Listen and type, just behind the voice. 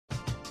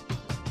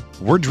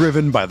We're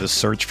driven by the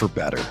search for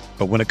better.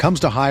 But when it comes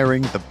to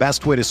hiring, the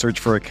best way to search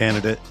for a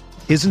candidate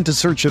isn't to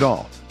search at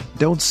all.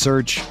 Don't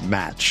search,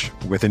 match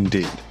with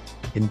Indeed.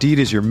 Indeed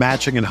is your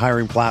matching and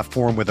hiring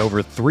platform with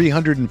over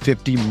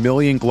 350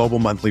 million global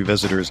monthly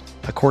visitors,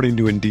 according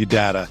to Indeed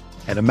data,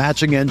 and a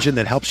matching engine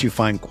that helps you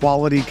find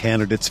quality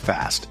candidates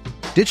fast.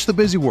 Ditch the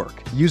busy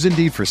work. Use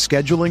Indeed for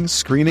scheduling,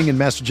 screening, and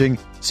messaging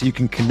so you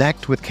can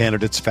connect with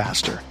candidates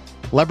faster.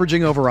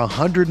 Leveraging over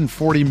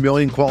 140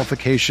 million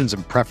qualifications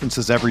and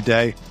preferences every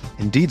day,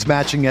 Indeed's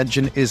matching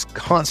engine is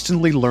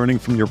constantly learning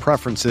from your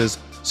preferences,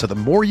 so the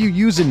more you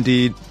use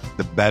Indeed,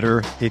 the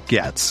better it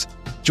gets.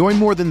 Join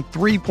more than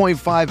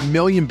 3.5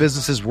 million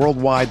businesses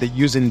worldwide that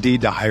use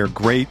Indeed to hire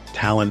great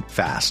talent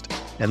fast.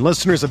 And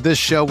listeners of this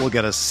show will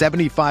get a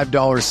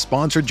 $75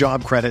 sponsored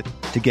job credit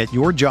to get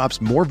your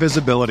jobs more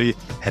visibility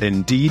at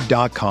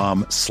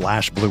Indeed.com/Blue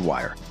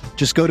Wire.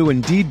 Just go to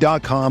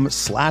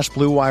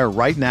Indeed.com/Blue Wire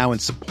right now and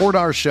support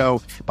our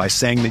show by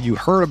saying that you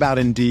heard about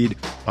Indeed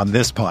on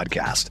this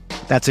podcast.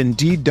 That's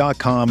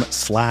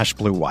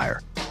Indeed.com/Blue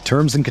Wire.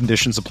 Terms and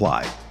conditions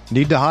apply.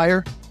 Need to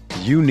hire?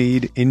 You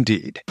need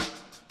Indeed.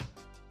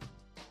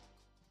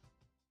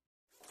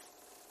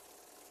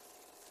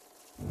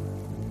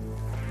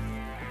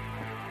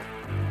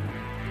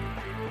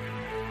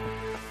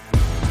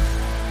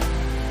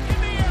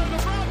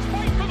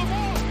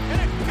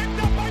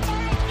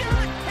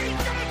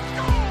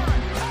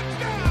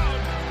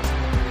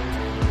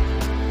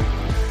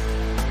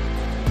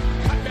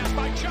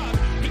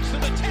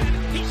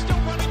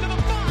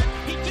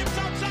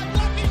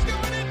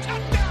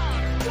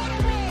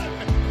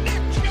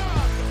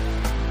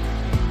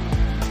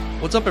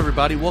 What's up,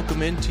 everybody?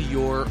 Welcome into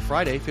your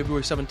Friday,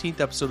 February 17th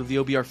episode of the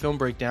OBR Film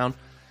Breakdown.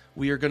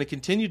 We are going to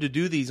continue to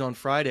do these on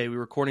Friday. We're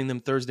recording them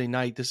Thursday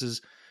night. This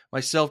is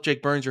myself,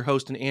 Jake Burns, your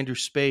host, and Andrew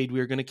Spade. We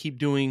are going to keep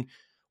doing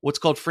what's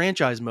called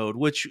franchise mode,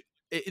 which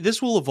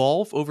this will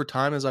evolve over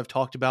time, as I've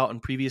talked about in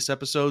previous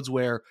episodes,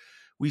 where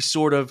we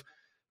sort of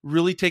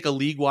really take a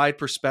league-wide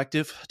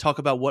perspective, talk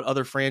about what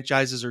other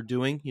franchises are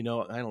doing. You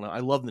know, I don't know. I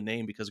love the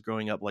name because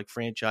growing up, like,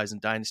 franchise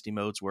and dynasty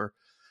modes were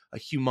a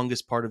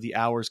humongous part of the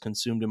hours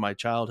consumed in my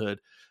childhood.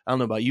 I don't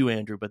know about you,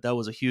 Andrew, but that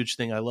was a huge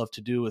thing I loved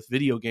to do with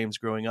video games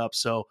growing up.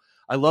 So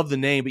I love the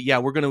name, but yeah,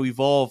 we're going to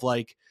evolve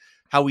like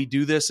how we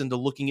do this into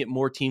looking at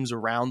more teams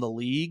around the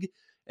league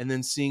and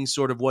then seeing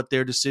sort of what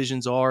their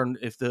decisions are and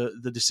if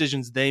the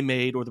decisions they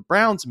made or the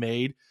Browns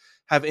made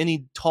have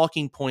any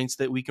talking points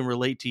that we can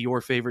relate to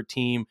your favorite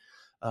team,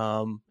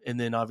 and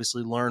then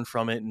obviously learn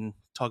from it and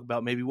talk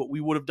about maybe what we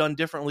would have done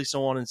differently,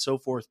 so on and so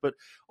forth, but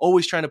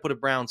always trying to put a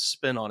Browns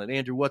spin on it.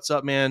 Andrew, what's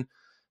up, man?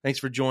 Thanks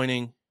for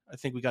joining. I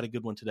think we got a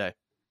good one today.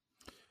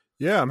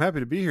 Yeah, I'm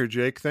happy to be here,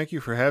 Jake. Thank you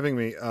for having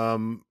me.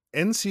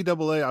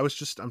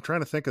 NCAA, I'm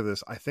trying to think of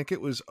this. I think it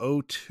was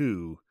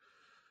 02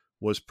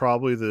 was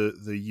probably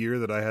the year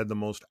that I had the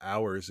most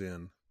hours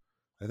in.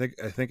 I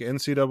think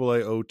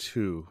NCAA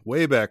 02,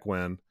 way back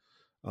when.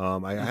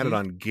 I had it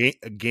on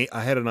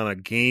I had it on a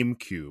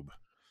GameCube.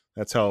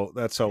 That's how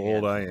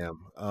old I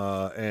am.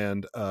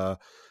 And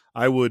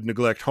I would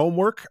neglect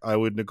homework. I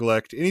would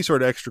neglect any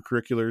sort of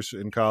extracurriculars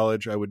in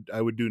college. I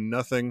would do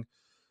nothing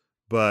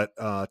but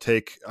I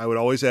would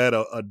always add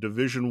a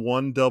Division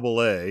I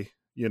AA,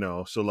 you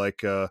know, so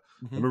like I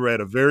remember I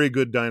had a very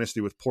good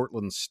dynasty with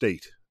Portland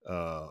State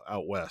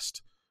out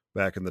west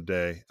back in the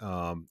day.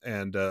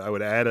 And I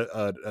would add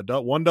a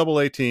one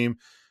AA team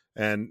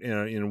and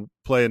you know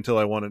play until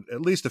I won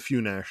at least a few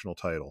national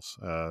titles.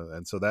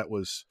 And so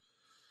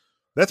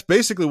that's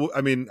basically, I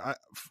mean,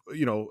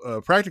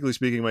 practically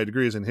speaking, my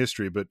degree is in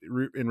history, but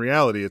in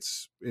reality,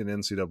 it's in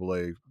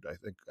NCAA.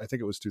 I think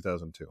it was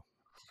 2002.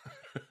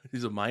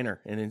 He's a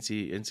minor in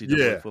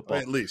NCAA football,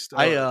 at least.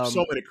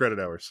 So many credit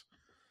hours.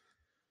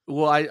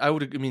 Well,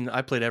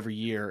 I played every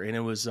year, and it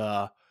was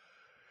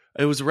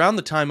around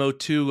the time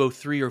 02,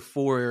 03, or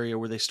 04 area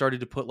where they started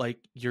to put like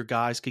your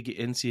guys could get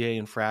NCAA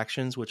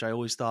infractions, which I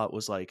always thought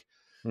was like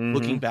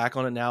looking back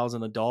on it now as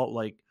an adult,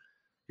 like.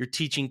 You're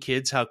teaching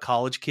kids how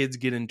college kids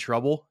get in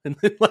trouble and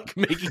then like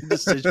making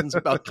decisions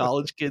about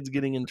college kids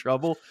getting in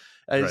trouble.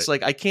 And It's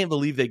like, I can't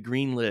believe they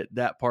greenlit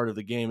that part of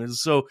the game. And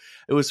so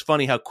it was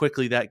funny how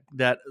quickly that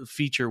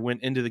feature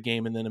went into the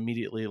game. And then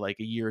immediately like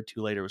a year or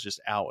two later it was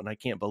just out. And I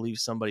can't believe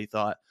somebody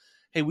thought,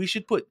 hey, we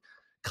should put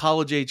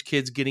college age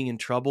kids getting in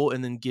trouble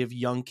and then give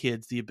young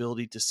kids the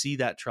ability to see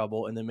that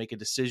trouble and then make a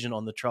decision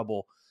on the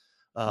trouble,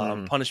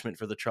 punishment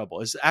for the trouble.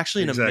 It's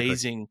actually an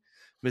amazing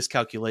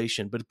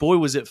miscalculation, but boy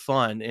was it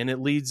fun. And it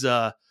leads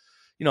I'm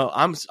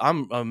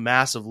a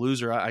massive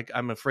loser.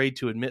 I'm afraid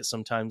to admit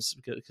sometimes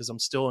because I'm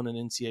still in an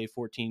NCAA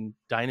 14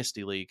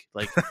 dynasty league,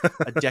 like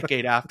a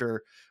decade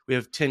after we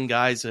have 10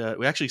 guys.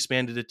 We actually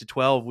expanded it to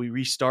 12. We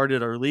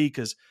restarted our league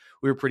because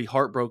we were pretty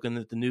heartbroken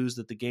that the news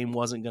that the game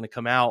wasn't going to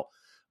come out.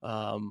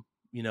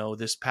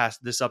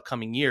 This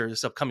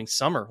upcoming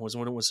summer was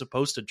when it was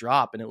supposed to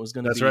drop, and it was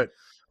going to be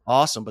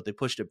awesome, but they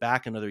pushed it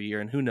back another year.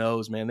 And who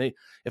knows, man,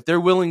 if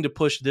they're willing to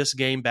push this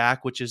game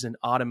back, which is an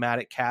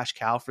automatic cash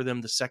cow for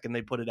them the second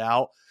they put it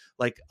out,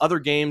 like other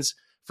games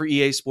for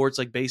EA Sports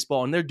like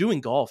baseball, and they're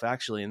doing golf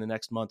actually in the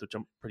next month, which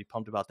I'm pretty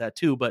pumped about that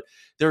too. But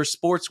there are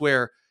sports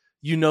where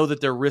you know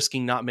that they're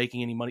risking not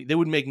making any money. They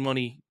would make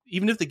money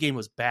even if the game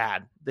was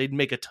bad. They'd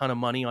make a ton of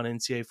money on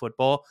NCAA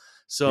football.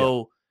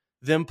 So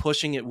them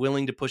pushing it,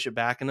 willing to push it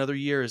back another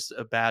year is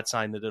a bad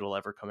sign that it'll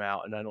ever come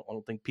out. And I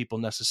don't think people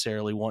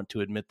necessarily want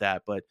to admit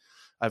that, but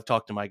I've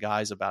talked to my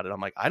guys about it. I'm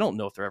like, I don't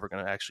know if they're ever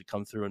going to actually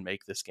come through and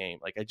make this game.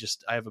 Like,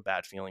 I have a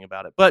bad feeling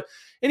about it. But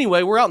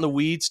anyway, we're out in the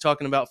weeds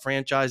talking about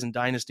franchise and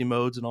dynasty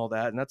modes and all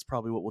that. And that's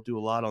probably what we'll do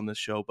a lot on this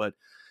show. But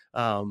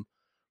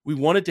we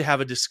wanted to have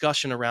a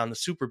discussion around the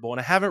Super Bowl. And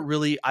I haven't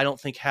really, I don't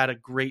think, had a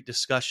great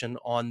discussion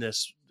on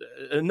this,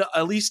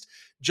 at least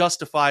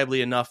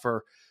justifiably enough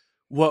for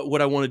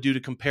what I want to do to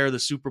compare the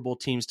Super Bowl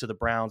teams to the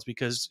Browns,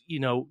 because, you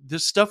know,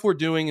 this stuff we're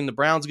doing and the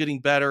Browns getting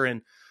better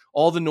and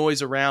all the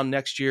noise around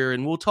next year.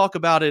 And we'll talk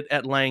about it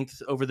at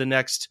length over the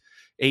next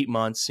 8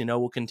 months. You know,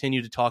 we'll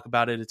continue to talk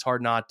about it. It's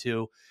hard not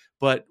to,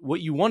 but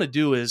what you want to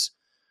do is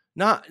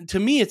not, to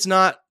me,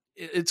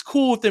 it's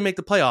cool if they make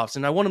the playoffs,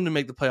 and I want them to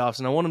make the playoffs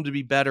and I want them to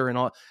be better and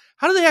all.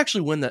 How do they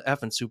actually win the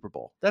effing Super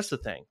Bowl? That's the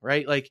thing,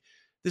 right? Like,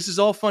 this is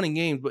all fun and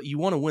games, but you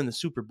want to win the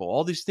Super Bowl.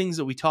 All these things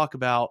that we talk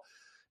about,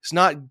 it's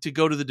not to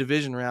go to the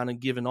division round and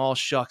give an all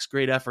shucks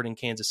great effort in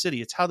Kansas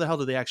City. It's how the hell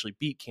do they actually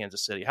beat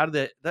Kansas City? How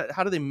do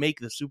they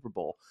make the Super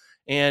Bowl?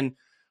 And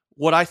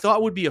what I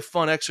thought would be a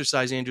fun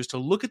exercise, Andrew, is to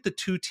look at the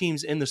two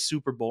teams in the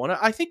Super Bowl. And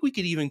I think we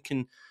could even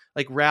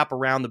wrap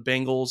around the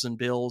Bengals and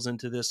Bills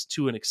into this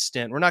to an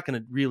extent. We're not going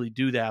to really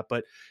do that,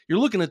 but you're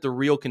looking at the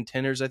real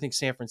contenders. I think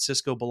San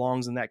Francisco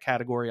belongs in that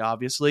category,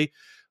 obviously,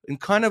 and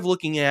kind of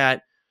looking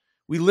at,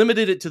 we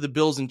limited it to the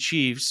Bills and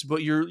Chiefs,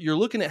 but you're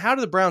looking at how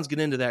do the Browns get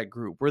into that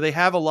group where they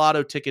have a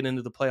lotto ticket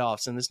into the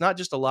playoffs. And it's not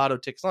just a lotto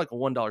ticket. It's not like a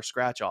 $1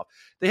 scratch off.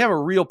 They have a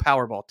real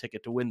Powerball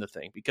ticket to win the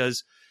thing,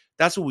 because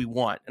that's what we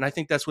want. And I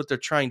think that's what they're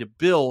trying to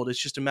build.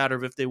 It's just a matter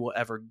of if they will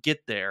ever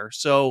get there.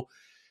 So,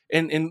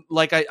 and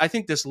like, I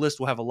think this list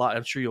will have a lot,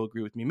 I'm sure you'll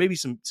agree with me, maybe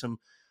some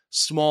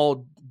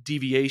small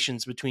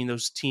deviations between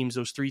those teams,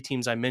 those three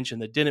teams I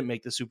mentioned that didn't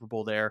make the Super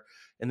Bowl there,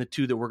 and the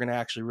two that we're going to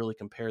actually really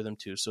compare them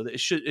to. So it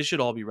should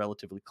all be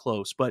relatively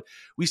close. But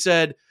we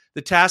said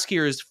the task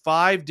here is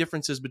 5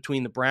 differences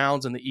between the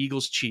Browns and the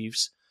Eagles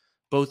Chiefs,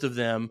 both of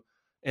them.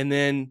 And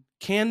then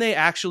can they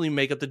actually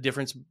make up the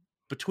difference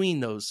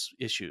between those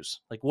issues?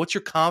 Like, what's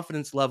your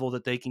confidence level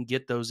that they can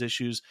get those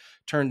issues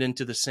turned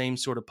into the same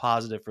sort of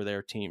positive for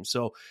their team?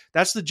 So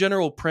that's the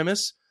general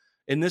premise.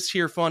 In this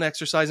here fun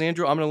exercise,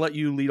 Andrew, I'm going to let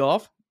you lead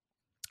off.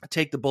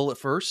 Take the bullet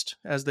first,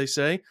 as they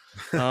say.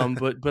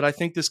 But I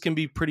think this can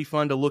be pretty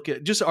fun to look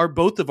at just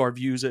both of our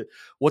views at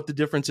what the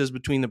difference is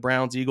between the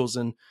Browns, Eagles,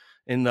 and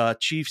the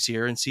Chiefs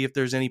here, and see if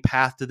there's any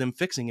path to them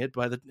fixing it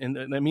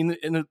I mean,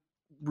 in a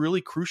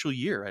really crucial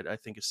year, I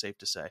think it's safe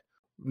to say.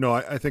 No,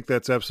 I think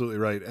that's absolutely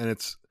right. And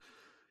it's,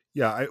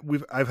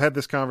 I've had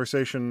this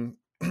conversation.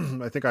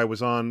 I think I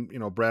was on,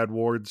 Brad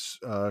Ward's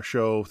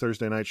show,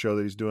 Thursday night show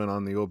that he's doing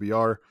on the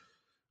OBR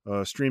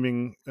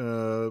streaming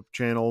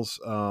channels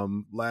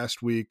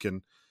last week,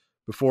 and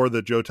before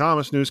the Joe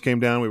Thomas news came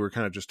down, we were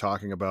kind of just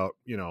talking about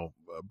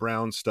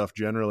Browns stuff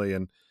generally,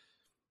 and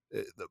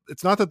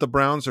it's not that the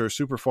Browns are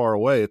super far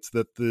away, it's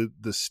that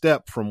the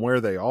step from where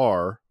they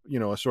are,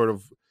 a sort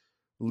of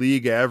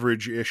league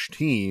average-ish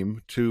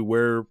team, to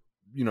where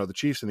the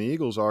Chiefs and the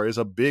Eagles are, is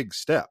a big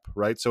step,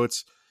 right? So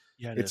it's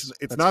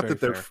not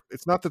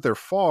that they're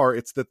far,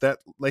 it's that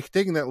like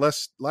taking that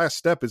last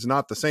step is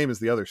not the same as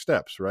the other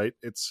steps, right?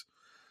 It's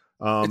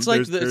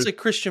like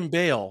Christian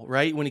Bale,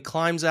 right? When he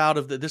climbs out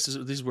of this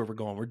is where we're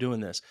going. We're doing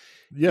this.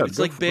 Yeah, it's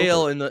like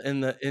Bale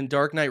in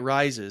Dark Knight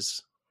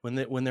Rises when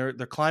they're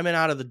climbing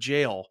out of the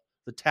jail,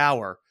 the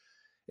tower,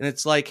 and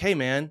it's like, hey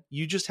man,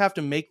 you just have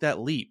to make that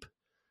leap,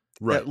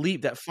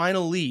 right? That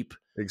final leap,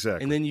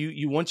 exactly. And then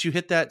you once you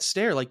hit that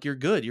stair, like, you're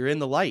good. You're in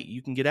the light.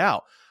 You can get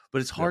out. But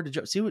it's hard to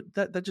jump. See what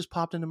that just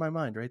popped into my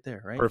mind right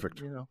there, right?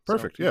 Perfect.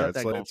 Perfect. So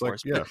it's like,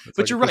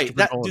 but you're right.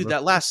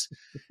 That last,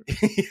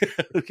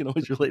 we can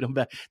always relate them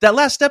back. That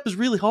last step is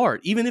really hard,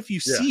 even if you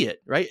see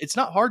it, right? It's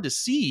not hard to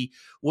see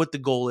what the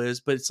goal is,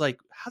 but it's like,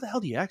 how the hell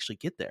do you actually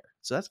get there?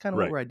 So that's kind of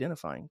what we're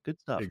identifying.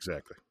 Good stuff.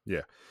 Exactly.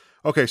 Yeah.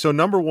 Okay. So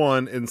number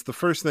one, and it's the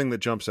first thing that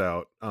jumps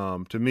out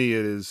to me,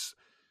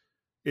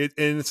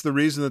 and it's the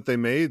reason that they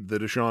made the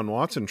Deshaun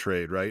Watson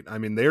trade, right? I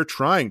mean, they're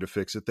trying to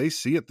fix it. They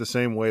see it the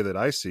same way that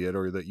I see it,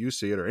 or that you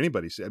see it, or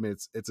anybody see it. I mean,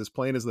 it's as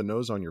plain as the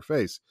nose on your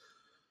face.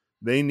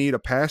 They need a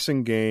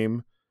passing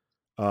game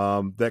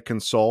that can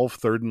solve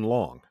 3rd and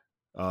long.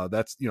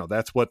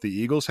 That's what the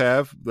Eagles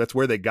have. That's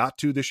where they got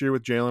to this year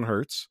with Jalen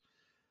Hurts.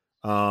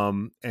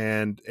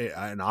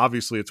 And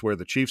obviously it's where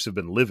the Chiefs have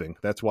been living.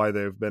 That's why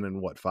they've been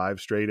in 5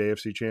 straight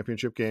AFC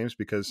Championship games,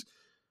 because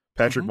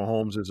Patrick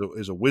Mahomes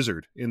is a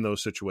wizard in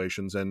those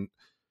situations, and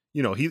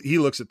he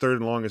looks at 3rd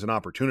and long as an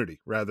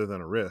opportunity rather than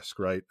a risk,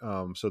 right?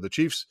 So the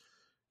Chiefs,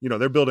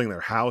 they're building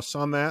their house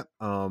on that.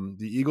 The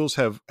Eagles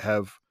have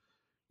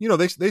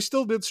they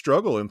still did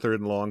struggle in 3rd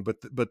and long,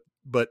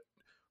 but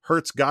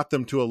Hurts got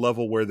them to a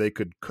level where they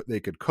could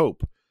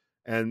cope.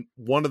 And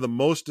one of the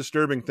most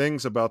disturbing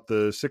things about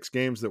the 6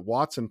 games that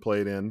Watson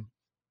played in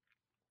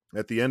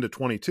at the end of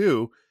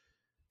 22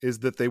 is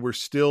that the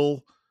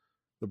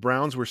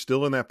Browns were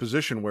still in that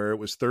position where it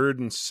was 3rd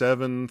and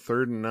 7,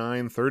 3rd and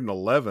 9, 3rd and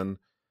 11.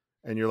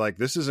 And you're like,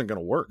 this isn't going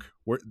to work.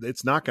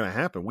 It's not going to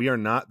happen.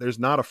 There's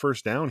not a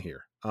first down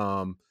here.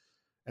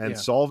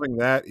 Solving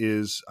that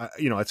is, I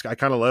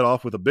kind of let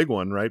off with a big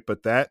one, right?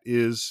 But that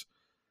is,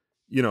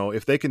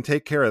 if they can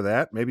take care of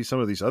that, maybe some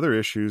of these other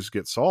issues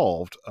get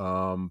solved.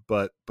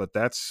 But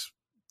that's,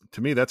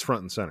 to me, that's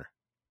front and center.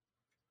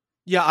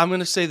 Yeah, I'm going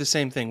to say the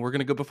same thing. We're going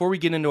to go, before we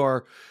get into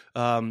our,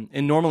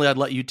 and normally I'd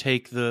let you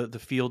take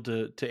the field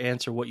to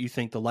answer what you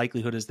think the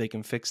likelihood is they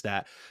can fix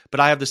that.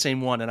 But I have the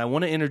same one, and I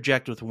want to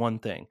interject with one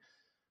thing.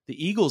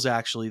 The Eagles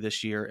actually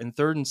this year in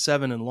 3rd and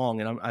 7 and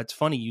long, and it's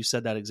funny you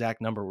said that exact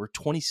number, we're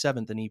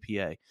 27th in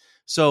EPA.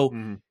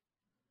 So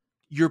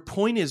your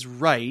point is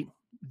right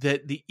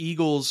that the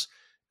Eagles,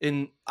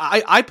 and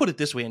I put it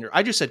this way, Andrew,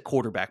 I just said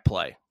quarterback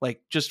play,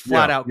 like just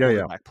flat out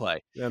quarterback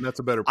play. Yeah, and that's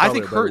a better. I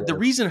think the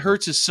reason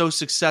Hurts is so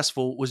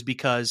successful was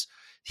because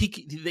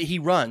he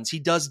runs, he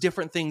does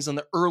different things on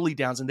the early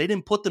downs, and they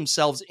didn't put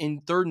themselves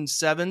in 3rd and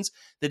 7s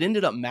that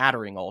ended up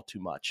mattering all too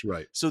much.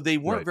 Right. So they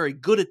weren't very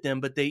good at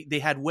them, but they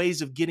had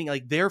ways of getting,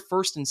 like, their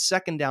 1st and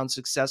 2nd down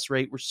success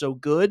rate were so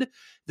good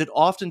that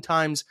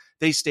oftentimes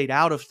they stayed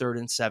out of 3rd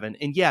and 7.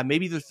 And yeah,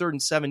 maybe their 3rd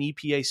and 7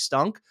 EPA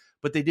stunk,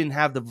 but they didn't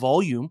have the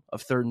volume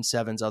of 3rd and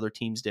 7s other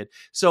teams did.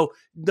 So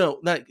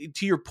no,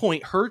 to your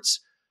point,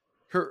 Hurts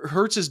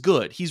is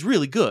good. He's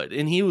really good.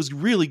 And he was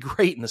really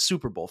great in the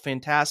Super Bowl.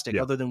 Fantastic,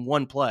 other than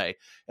one play.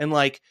 And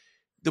like,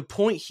 the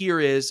point here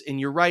is, and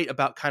you're right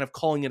about kind of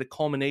calling it a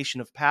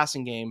culmination of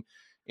passing game.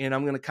 And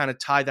I'm going to kind of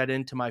tie that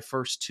into my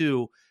first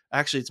two.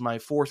 Actually, it's my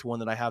fourth one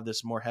that I have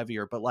this more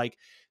heavier. But like,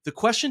 the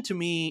question to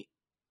me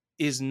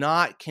is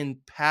not, can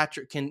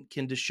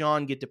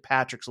Deshaun get to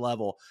Patrick's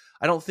level?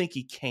 I don't think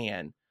he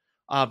can,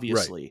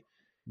 obviously. Right.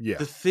 Yeah.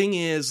 The thing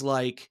is,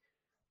 like,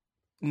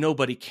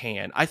 nobody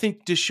can. I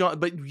think Deshaun,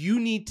 but you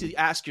need to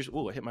ask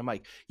yourself, I hit my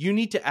mic. You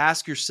need to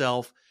ask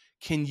yourself,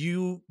 can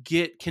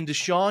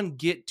Deshaun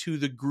get to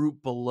the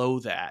group below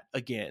that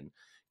again?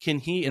 Can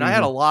he? And I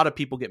had a lot of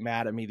people get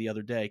mad at me the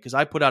other day because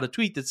I put out a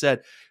tweet that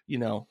said,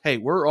 hey,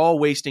 we're all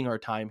wasting our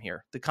time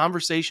here. The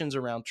conversations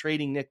around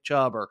trading Nick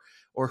Chubb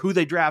or who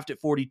they draft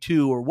at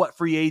 42 or what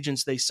free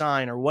agents they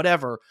sign or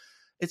whatever,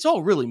 it's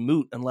all really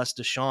moot unless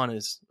Deshaun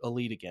is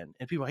elite again.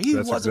 And people are like, he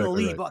wasn't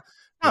elite. Right.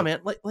 No,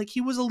 man, like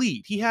he was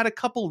elite. He had a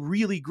couple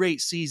really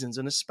great seasons,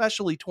 and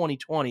especially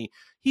 2020,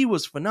 he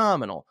was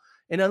phenomenal.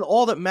 And then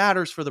all that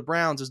matters for the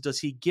Browns is, does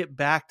he get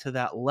back to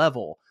that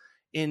level?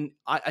 And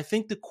I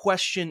think the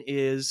question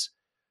is,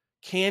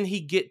 can he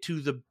get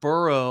to the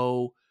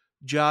Burrow,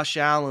 Josh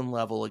Allen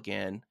level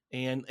again?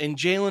 And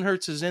Jalen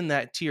Hurts is in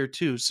that tier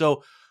too.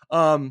 So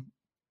I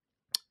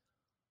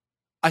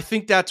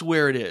think that's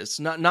where it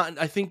is.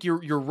 I think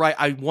you're right.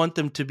 I want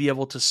them to be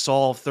able to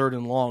solve 3rd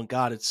and long.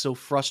 God, it's so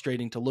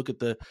frustrating to look at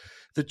the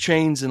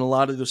chains in a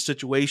lot of those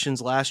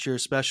situations last year,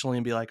 especially,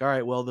 and be like, all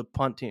right, well, the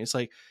punt team. It's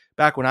like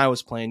back when I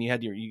was playing, you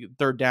had your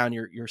 3rd down,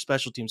 your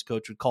special teams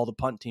coach would call the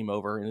punt team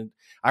over. And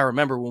I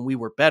remember when we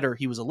were better,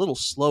 he was a little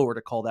slower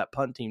to call that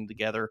punt team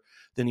together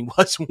than he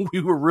was when we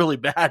were really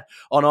bad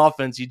on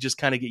offense. You just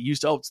kind of get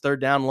used to, it's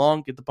 3rd down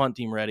long, get the punt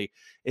team ready.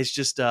 It's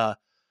just,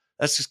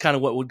 that's just kind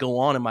of what would go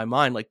on in my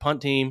mind. Like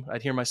punt team,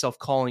 I'd hear myself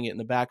calling it in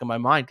the back of my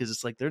mind because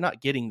it's like, they're not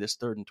getting this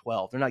 3rd and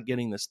 12. They're not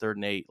getting this 3rd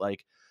and 8.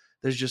 Like,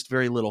 there's just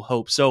very little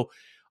hope. So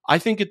I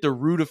think at the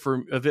root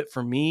of it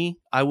for me,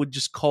 I would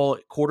just call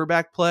it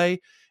quarterback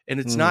play. And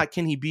it's not,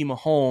 can he be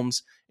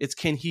Mahomes? It's,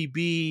 can he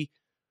be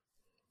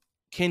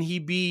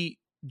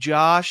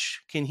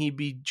Josh? Can he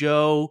be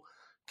Joe?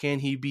 Can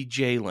he be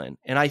Jalen?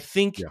 And I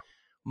think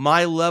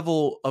my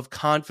level of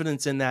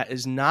confidence in that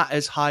is not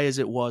as high as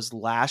it was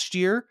last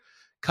year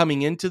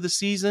coming into the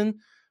season,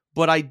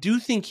 but I do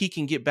think he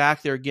can get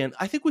back there again.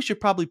 I think we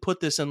should probably put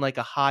this in like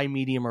a high,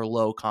 medium, or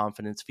low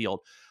confidence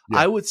field.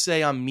 Yeah. I would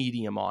say I'm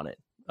medium on it.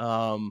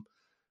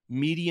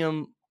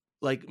 Medium,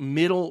 like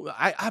middle,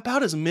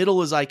 about as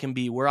middle as I can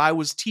be, where I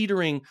was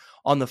teetering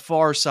on the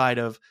far side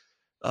of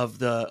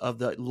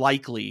the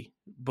likely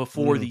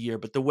before the year.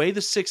 But the way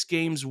the 6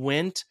 games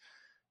went,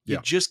 you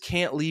just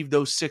can't leave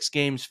those 6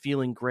 games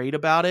feeling great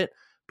about it.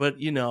 But,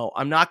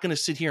 I'm not going to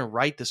sit here and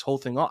write this whole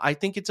thing off. I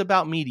think it's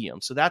about medium.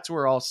 So that's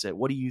where I'll sit.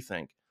 What do you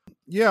think?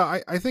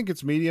 Yeah, I think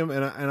it's medium.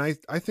 And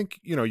I think,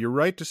 you're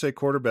right to say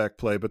quarterback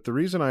play. But the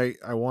reason I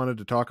wanted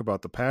to talk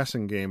about the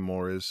passing game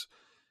more is,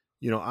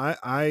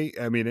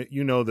 I mean,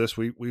 this,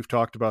 we've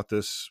talked about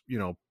this,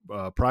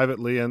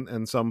 privately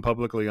and some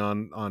publicly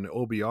on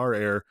OBR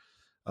air.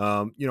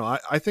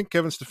 I think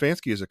Kevin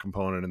Stefanski is a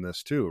component in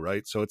this too,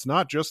 right? So it's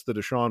not just the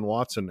Deshaun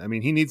Watson. I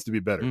mean, he needs to be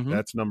better. Mm-hmm.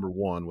 That's number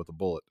one with a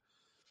bullet.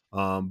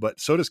 But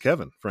so does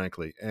Kevin,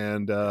 frankly.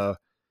 And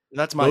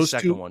that's my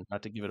second one,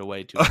 not to give it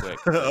away too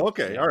quick.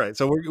 Okay. All right.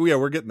 So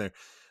we're getting there.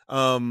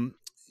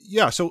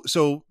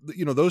 So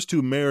those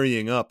two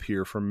marrying up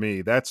here for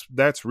me,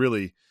 that's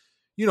really,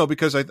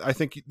 because I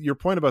think your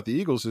point about the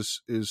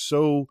Eagles is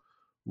so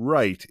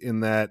right in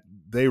that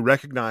they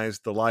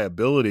recognized the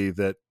liability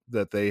that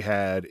they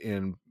had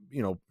in,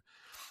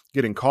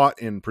 getting caught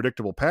in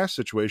predictable pass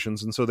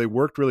situations. And so they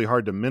worked really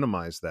hard to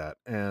minimize that.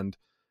 And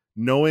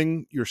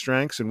knowing your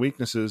strengths and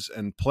weaknesses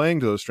and playing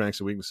to those strengths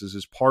and weaknesses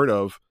is part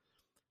of,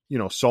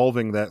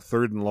 solving that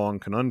 3rd and long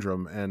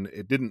conundrum. And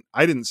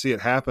I didn't see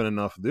it happen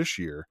enough this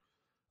year,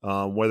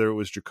 whether it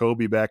was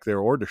Jacoby back there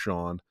or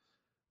Deshaun.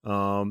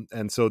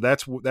 And so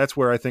that's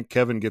where I think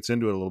Kevin gets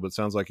into it a little bit.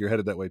 Sounds like you're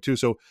headed that way too.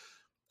 So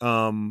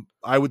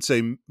I would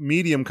say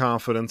medium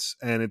confidence,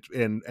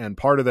 and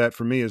part of that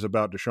for me is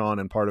about Deshaun,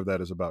 and part of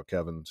that is about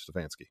Kevin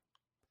Stefanski.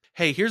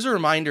 Hey, here's a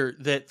reminder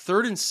that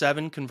 3rd and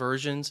 7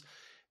 conversions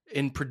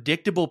in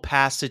predictable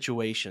pass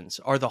situations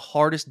are the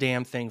hardest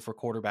damn thing for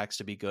quarterbacks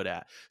to be good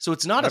at. So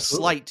it's not Absolutely.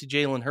 a slight to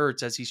Jalen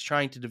Hurts as he's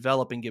trying to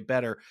develop and get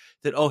better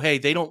that, oh, hey,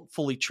 they don't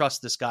fully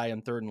trust this guy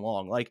on 3rd and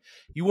long. Like,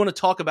 you want to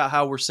talk about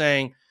how we're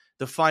saying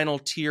the final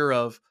tier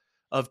of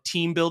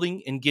team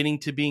building and getting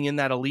to being in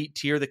that elite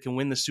tier that can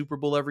win the Super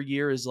Bowl every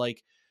year is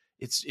like,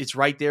 it's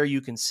right there. You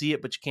can see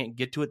it, but you can't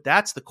get to it.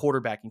 That's the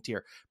quarterbacking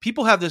tier.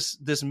 People have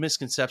this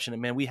misconception,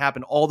 and man, we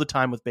happen all the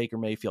time with Baker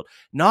Mayfield.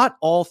 Not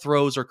all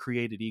throws are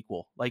created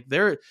equal. Like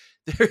there's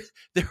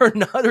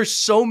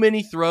so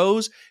many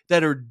throws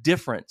that are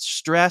different,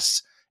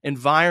 stress,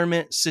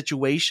 environment,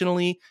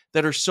 situationally,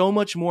 that are so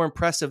much more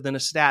impressive than a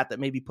stat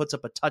that maybe puts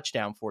up a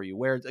touchdown for you,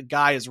 where a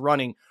guy is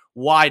running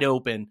wide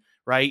open,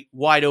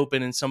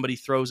 and somebody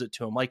throws it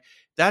to him. Like,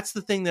 that's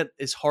the thing that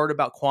is hard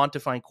about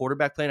quantifying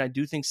quarterback play. And I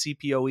do think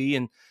CPOE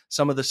and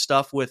some of the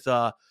stuff with,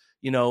 CPOE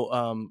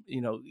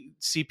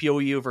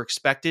over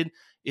expected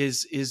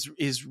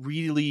is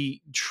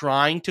really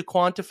trying to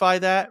quantify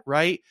that.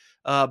 Right.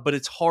 But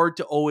it's hard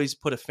to always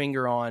put a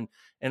finger on.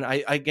 And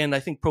I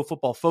think Pro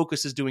Football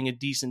Focus is doing a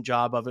decent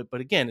job of it,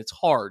 but again, it's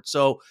hard.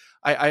 So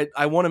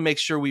I want to make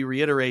sure we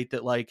reiterate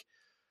that, like,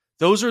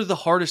 those are the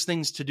hardest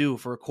things to do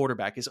for a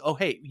quarterback is, oh,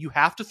 hey, you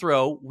have to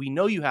throw. We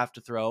know you have to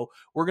throw.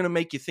 We're going to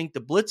make you think the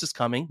blitz is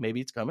coming.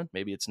 Maybe it's coming.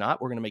 Maybe it's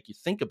not. We're going to make you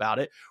think about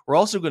it. We're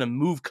also going to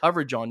move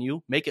coverage on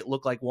you, make it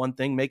look like one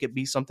thing, make it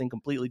be something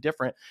completely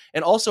different.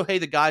 And also, hey,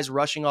 the guys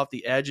rushing off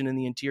the edge and in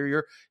the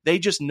interior, they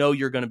just know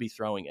you're going to be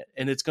throwing it.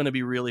 And it's going to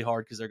be really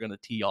hard because they're going to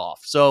tee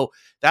off. So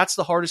that's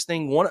the hardest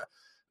thing.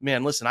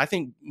 Man, listen, I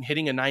think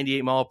hitting a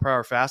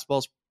 98-mile-per-hour fastball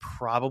is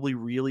probably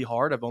really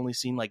hard. I've only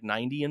seen like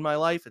 90 in my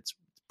life. It's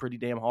pretty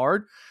damn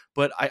hard.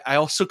 But I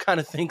also kind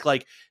of think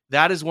like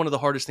that is one of the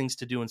hardest things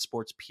to do in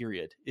sports,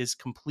 period, is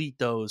complete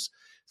those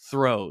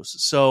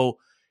throws. So,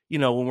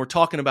 when we're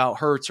talking about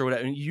Hurts or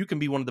whatever, you can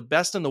be one of the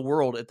best in the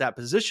world at that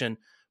position,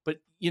 but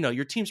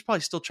your team's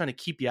probably still trying to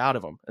keep you out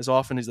of them as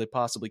often as they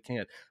possibly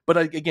can. But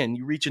again,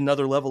 you reach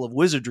another level of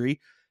wizardry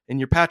and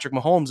you're Patrick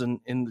Mahomes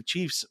and the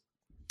Chiefs.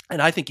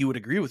 And I think you would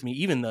agree with me,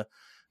 even the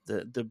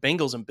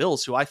Bengals and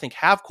Bills, who I think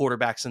have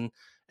quarterbacks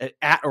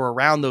at or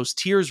around those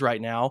tiers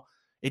right now.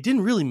 It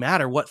didn't really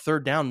matter what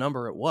 3rd down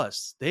number it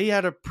was. They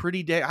had a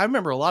pretty day. I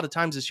remember a lot of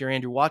times this year,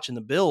 Andrew, watching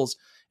the Bills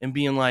and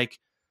being like,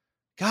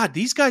 God,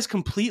 these guys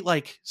complete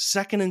like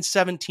 2nd and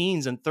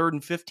 17s and 3rd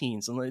and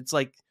 15s. And it's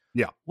like,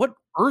 yeah, what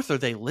earth are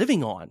they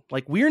living on?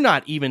 Like, we're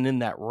not even in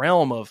that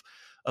realm of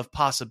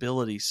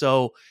possibility.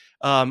 So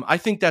I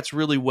think that's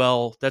really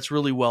well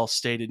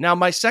stated. Now,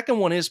 my second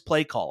one is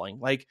play calling.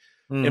 Like,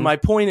 and my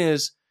point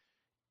is,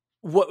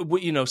 what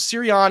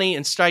Sirianni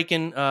and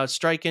Steichen,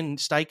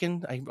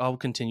 I'll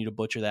continue to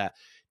butcher that,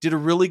 did a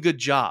really good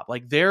job.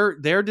 Like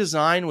their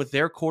design with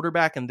their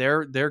quarterback and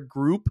their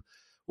group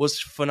was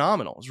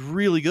phenomenal. It was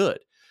really good.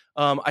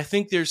 I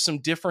think there's some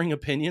differing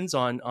opinions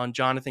on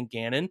Jonathan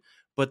Gannon,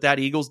 but that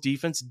Eagles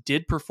defense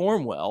did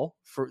perform well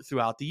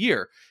throughout the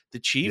year. The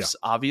Chiefs,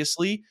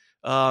 obviously,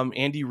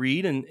 Andy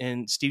Reid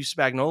and Steve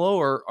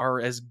Spagnuolo are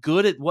as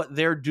good at what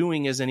they're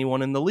doing as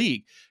anyone in the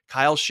league.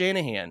 Kyle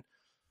Shanahan,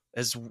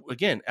 as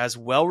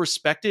well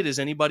respected as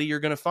anybody you're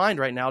going to find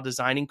right now,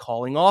 designing,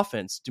 calling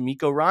offense.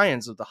 DeMeco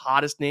Ryans, the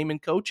hottest name in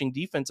coaching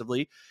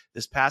defensively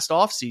this past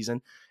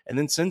offseason. And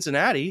then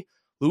Cincinnati,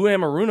 Lou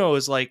Anarumo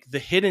is like the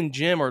hidden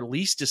gem or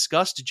least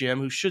discussed gem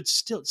who should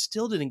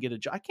still didn't get a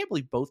job. I can't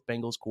believe both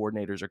Bengals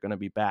coordinators are going to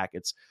be back.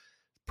 It's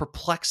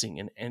perplexing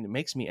and it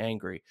makes me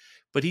angry,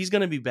 but he's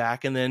going to be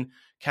back. And then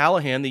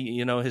Callahan,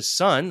 his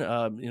son,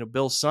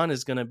 Bill's son,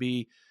 is going to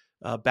be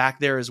back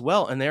there as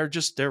well. And they're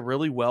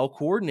really well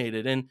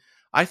coordinated. And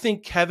I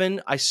think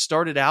Kevin, I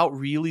started out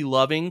really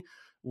loving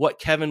what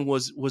Kevin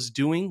was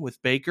doing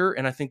with Baker.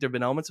 And I think there've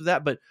been elements of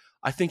that, but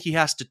I think he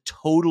has to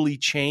totally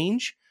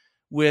change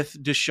with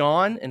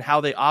Deshaun and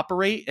how they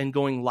operate and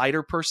going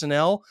lighter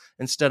personnel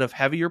instead of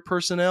heavier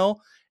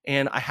personnel.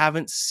 And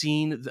I've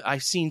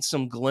seen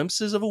some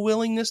glimpses of a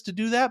willingness to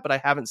do that, but I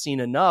haven't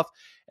seen enough.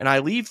 And I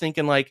leave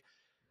thinking like,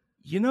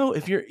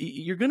 if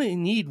you're going to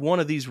need one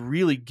of these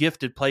really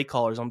gifted play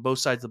callers on both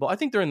sides of the ball. I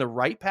think they're in the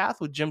right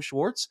path with Jim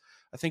Schwartz.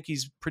 I think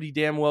he's pretty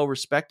damn well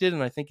respected,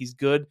 and I think he's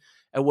good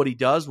at what he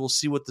does. We'll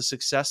see what the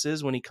success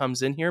is when he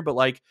comes in here. But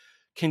like,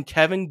 can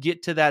Kevin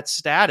get to that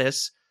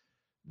status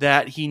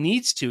that he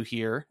needs to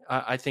here?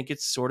 I think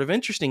it's sort of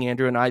interesting,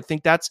 Andrew. And I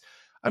think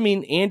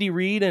Andy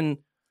Reid and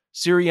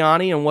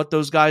Sirianni and what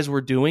those guys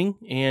were doing,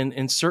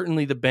 and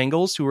certainly the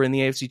Bengals who were in the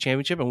AFC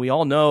Championship. And we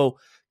all know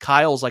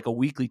Kyle's like a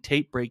weekly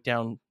tape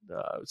breakdown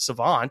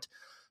savant.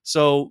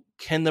 So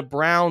can the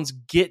Browns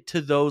get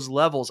to those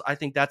levels? I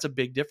think that's a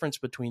big difference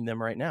between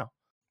them right now.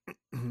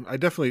 I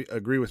definitely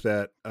agree with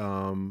that.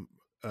 And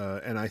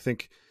I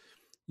think,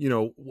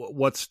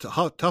 what's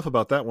tough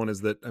about that one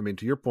is that, I mean,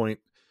 to your point,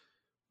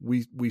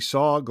 we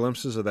saw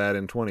glimpses of that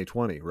in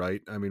 2020,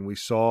 right? I mean, we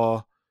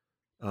saw,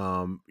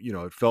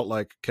 it felt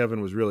like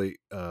Kevin was really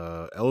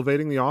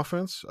elevating the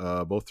offense,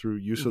 both through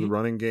use of the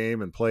running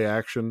game and play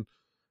action,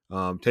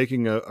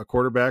 taking a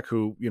quarterback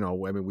who,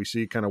 we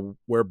see kind of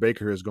where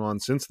Baker has gone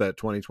since that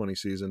 2020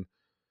 season.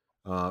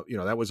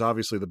 That was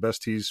obviously the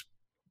best he's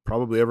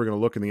probably ever going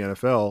to look in the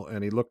NFL,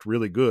 and he looked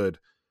really good.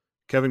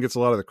 Kevin gets a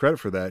lot of the credit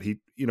for that. He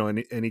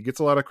gets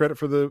a lot of credit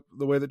for the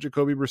way that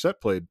Jacoby Brissett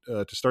played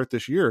to start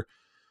this year.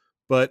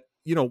 But,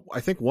 I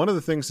think one of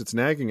the things that's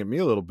nagging at me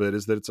a little bit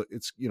is that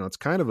it's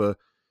kind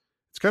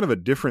of a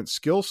different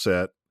skill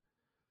set,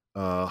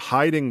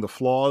 hiding the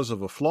flaws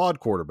of a flawed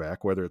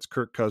quarterback, whether it's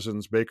Kirk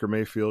Cousins, Baker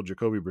Mayfield,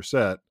 Jacoby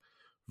Brissett,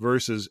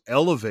 versus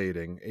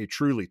elevating a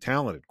truly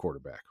talented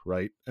quarterback,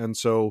 right? And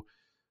so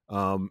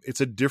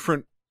it's a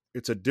different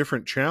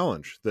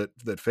challenge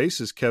that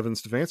faces Kevin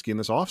Stefanski in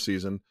this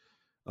offseason.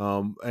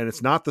 And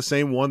it's not the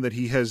same one that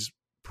he has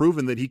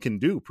proven that he can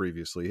do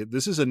previously.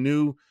 This is a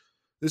new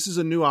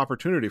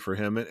opportunity for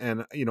him.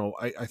 And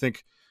I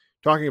think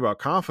talking about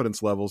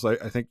confidence levels, I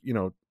think,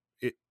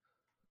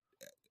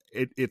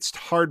 it's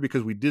hard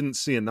because we didn't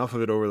see enough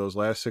of it over those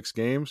last 6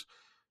 games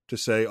to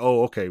say,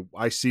 oh, okay,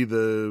 I see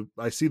the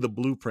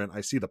blueprint.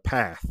 I see the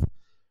path.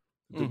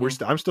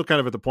 I'm still kind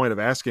of at the point of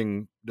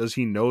asking, does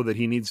he know that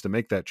he needs to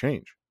make that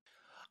change?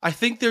 I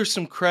think there's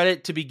some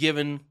credit to be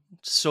given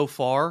so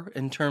far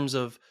in terms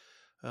of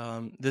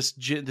this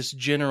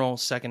general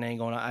second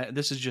angle. And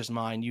this is just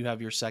mine. You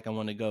have your second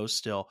one to go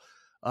still.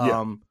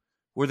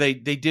 Where they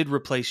did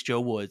replace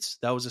Joe Woods.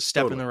 That was a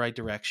step in the right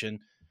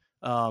direction.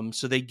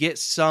 So they get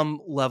some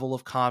level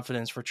of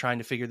confidence for trying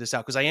to figure this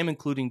out. Because I am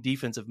including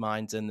defensive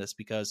minds in this,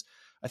 because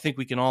I think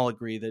we can all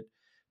agree that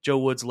Joe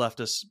Woods left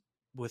us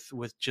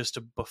with just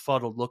a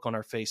befuddled look on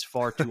our face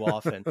far too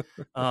often.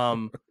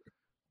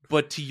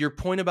 But to your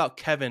point about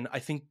Kevin, I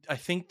think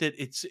that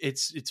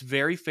it's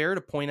very fair to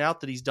point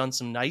out that he's done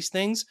some nice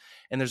things.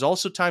 And there's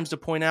also times to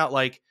point out,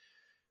 like,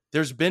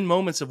 there's been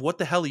moments of, what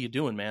the hell are you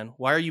doing, man?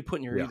 Why are you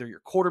putting either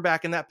your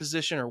quarterback in that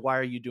position, or why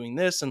are you doing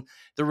this? And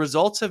the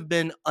results have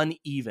been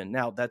uneven.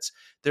 Now,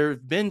 there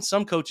have been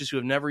some coaches who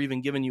have never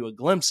even given you a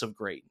glimpse of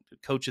great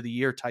coach of the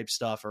year type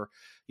stuff, or,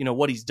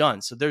 what he's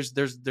done. So there's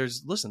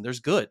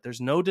good.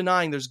 There's no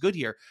denying there's good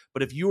here.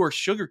 But if you are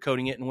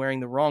sugarcoating it and wearing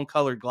the wrong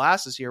colored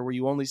glasses here, where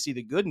you only see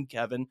the good in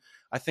Kevin,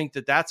 I think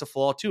that that's a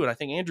flaw too. And I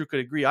think Andrew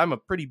could agree. I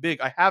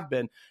have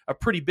been a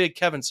pretty big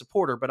Kevin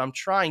supporter, but I'm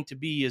trying to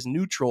be as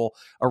neutral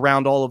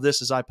around all of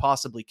this as I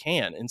possibly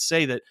can, and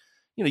say that,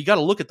 you got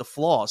to look at the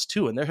flaws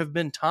too. And there have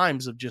been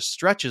times of just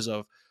stretches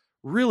of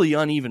really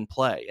uneven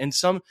play. And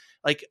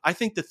I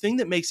think the thing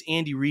that makes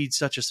Andy Reid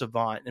such a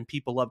savant and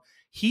people love,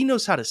 he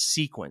knows how to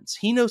sequence.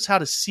 He knows how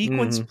to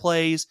sequence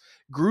plays,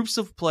 groups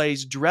of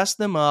plays, dress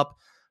them up,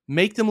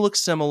 make them look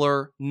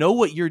similar, know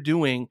what you're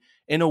doing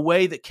in a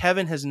way that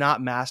Kevin has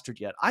not mastered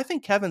yet. I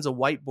think Kevin's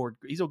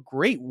he's a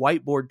great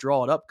whiteboard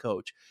draw it up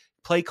coach,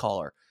 play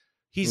caller.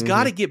 He's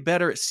got to get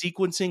better at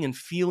sequencing and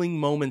feeling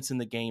moments in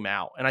the game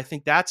out. And I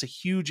think that's a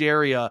huge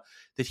area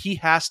that he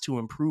has to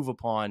improve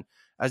upon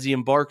as he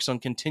embarks on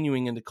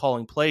continuing into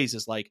calling plays,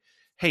 is like,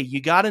 hey,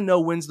 you got to know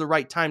when's the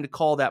right time to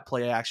call that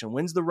play action.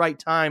 When's the right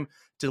time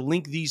to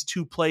link these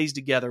two plays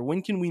together?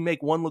 When can we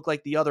make one look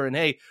like the other? And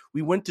hey,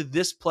 we went to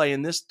this play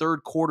in this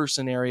third quarter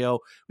scenario.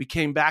 We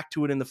came back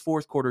to it in the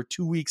fourth quarter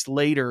 2 weeks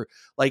later.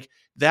 Like,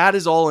 that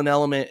is all an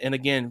element. And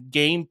again,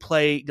 game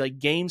play, like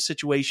game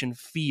situation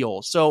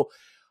feel. So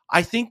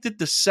I think that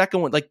the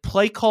second one, like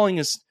play calling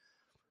is,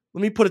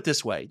 let me put it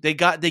this way. They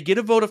get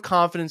a vote of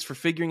confidence for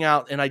figuring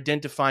out and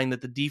identifying that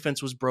the defense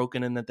was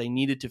broken and that they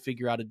needed to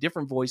figure out a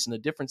different voice and a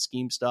different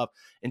scheme stuff.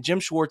 And Jim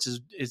Schwartz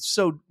is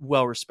so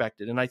well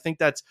respected. And I think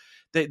that's,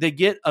 they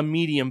get a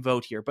medium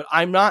vote here, but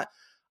I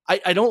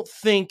don't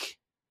think,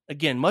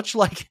 again, much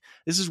like,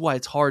 this is why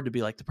it's hard to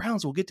be like, the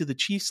Browns will get to the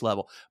Chiefs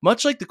level,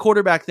 much like the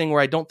quarterback thing,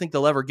 where I don't think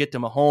they'll ever get to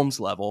Mahomes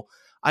level.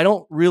 I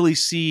don't really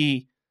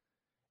see,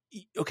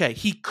 okay,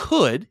 he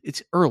could.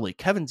 It's early.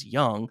 Kevin's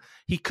young.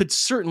 He could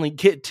certainly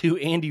get to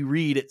Andy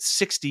Reid at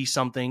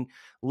 60-something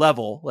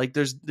level. Like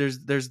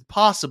the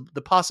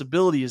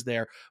possibility is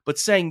there. But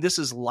saying this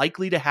is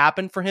likely to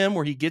happen for him,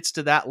 where he gets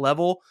to that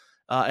level,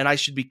 and I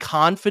should be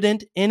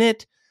confident in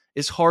it,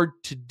 is hard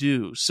to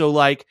do. So,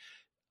 like,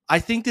 I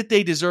think that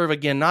they deserve,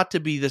 again, not to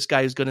be this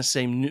guy who's going to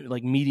say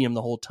like medium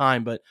the whole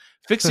time, but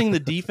fixing the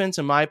defense,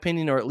 in my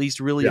opinion, or at least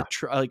really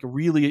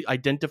really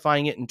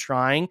identifying it and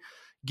trying,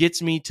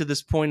 gets me to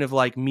this point of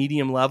like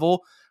medium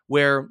level,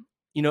 where,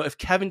 if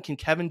Kevin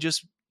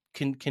just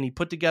can he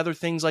put together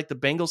things like the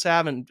Bengals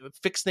have and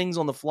fix things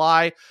on the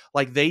fly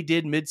like they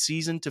did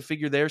mid-season to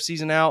figure their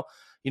season out?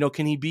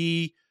 Can he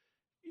be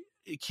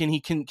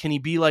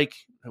like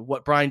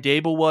what Brian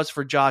Daboll was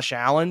for Josh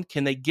Allen?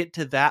 Can they get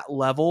to that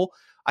level?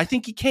 I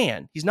think he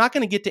can. He's not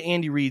going to get to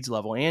Andy Reid's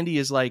level. Andy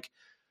is like,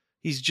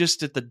 he's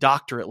just at the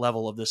doctorate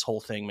level of this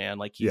whole thing, man.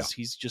 Like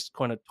he's just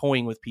kind of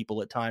toying with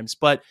people at times.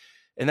 But,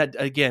 and that,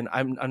 again,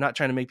 I'm not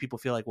trying to make people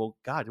feel like, well,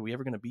 God, are we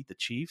ever going to beat the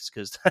Chiefs?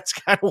 Because that's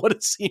kind of what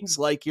it seems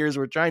like here, is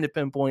we're trying to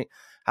pinpoint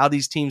how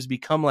these teams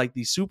become like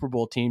these Super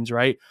Bowl teams,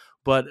 right?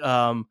 But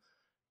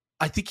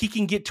I think he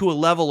can get to a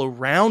level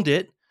around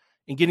it,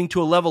 and getting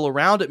to a level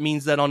around it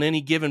means that on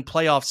any given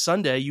playoff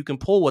Sunday, you can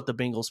pull what the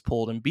Bengals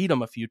pulled and beat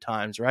them a few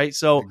times, right?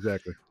 So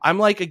exactly. I'm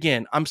like,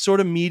 again, I'm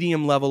sort of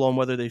medium level on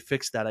whether they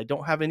fix that. I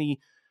don't have any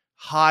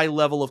high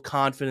level of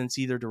confidence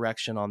either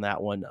direction on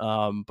that one.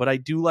 But I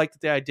do like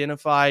that they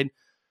identified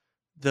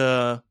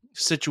the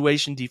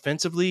situation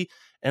defensively.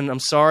 And I'm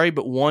sorry,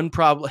 but one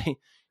probably,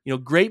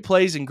 great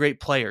plays and great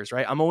players,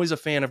 right? I'm always a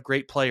fan of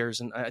great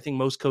players. And I think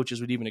most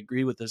coaches would even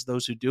agree with this.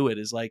 Those who do it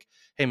is like,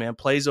 hey man,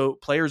 players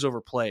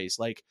over plays.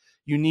 Like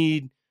you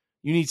need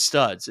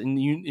studs,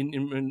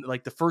 and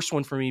like the first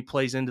one for me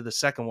plays into the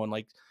second one.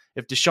 Like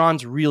if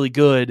Deshaun's really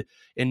good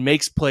and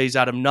makes plays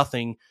out of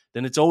nothing,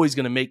 then it's always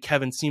going to make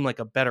Kevin seem like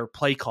a better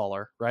play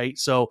caller, right?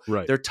 So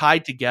they're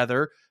tied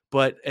together.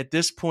 But at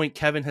this point,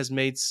 Kevin has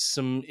made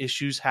some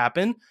issues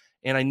happen,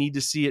 and I need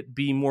to see it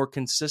be more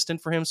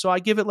consistent for him. So I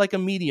give it like a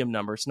medium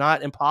number. It's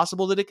not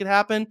impossible that it could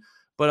happen,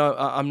 but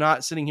I'm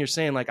not sitting here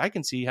saying like I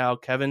can see how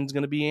Kevin's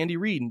going to be Andy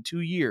Reid in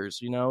 2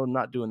 years. I'm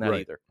not doing that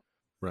either.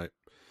 Right.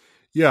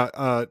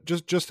 Yeah.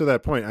 Just to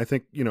that point, I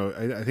think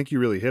I think you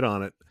really hit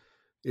on it.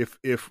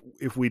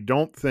 If we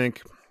don't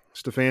think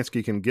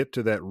Stefanski can get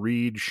to that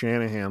Reid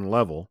Shanahan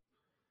level,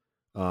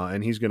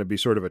 and he's going to be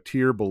sort of a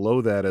tier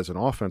below that as an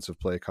offensive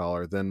play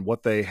caller, then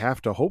what they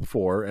have to hope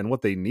for, and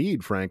what they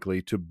need,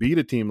 frankly, to beat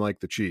a team like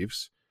the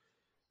Chiefs,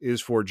 is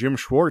for Jim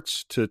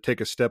Schwartz to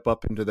take a step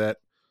up into that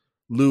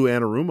Lou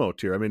Anarumo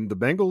tier. I mean, the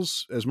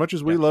Bengals, as much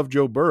as we love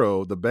Joe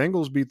Burrow, the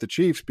Bengals beat the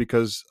Chiefs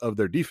because of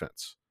their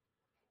defense.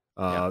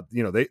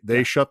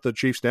 They shut the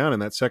Chiefs down in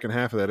that second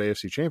half of that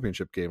AFC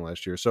Championship game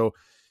last year. So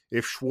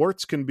if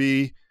Schwartz can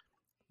be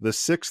the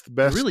sixth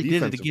best really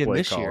defensive did it again play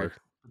this caller, year.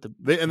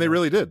 They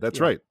really did. That's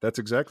right. That's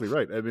exactly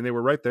right. I mean, they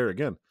were right there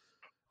again.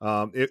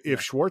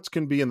 If Schwartz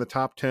can be in the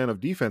top 10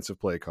 of defensive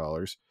play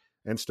callers,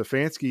 and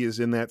Stefanski is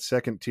in that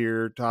second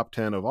tier top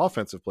 10 of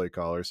offensive play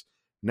callers,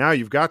 now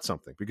you've got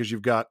something, because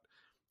you've got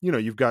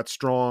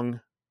strong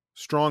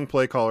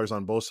play callers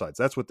on both sides.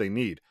 That's what they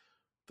need.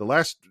 The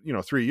last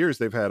 3 years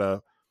they've had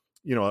a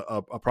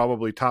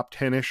probably top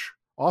 10-ish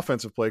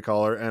offensive play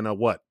caller and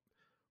a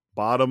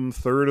bottom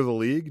third of the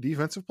league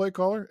defensive play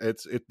caller.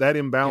 That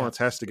imbalance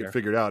has to get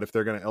figured out if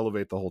they're going to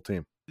elevate the whole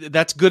team.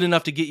 That's good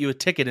enough to get you a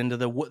ticket into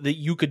that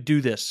you could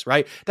do this,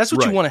 right? That's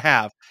what you want to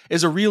have,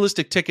 is a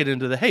realistic ticket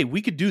into the, hey,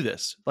 we could do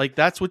this. Like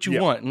that's what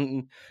you want.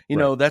 And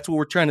that's what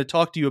we're trying to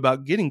talk to you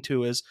about getting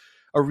to, is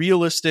a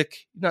realistic,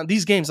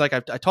 these games, like I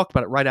talked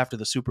about it right after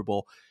the Super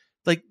Bowl,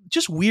 like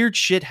just weird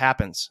shit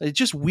happens. It's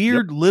just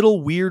weird,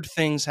 little weird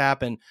things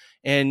happen.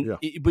 And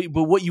but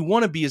what you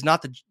want to be is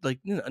not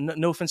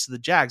no offense to the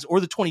Jags or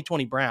the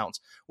 2020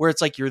 Browns, where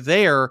it's like you're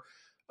there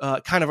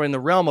kind of in the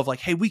realm of like,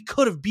 hey, we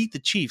could have beat the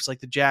Chiefs like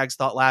the Jags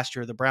thought last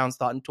year, the Browns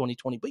thought in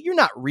 2020, but you're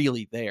not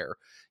really there,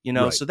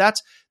 So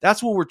that's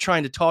what we're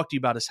trying to talk to you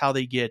about, is how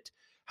they get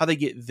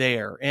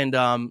there. And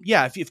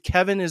if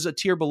Kevin is a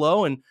tier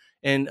below and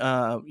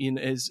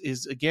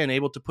is again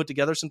able to put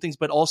together some things,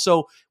 but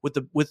also with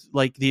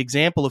the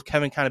example of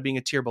Kevin kind of being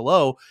a tier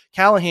below,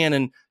 Callahan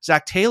and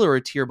Zach Taylor are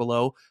a tier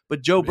below,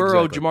 but Joe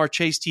Burrow, Jamar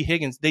Chase, T.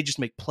 Higgins, they just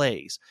make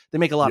plays. They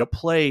make a lot of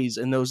plays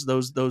in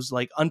those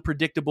like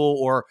unpredictable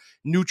or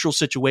neutral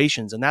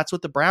situations, and that's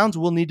what the Browns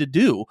will need to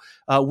do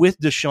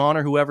with Deshaun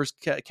or whoever's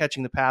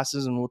catching the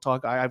passes. And we'll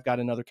talk. I've got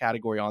another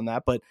category on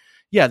that, but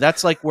yeah,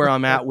 that's like where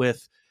I'm at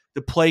with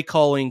the play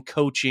calling,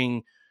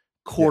 coaching,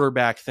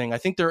 quarterback thing. I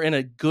think they're in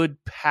a good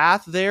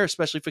path there,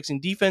 especially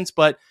fixing defense,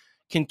 but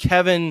can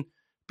Kevin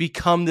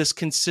become this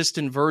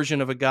consistent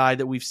version of a guy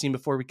that we've seen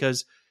before?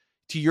 Because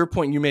to your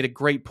point, you made a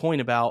great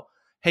point about,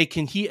 hey,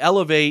 can he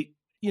elevate,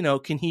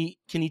 can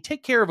he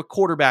take care of a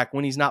quarterback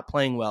when he's not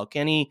playing well?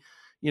 Can he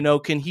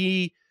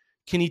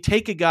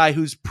take a guy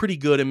who's pretty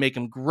good and make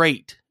him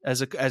great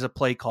as a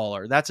play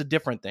caller? That's a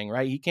different thing,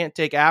 right? He can't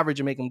take average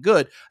and make him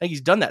good. I think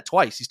he's done that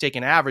twice. He's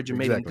taken average and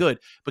made him good,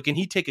 but can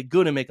he take a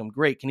good and make him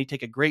great? Can he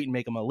take a great and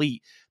make him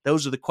elite?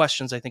 Those are the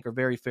questions I think are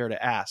very fair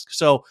to ask.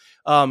 So,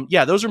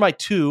 those are my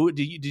two.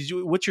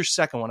 What's your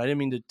second one? I didn't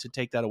mean to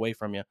take that away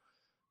from you.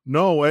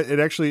 No,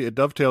 it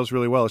dovetails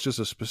really well. It's just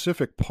a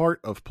specific part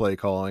of play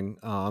calling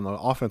on the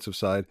offensive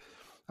side.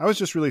 I was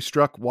just really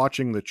struck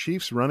watching the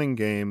Chiefs running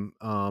game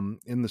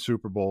in the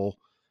Super Bowl,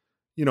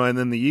 and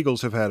then the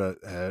Eagles have had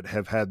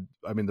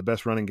the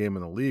best running game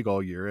in the league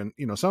all year. And,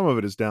 some of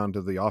it is down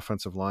to the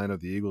offensive line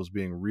of the Eagles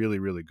being really,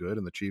 really good.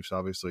 And the Chiefs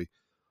obviously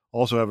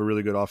also have a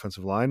really good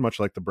offensive line, much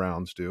like the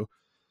Browns do.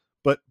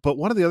 But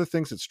one of the other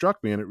things that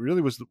struck me, and it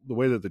really was the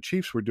way that the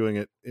Chiefs were doing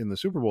it in the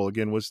Super Bowl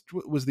again, was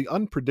the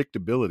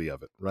unpredictability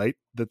of it, right?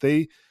 That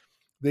they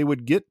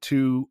would get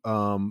to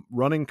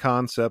running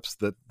concepts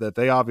that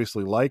they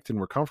obviously liked and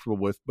were comfortable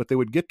with, but they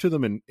would get to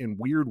them in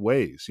weird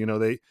ways.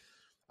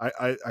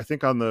 I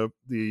think on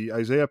the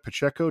Isaiah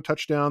Pacheco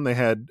touchdown, they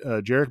had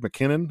Jerick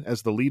McKinnon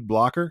as the lead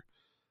blocker.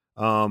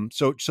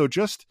 So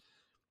just,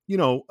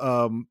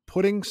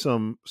 putting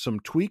some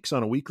tweaks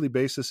on a weekly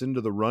basis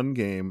into the run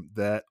game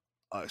that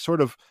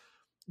sort of,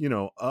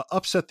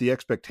 upset the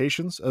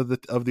expectations of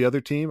the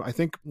other team. I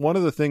think one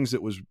of the things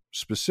that was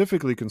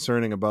specifically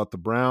concerning about the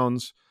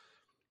Browns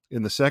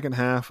in the second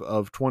half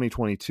of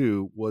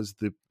 2022 was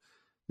the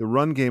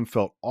run game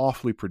felt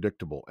awfully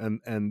predictable,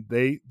 and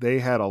they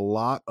had a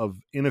lot of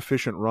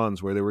inefficient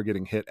runs where they were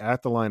getting hit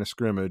at the line of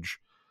scrimmage,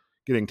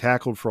 getting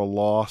tackled for a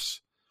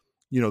loss,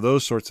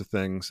 those sorts of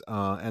things.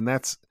 And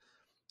that's,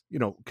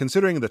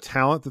 considering the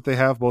talent that they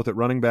have both at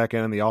running back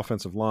and in the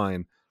offensive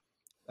line,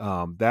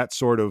 that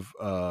sort of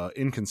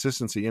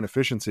inconsistency,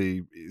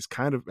 inefficiency is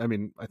kind of,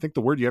 I think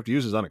the word you have to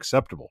use is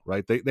unacceptable,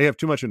 right? They have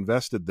too much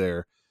invested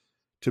there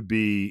to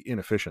be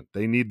inefficient.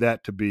 They need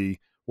that to be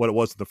what it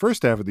was in the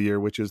first half of the year,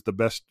 which is the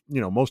best,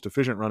 most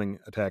efficient running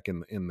attack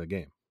in the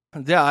game.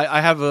 Yeah,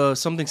 I have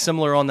something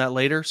similar on that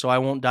later, so I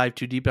won't dive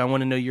too deep. I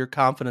want to know your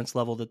confidence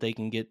level that they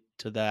can get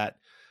to that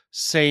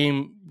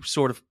same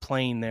sort of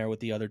plane there with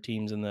the other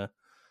teams in the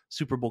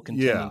Super Bowl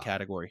contending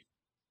category.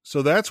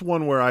 So that's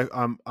one where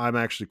I'm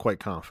actually quite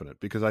confident,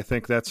 because I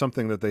think that's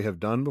something that they have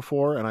done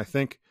before, and I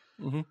think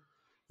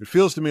it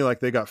feels to me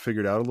like they got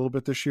figured out a little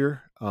bit this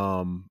year.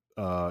 I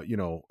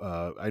know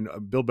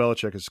Bill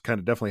Belichick has kind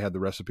of definitely had the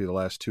recipe the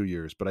last 2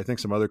 years, but I think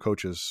some other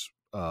coaches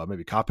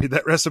maybe copied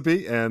that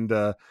recipe and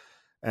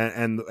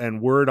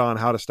word on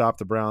how to stop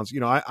the Browns.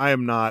 I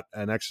am not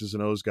an X's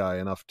and O's guy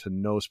enough to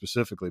know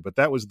specifically, but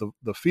that was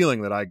the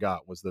feeling that I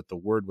got, was that the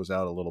word was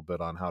out a little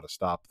bit on how to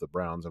stop the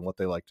Browns and what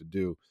they like to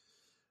do.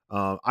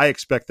 I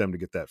expect them to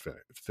get that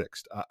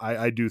fixed.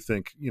 I do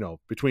think,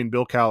 between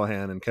Bill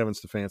Callahan and Kevin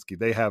Stefanski,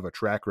 they have a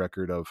track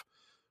record of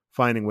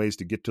finding ways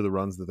to get to the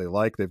runs that they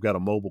like. They've got a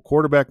mobile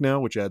quarterback now,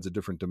 which adds a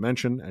different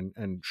dimension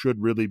and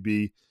should really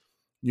be,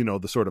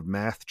 the sort of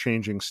math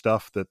changing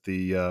stuff that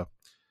the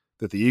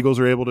Eagles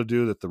are able to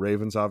do, that the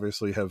Ravens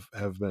obviously have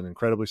been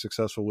incredibly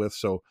successful with.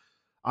 So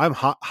I'm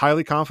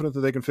highly confident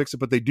that they can fix it,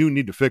 but they do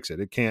need to fix it.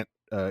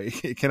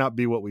 It cannot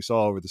be what we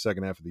saw over the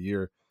second half of the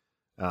year.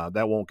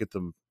 That won't get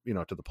them,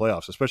 to the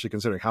playoffs, especially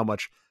considering how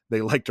much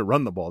they like to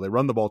run the ball. They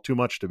run the ball too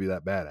much to be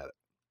that bad at it.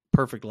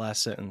 Perfect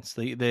last sentence.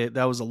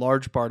 That was a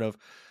large part of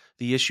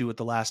the issue with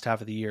the last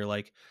half of the year.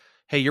 Like,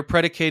 hey, you're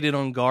predicated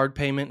on guard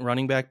payment and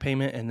running back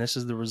payment, and this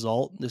is the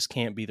result. This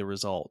can't be the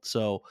result.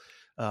 So,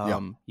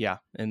 And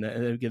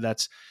again,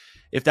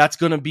 if that's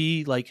going to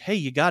be like, hey,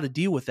 you got to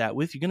deal with that.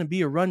 You're going to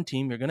be a run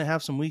team. You're going to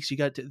have some weeks.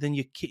 Then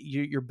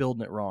you're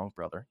building it wrong,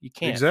 brother. You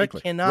can't. Exactly.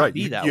 It cannot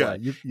be that way.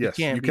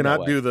 You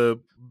cannot do the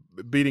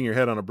beating your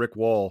head on a brick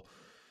wall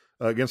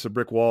against a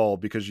brick wall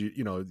because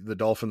the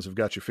Dolphins have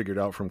got you figured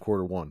out from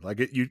quarter one.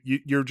 Like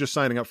you're just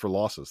signing up for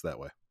losses that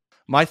way.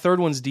 My third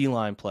one's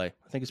D-line play.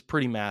 I think it's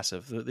pretty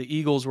massive. The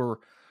Eagles were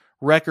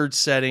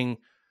record-setting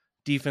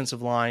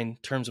defensive line in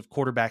terms of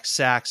quarterback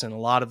sacks and a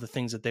lot of the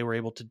things that they were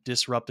able to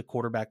disrupt the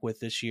quarterback with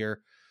this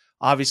year.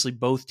 Obviously,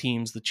 both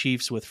teams, the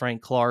Chiefs with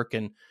Frank Clark,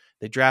 and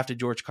they drafted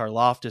George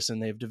Karlaftis,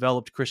 and they've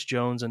developed Chris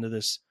Jones into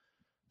this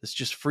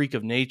just freak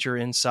of nature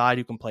inside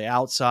who can play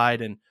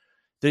outside, and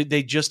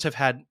they just have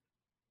had,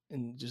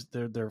 and just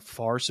they're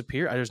far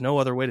superior. There's no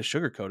other way to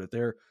sugarcoat it.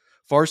 They're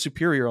far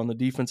superior on the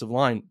defensive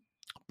line,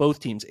 both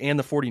teams, and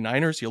the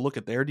 49ers. You look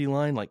at their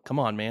D-line, like, come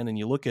on, man, and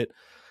you look at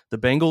the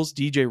Bengals,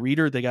 DJ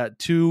Reader, they got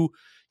two,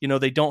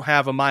 they don't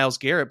have a Myles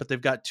Garrett, but they've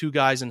got two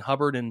guys in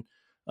Hubbard and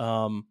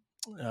blanking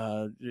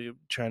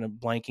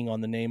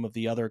on the name of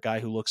the other guy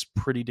who looks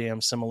pretty damn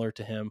similar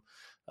to him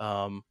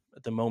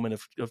at the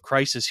moment of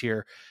crisis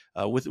here.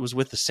 Was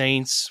with the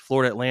Saints,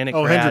 Florida Atlantic.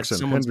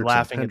 Someone's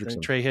laughing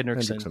at Trey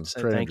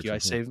Hendrickson. Thank you.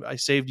 I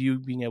saved you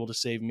being able to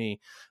save me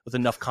with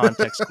enough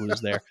context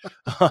clues there.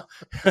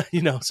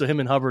 So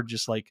him and Hubbard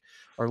just like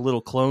are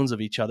little clones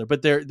of each other,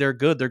 but they're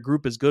good. Their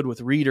group is good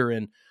with Reader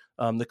and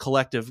the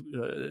collective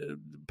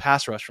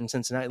pass rush from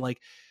Cincinnati.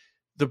 Like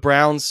the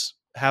Browns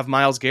have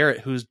Myles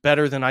Garrett, who's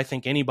better than I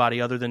think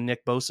anybody other than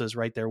Nick Bosa is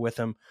right there with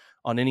him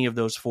on any of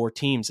those four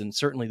teams. And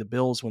certainly the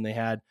Bills, when they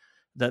had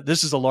that,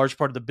 this is a large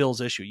part of the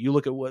Bills issue. You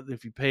look at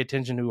if you pay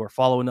attention to or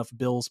follow enough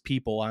Bills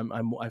people,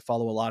 I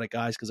follow a lot of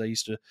guys because I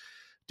used to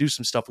do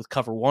some stuff with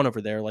Cover One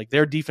over there. Like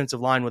their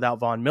defensive line without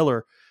Von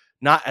Miller,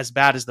 not as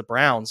bad as the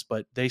Browns,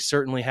 but they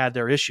certainly had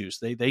their issues.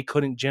 They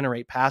couldn't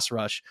generate pass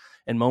rush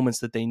in moments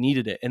that they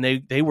needed it. And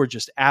they were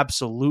just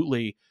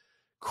absolutely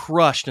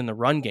crushed in the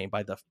run game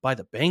by the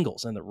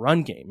Bengals in the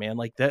run game, man.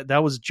 Like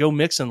that was Joe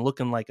Mixon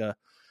looking like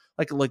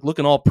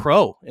looking all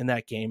pro in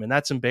that game. And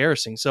that's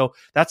embarrassing. So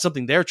that's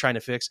something they're trying to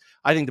fix.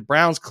 I think the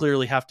Browns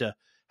clearly have to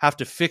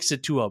fix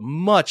it to a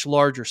much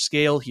larger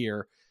scale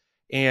here.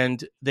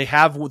 And they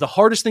have, the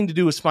hardest thing to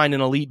do is find an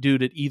elite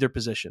dude at either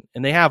position.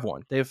 And they have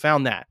one. They have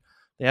found that.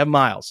 They have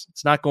Myles.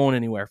 It's not going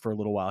anywhere for a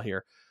little while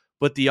here.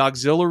 But the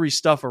auxiliary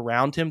stuff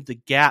around him, the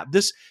gap,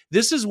 this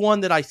is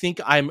one that I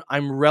think I'm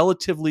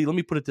relatively, let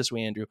me put it this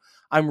way, Andrew,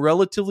 I'm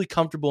relatively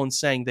comfortable in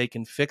saying they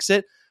can fix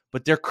it,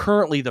 but they're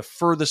currently the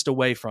furthest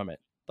away from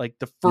it like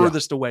the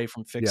furthest away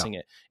from fixing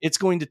it. It's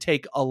going to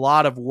take a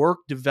lot of work,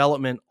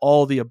 development,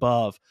 all the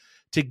above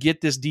to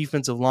get this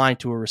defensive line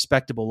to a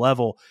respectable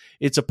level.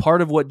 It's a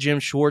part of what Jim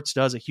Schwartz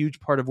does, a huge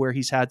part of where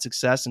he's had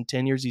success in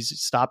 10 years. He's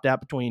stopped at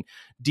between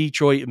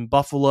Detroit and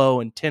Buffalo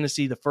and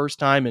Tennessee the first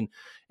time,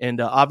 and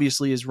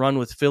obviously his run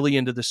with Philly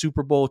into the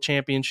Super Bowl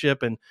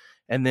championship, and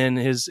then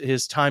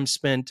his time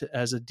spent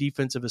as a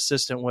defensive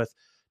assistant with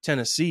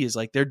Tennessee is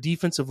like their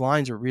defensive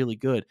lines are really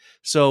good.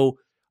 So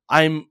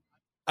I'm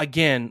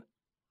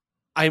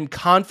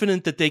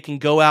confident that they can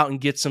go out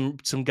and get some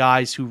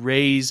guys who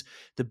raise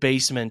the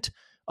basement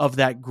of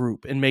that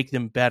group and make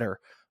them better.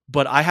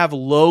 But I have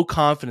low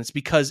confidence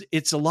because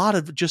it's a lot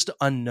of just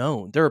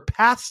unknown. There are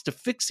paths to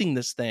fixing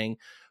this thing,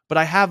 but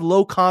I have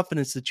low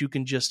confidence that you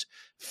can just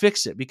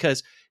fix it,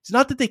 because it's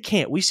not that they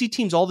can't. We see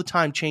teams all the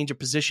time change a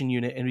position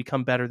unit and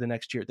become better the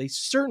next year. They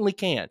certainly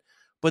can.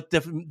 But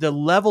the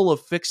level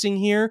of fixing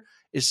here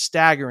is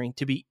staggering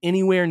to be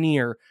anywhere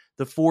near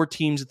the 4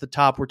 teams at the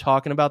top we're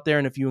talking about there.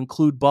 And if you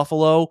include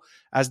Buffalo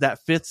as that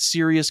 5th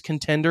serious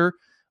contender,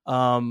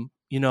 I'm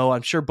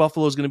sure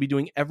Buffalo is going to be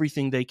doing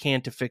everything they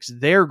can to fix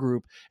their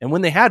group. And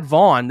when they had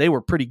Vaughn, they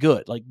were pretty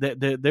good. Like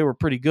they were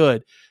pretty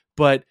good.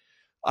 But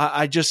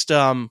I just,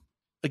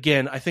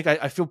 again, I think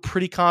I feel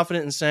pretty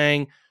confident in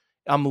saying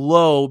I'm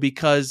low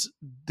because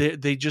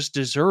they just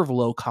deserve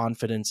low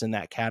confidence in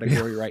that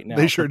category right now.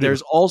 They sure do.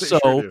 There's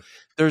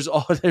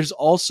there's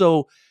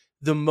also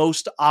the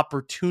most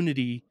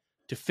opportunity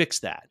to fix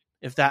that.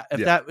 If that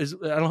is,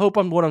 I hope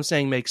what I'm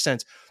saying makes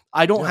sense.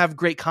 I don't have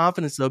great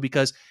confidence though,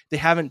 because they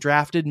haven't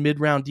drafted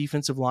mid-round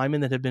defensive linemen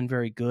that have been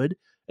very good,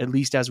 at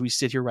least as we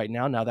sit here right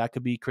now. Now that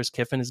could be Chris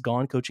Kiffin is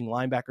gone coaching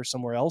linebacker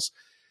somewhere else.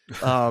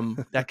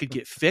 That could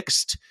get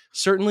fixed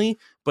certainly.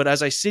 But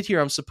as I sit here,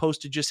 I'm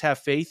supposed to just have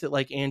faith that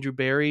like Andrew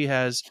Berry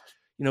has,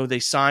 they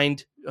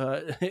signed,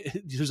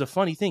 there's a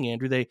funny thing,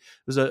 Andrew,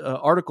 there's an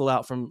article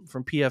out from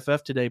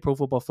PFF today, Pro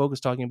Football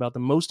Focus, talking about the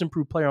most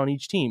improved player on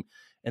each team.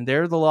 And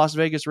there the Las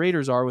Vegas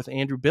Raiders are with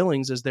Andrew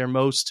Billings as their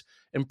most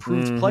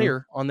improved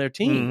player on their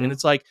team. And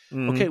it's like,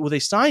 okay, well, they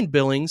signed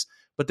Billings,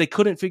 but they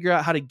couldn't figure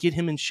out how to get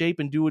him in shape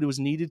and do what was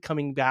needed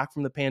coming back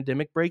from the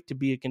pandemic break to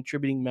be a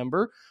contributing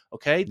member.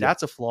 Okay,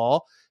 that's a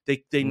flaw.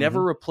 They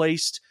never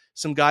replaced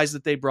some guys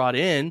that they brought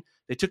in.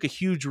 They took a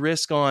huge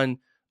risk on,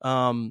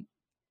 again,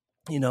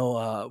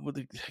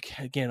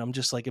 I'm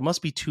just like, it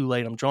must be too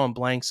late. I'm drawing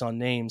blanks on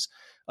names.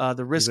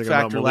 The risk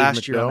factor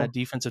last year on that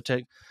defensive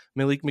tech,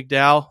 Malik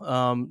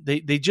McDowell.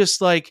 They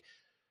just like,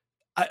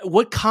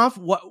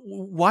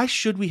 why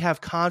should we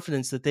have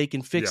confidence that they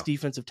can fix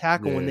defensive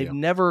tackle when they've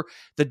never,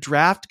 the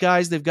draft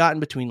guys they've gotten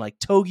between like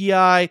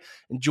Togiai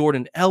and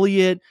Jordan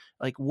Elliott,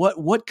 like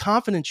what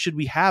confidence should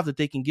we have that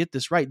they can get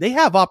this right? They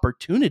have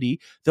opportunity.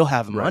 They'll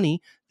have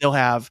money. They'll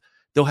have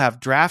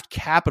draft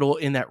capital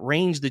in that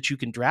range that you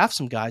can draft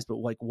some guys, but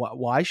like,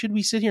 why should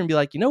we sit here and be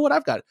like, you know what?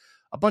 I've got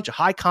a bunch of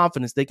high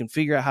confidence they can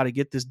figure out how to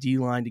get this D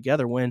line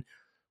together when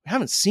we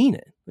haven't seen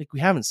it. Like we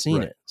haven't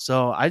seen it.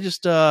 So I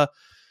just,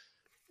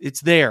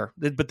 it's there,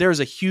 but there's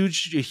a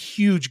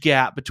huge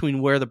gap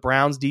between where the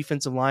Browns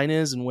defensive line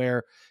is and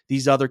where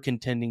these other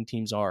contending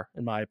teams are,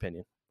 in my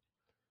opinion.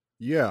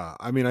 Yeah.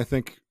 I mean, I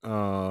think,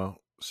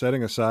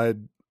 setting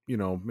aside,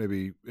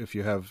 maybe if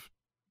you have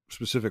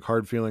specific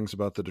hard feelings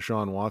about the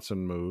Deshaun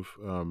Watson move,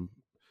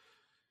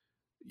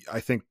 I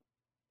think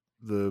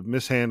the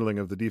mishandling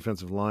of the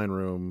defensive line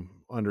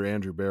room under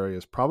Andrew Berry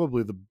is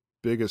probably the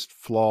biggest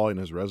flaw in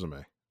his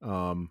resume.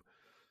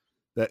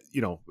 That,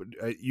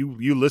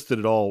 you listed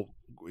it all,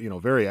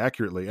 very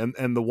accurately.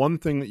 And the one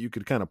thing that you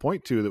could kind of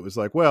point to that was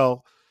like,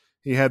 well,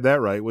 he had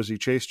that right was he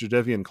chased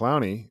Jadeveon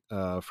Clowney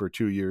for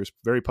 2 years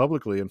very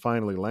publicly and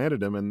finally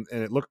landed him. And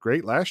it looked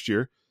great last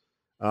year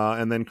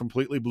and then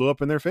completely blew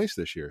up in their face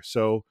this year.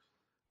 So,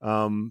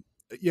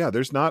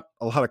 there's not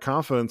a lot of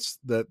confidence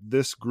that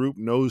this group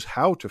knows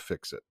how to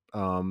fix it.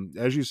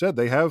 As you said,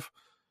 they have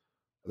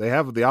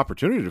the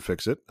opportunity to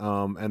fix it.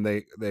 And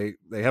they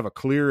have a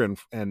clear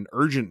and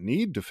urgent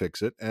need to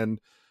fix it. And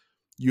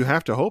you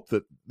have to hope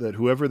that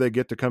whoever they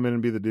get to come in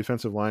and be the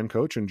defensive line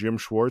coach and Jim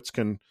Schwartz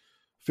can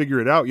figure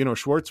it out.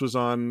 Schwartz was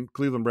on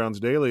Cleveland Browns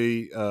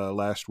Daily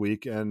last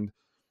week, and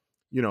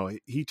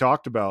he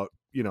talked about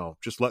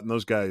just letting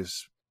those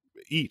guys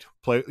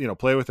play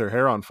with their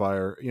hair on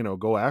fire,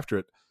 go after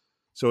it.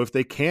 So if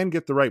they can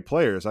get the right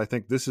players, I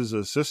think this is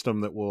a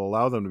system that will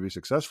allow them to be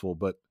successful.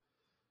 But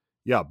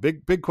yeah,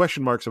 big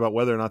question marks about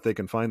whether or not they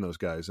can find those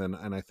guys. And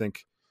I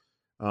think,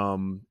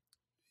 and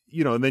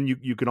then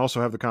you can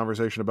also have the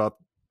conversation about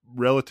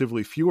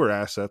relatively fewer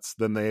assets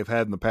than they've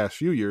had in the past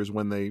few years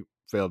when they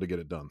failed to get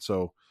it done.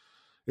 So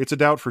it's a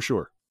doubt for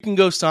sure. You can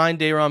go sign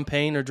Daron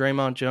Payne or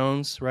Draymond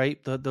Jones,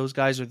 right? Those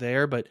guys are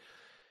there, but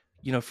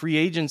free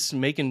agents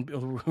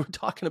we're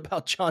talking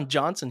about John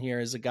Johnson here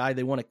as a guy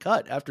they want to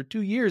cut after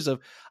 2 years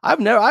of,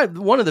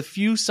 one of the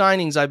few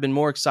signings I've been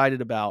more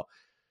excited about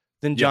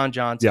than John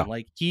Johnson. Yeah.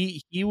 Like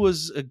he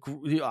was,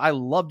 I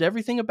loved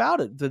everything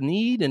about it, the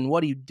need and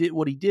what he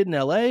did in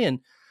LA. And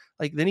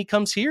like, then he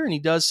comes here and he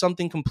does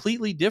something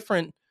completely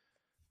different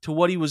to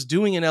what he was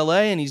doing in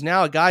LA, and he's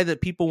now a guy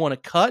that people want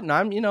to cut. And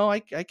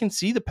I can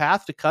see the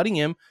path to cutting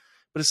him,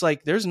 but it's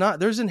like there's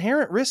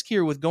inherent risk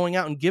here with going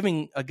out and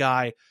giving a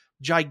guy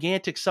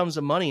gigantic sums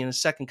of money in a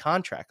second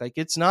contract. Like,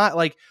 it's not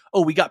like,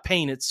 oh, we got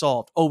Payne, it's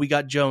solved. Oh, we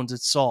got Jones,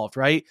 it's solved,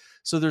 right?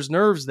 So there's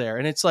nerves there.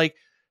 And it's like,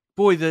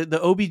 boy,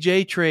 the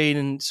OBJ trade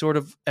and sort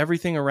of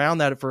everything around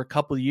that for a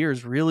couple of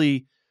years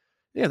really,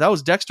 yeah, that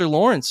was Dexter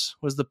Lawrence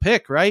was the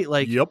pick, right?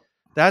 Like, Yep.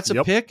 That's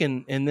a pick,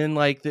 and then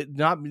like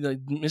not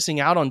missing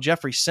out on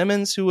Jeffrey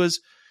Simmons, who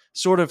was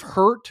sort of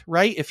hurt,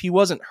 right? If he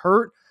wasn't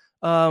hurt,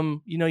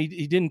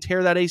 he didn't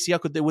tear that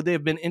ACL. Would they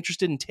have been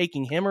interested in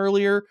taking him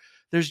earlier?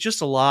 There's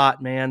just a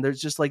lot, man. There's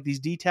just like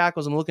these D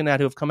tackles I'm looking at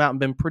who have come out and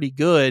been pretty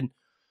good.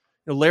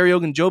 Larry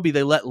Ogunjobi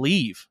they let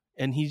leave,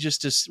 and he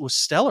just was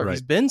stellar. Right.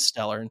 He's been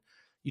stellar. And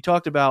you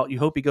talked about you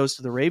hope he goes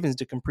to the Ravens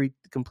to complete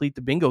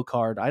the bingo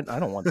card. I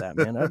don't want that,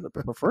 man. I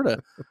prefer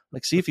to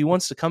see if he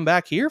wants to come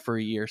back here for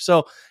a year.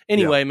 So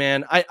anyway,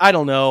 man, I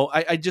don't know.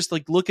 I just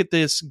look at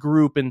this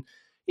group, and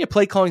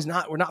play calling's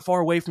we're not far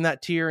away from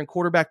that tier, and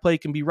quarterback play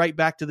can be right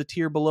back to the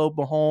tier below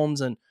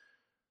Mahomes. And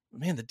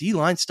man, the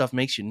D-line stuff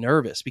makes you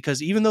nervous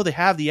because even though they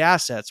have the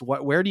assets,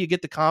 where do you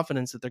get the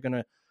confidence that they're going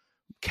to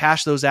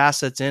cash those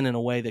assets in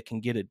a way that can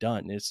get it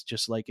done? It's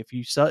just like if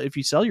you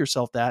sell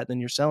yourself that,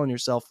 then you're selling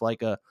yourself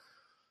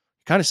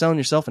kind of selling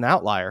yourself an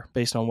outlier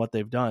based on what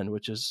they've done,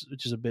 which is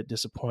a bit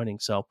disappointing.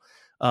 So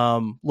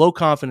low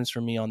confidence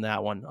for me on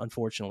that one,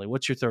 unfortunately.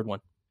 What's your third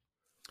one?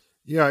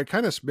 Yeah, it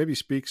kind of maybe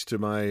speaks to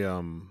my,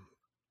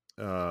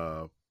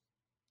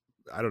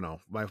 I don't know,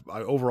 my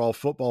overall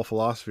football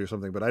philosophy or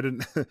something, but I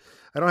don't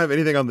have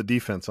anything on the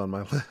defense on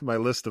my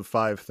list of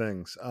 5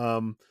 things.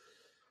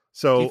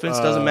 So defense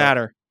doesn't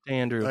matter.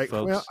 Andrew,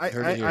 folks.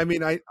 Well,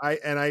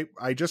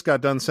 I just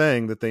got done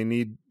saying that they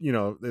need,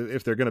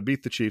 if they're going to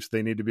beat the Chiefs,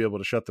 they need to be able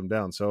to shut them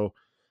down. So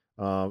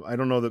I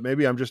don't know that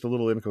maybe I'm just a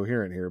little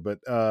incoherent here, but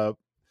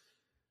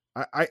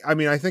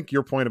I think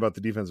your point about the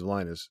defensive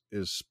line is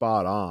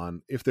spot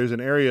on. If there's an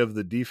area of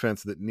the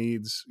defense that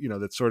needs,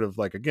 that's sort of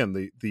like,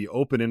 again, the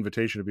open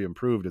invitation to be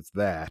improved, it's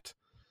that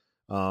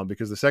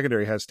because the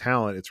secondary has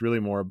talent. It's really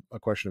more a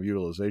question of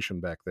utilization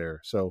back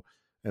there. So,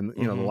 and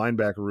the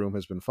linebacker room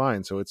has been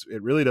fine. So it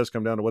really does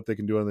come down to what they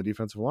can do on the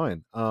defensive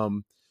line.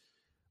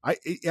 I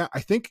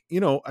think,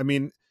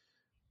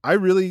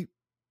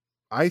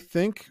 I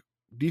think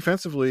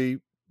defensively,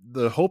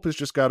 the hope has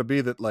just got to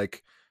be that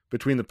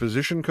between the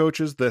position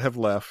coaches that have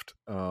left,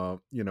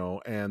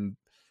 and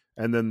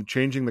then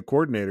changing the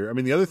coordinator. I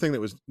mean, the other thing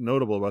that was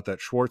notable about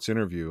that Schwartz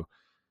interview,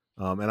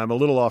 and I'm a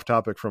little off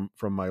topic from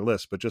my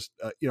list, but just,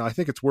 I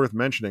think it's worth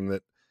mentioning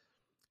that,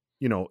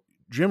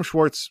 Jim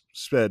Schwartz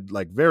said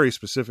very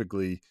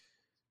specifically,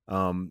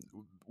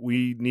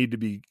 we need to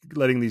be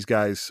letting these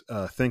guys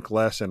think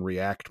less and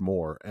react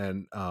more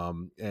and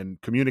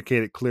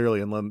communicate it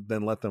clearly and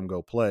then let them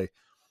go play.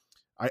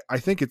 I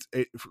think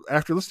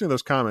after listening to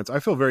those comments, I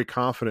feel very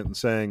confident in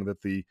saying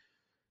that the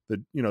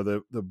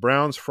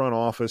Browns front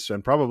office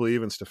and probably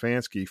even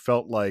Stefanski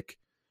felt like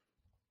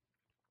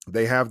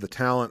they have the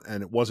talent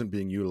and it wasn't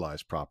being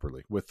utilized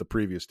properly with the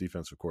previous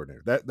defensive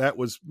coordinator. That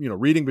was,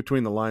 reading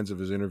between the lines of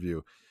his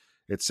interview,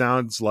 it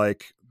sounds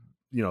like,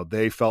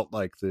 they felt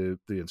like the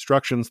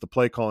instructions, the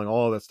play calling,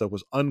 all of that stuff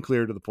was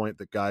unclear to the point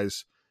that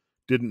guys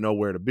didn't know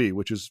where to be,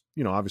 which is,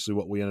 obviously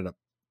what we ended up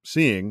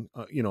seeing,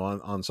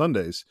 on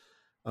Sundays.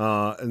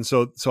 And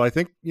so I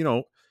think,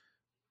 I'm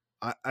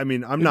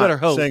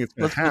not saying it's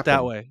going to happen. Let's put it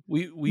that way.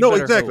 We no,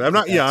 exactly. I'm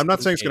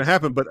not saying it's going to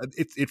happen, but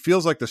it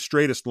feels like the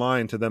straightest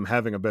line to them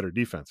having a better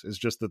defense is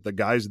just that the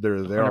guys that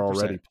are there 100%.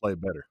 Already play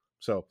better.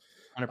 So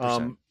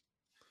 100%.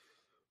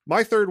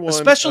 My third one,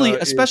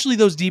 especially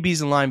those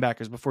DBs and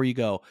linebackers before you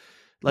go,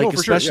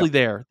 especially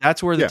there,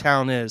 that's where the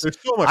talent is. There's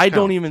so much I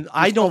talent.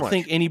 don't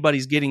think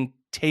anybody's getting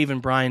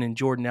Taven Bryan and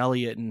Jordan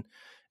Elliott and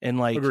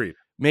Agreed.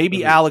 Maybe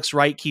Agreed. Alex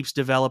Wright keeps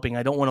developing.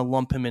 I don't want to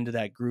lump him into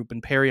that group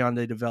and Perrion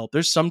they develop.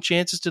 There's some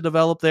chances to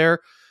develop there,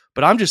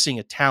 but I'm just seeing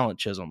a talent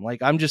Chisholm.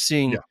 I'm just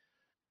seeing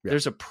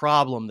there's a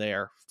problem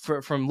there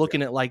from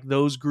looking at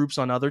those groups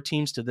on other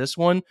teams to this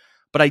one.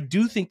 But I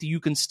do think that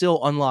you can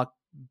still unlock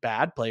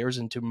bad players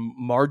into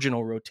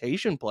marginal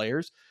rotation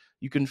players.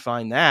 You can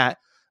find that.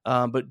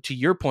 But to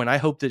your point, I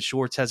hope that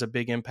Schwartz has a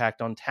big impact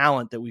on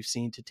talent that we've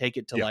seen to take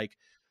it to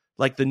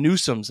like the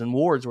Newsomes and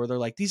Wards where they're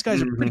these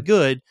guys are pretty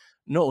good.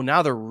 No,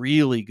 now they're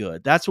really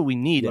good. That's what we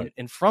need. Right.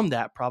 And from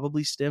that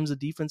probably stems a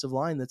defensive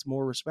line that's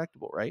more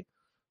respectable, right?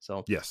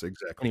 So yes,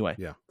 exactly. Anyway,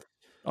 yeah.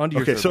 On to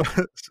your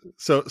third.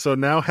 So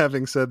now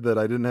having said that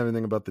I didn't have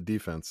anything about the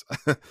defense,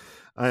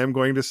 I am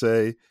going to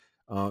say,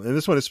 and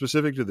this one is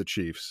specific to the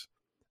Chiefs,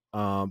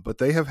 but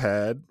they have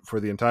had for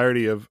the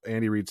entirety of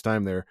Andy Reid's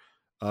time there,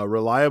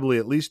 reliably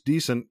at least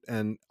decent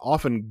and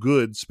often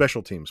good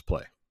special teams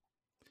play.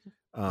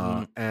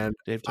 And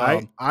Dave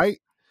Taub.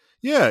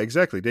 Yeah,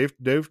 exactly. Dave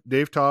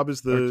Taub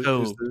is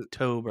the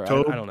Tobe. I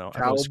don't know.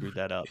 I always screwed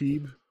that up.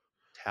 Teeb.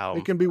 Taub.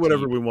 It can be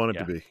whatever we want it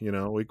to be.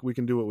 We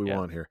can do what we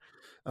want here.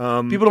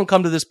 People don't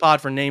come to this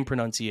pod for name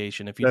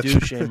pronunciation. If you do,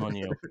 shame on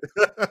you.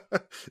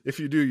 If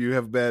you do, you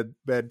have bad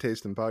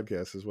taste in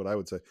podcasts, is what I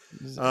would say.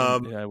 Yeah,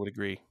 I would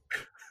agree.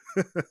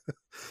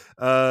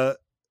 No,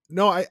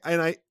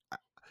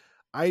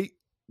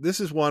 this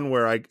is one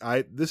where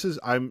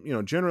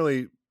I'm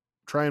generally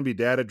try and be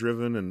data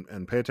driven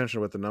and pay attention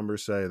to what the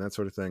numbers say and that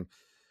sort of thing.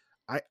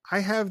 I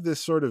have this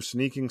sort of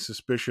sneaking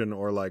suspicion,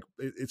 or like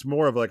it's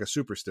more of like a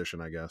superstition,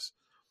 I guess,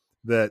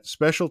 that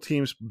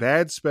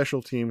bad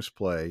special teams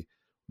play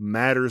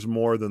matters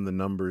more than the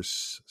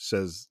numbers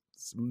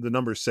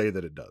say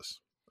that it does.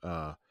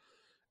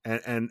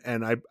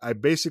 And I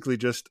basically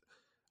just,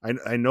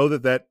 I know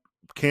that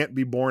can't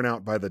be borne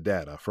out by the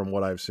data from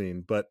what I've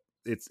seen, but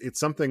it's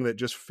something that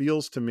just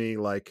feels to me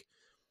like,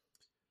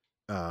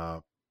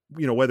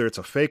 whether it's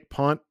a fake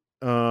punt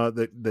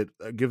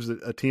that gives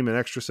a team an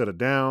extra set of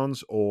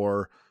downs,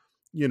 or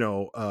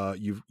you're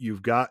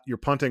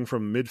punting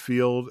from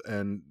midfield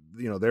and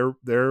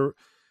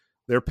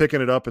they're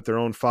picking it up at their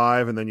own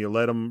 5, and then you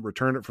let them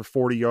return it for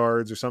 40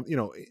 yards or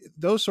something.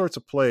 Those sorts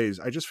of plays,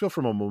 I just feel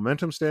from a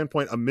momentum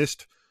standpoint, a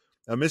missed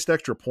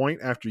extra point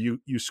after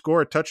you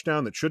score a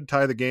touchdown that should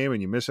tie the game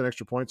and you miss an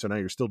extra point, so now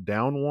you're still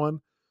down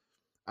 1.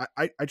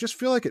 I just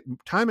feel like it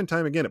time and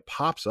time again, it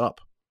pops up.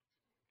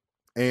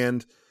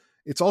 And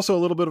it's also a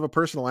little bit of a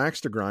personal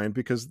axe to grind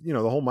because, the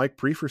whole Mike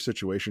Priefer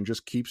situation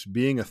just keeps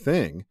being a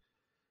thing.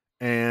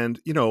 And,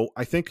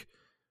 I think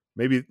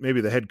maybe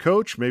the head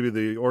coach, maybe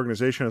the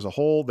organization as a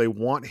whole, they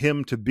want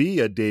him to be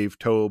a Dave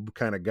Toub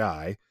kind of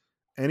guy,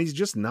 and he's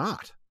just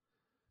not.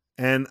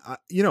 And,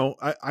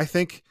 I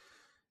think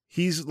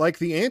he's like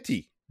the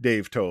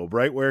anti-Dave Toub,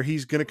 right? Where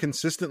he's going to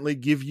consistently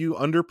give you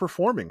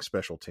underperforming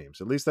special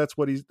teams. At least that's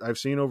what I've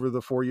seen over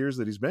the 4 years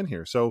that he's been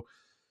here. So,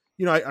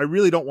 I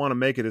really don't want to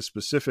make it as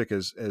specific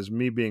as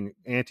me being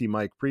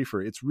anti-Mike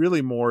Priefer. It's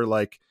really more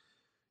like,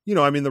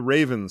 the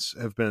Ravens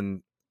have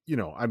been,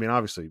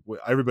 obviously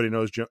everybody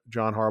knows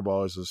John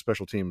Harbaugh is a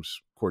special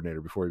teams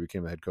coordinator before he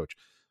became the head coach,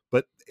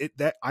 but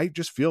I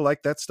just feel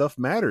like that stuff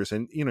matters.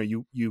 And,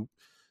 you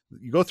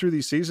go through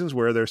these seasons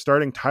where they're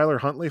starting Tyler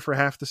Huntley for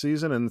half the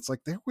season, and it's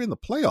like, they're in the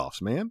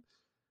playoffs, man.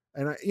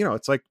 And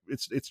it's like,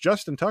 it's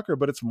Justin Tucker,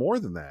 but it's more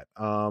than that.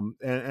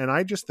 And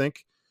I just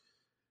think,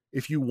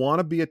 if you want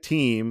to be a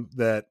team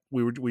that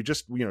we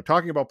just,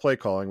 talking about play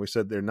calling, we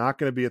said they're not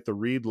going to be at the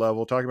Reed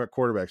level, talking about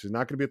quarterbacks, he's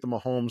not going to be at the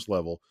Mahomes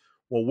level.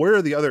 Well, where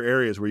are the other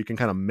areas where you can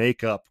kind of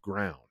make up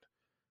ground?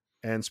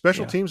 And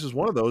special teams is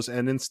one of those.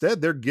 And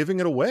instead they're giving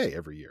it away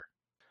every year.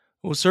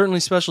 Well, certainly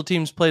special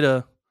teams played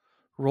a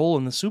role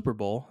in the Super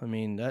Bowl. I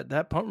mean,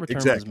 that punt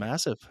return was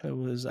massive. It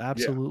was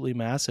absolutely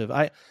massive.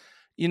 I'm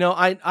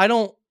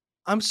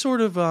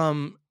sort of,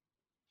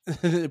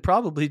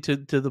 probably to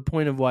the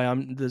point of why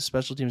the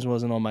special teams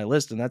wasn't on my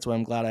list. And that's why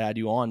I'm glad I had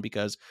you on,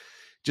 because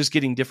just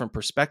getting different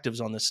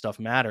perspectives on this stuff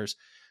matters.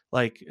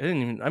 Like,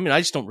 I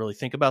just don't really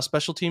think about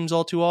special teams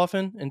all too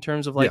often in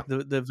terms of like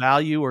the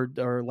value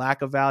or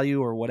lack of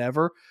value or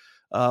whatever.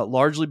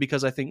 Largely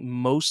because I think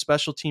most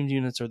special team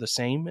units are the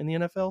same in the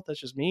NFL. That's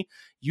just me.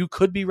 You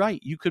could be right.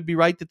 You could be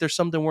right that there's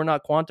something we're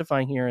not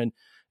quantifying here. And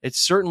it's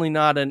certainly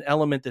not an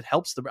element that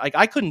helps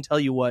I couldn't tell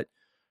you what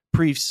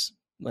Prief's,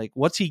 like,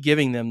 what's he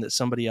giving them that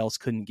somebody else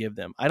couldn't give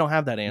them? I don't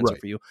have that answer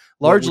for you.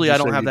 Largely, I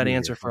don't have that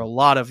answer for a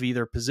lot of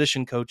either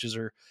position coaches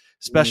or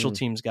special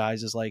teams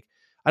guys. Is like,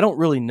 I don't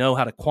really know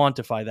how to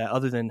quantify that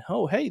other than,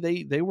 oh, hey,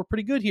 they were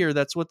pretty good here.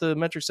 That's what the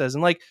metric says.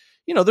 And like,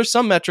 there's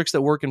some metrics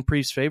that work in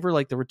Priest's favor,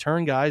 like the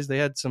return guys. They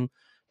had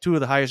two of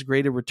the highest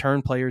graded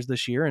return players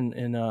this year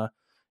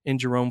in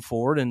Jerome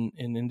Ford and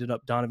ended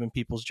up Donovan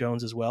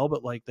Peoples-Jones as well.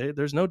 But like,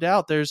 there's no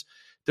doubt there's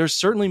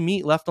certainly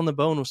meat left on the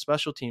bone with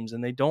special teams,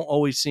 and they don't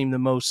always seem the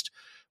most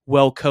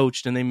well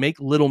coached, and they make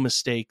little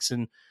mistakes.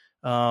 And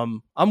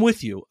I'm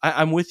with you.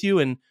 I'm with you.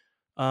 And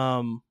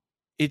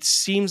it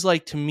seems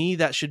like to me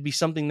that should be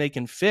something they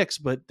can fix,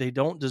 but they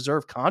don't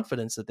deserve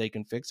confidence that they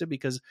can fix it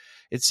because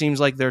it seems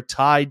like they're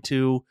tied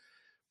to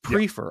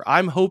Priefer. Yep.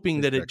 I'm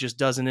hoping that it just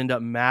doesn't end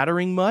up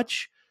mattering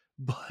much,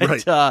 but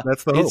that's the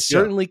hope. It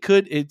certainly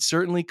could. It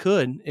certainly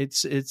could.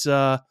 It's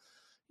the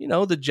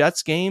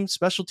Jets game,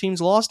 special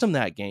teams lost them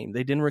that game.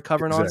 They didn't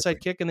recover an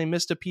onside kick and they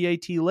missed a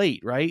PAT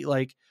late, right?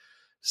 Like,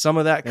 some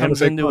of that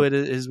comes into it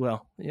as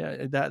well.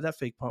 Yeah, that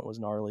fake punt was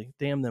gnarly.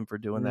 Damn them for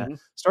doing that.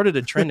 Started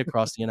a trend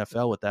across the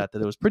NFL with that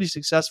it was pretty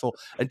successful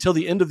until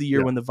the end of the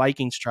year when the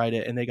Vikings tried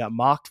it and they got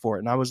mocked for it.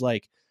 And I was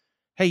like,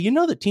 hey,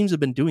 that teams have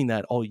been doing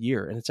that all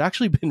year, and it's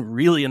actually been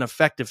really an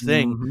effective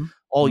thing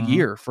all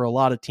year for a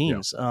lot of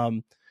teams. Yeah.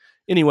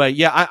 Anyway,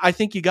 I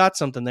think you got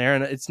something there,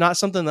 and it's not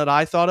something that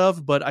I thought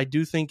of, but I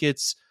do think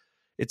it's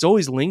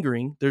always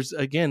lingering. There's,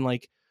 again,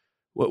 like,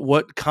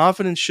 what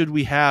confidence should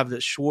we have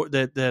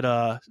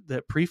that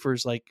that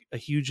Priefer's like a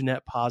huge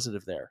net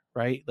positive there,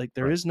 right? Like,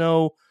 there is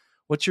no,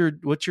 what's your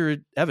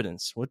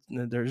evidence?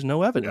 There's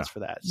no evidence for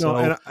that. So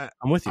no,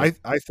 I'm with you.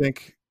 I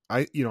think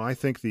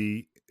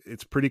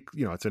it's pretty,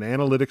 it's an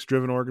analytics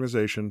driven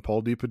organization.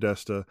 Paul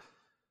DePodesta.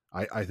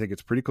 I think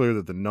it's pretty clear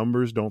that the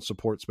numbers don't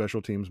support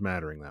special teams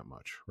mattering that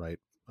much, right?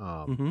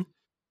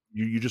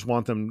 you just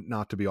want them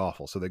not to be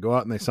awful. So they go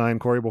out and they sign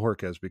Corey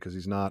Bojorquez because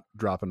he's not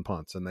dropping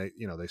punts, and they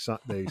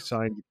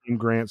sign Jim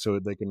Grant so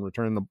that they can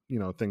return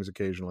the things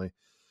occasionally,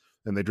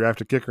 and they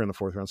draft a kicker in the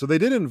 4th round. So they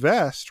did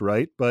invest,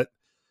 right? But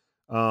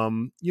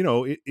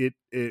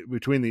it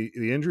between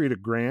the injury to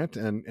Grant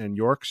and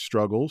York's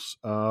struggles,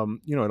 it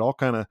all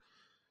kind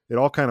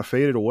of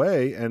faded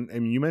away.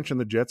 And you mentioned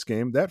the Jets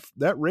game.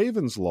 That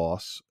Ravens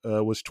loss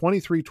was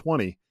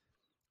 23-20,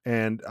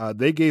 and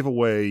they gave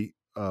away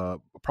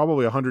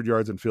probably 100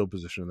 yards in field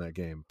position in that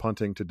game,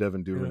 punting to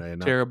Devin Duvernay.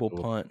 And terrible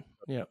punt.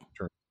 Yeah.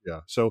 Yeah.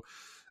 So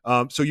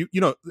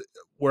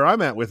where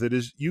I'm at with it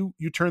is you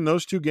turn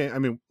those two games. I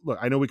mean, look,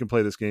 I know we can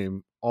play this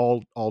game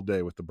all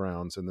day with the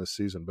Browns in this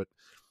season, but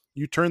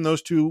you turn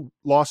those two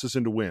losses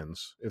into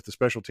wins if the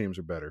special teams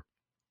are better.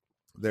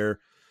 They're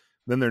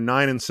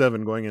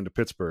 9-7 going into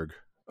Pittsburgh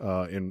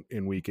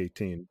in week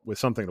 18 with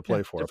something to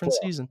play for. Different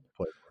season.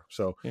 Play for.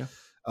 So yeah.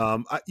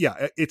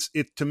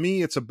 To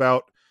me, it's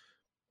about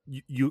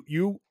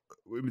you.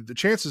 The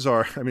chances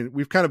are, I mean,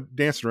 we've kind of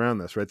danced around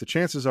this, right? The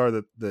chances are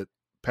that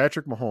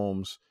Patrick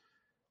Mahomes,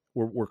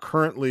 we're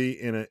currently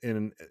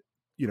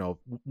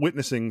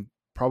witnessing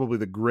probably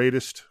the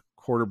greatest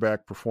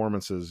quarterback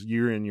performances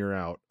year in, year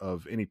out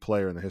of any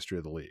player in the history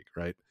of the league,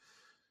 right?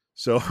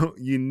 So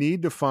you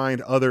need to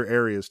find other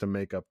areas to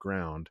make up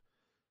ground.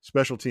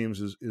 Special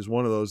teams is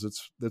one of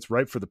those that's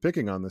ripe for the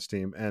picking on this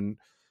team. And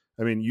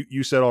I mean,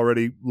 you said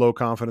already low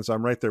confidence.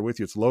 I'm right there with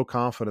you. It's low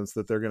confidence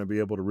that they're going to be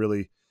able to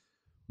really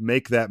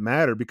make that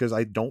matter, because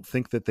I don't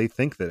think that they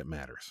think that it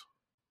matters.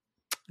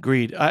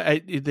 Agreed.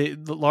 They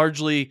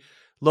largely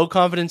low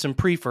confidence and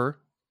prefer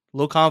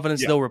low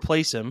confidence. They'll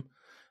replace him.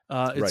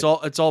 It's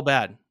all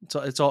bad.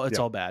 It's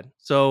all bad.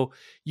 So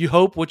you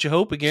hope what you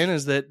hope again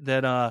is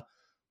that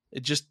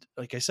it just,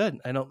 like I said,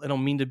 I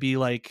don't mean to be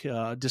like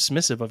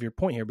dismissive of your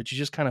point here, but you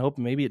just kind of hope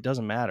maybe it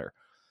doesn't matter.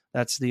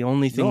 That's the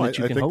only thing that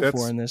you can hope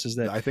for in this is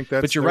that. I think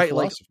that's. But you're right.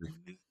 Philosophy.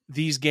 Like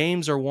these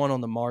games are won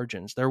on the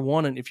margins. They're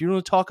won, and if you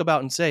want to talk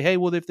about and say, hey,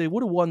 well, if they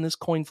would have won this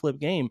coin flip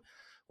game,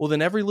 well,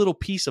 then every little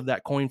piece of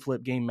that coin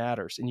flip game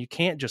matters, and you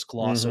can't just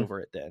gloss over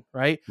it. Then,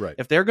 right? Right.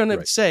 If they're going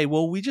to say,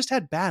 well, we just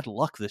had bad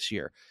luck this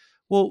year.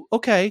 Well,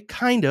 okay,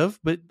 kind of,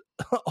 but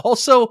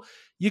also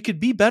you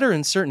could be better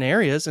in certain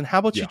areas. And how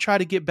about you try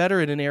to get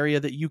better in an area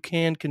that you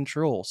can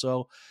control?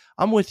 So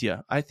I'm with you.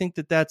 I think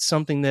that that's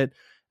something that,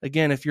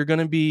 again, if you're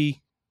going to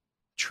be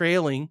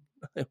trailing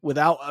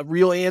without a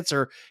real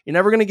answer, you're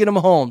never going to get them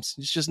Mahomes.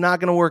 It's just not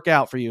going to work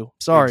out for you.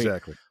 Sorry.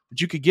 Exactly.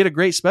 But you could get a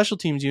great special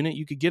teams unit.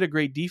 You could get a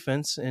great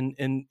defense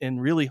and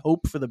really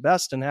hope for the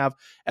best and have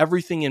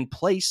everything in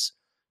place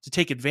to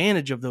take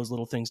advantage of those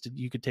little things that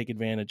you could take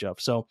advantage of.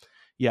 So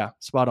yeah,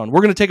 spot on.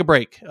 We're going to take a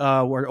break.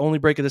 We're only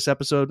break of this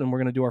episode, and we're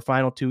going to do our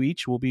final two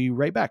each. We'll be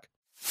right back.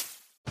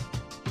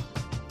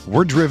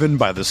 We're driven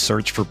by the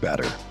search for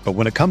better. But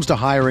when it comes to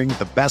hiring,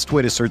 the best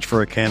way to search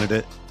for a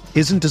candidate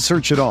isn't to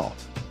search at all.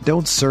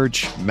 Don't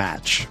search,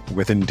 match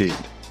with Indeed.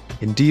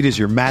 Indeed is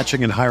your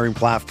matching and hiring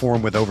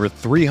platform with over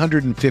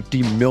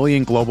 350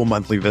 million global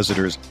monthly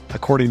visitors,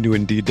 according to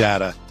Indeed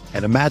data,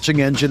 and a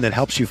matching engine that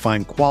helps you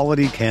find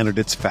quality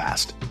candidates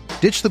fast.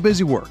 Ditch the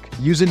busy work.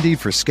 Use Indeed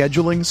for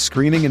scheduling,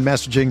 screening, and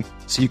messaging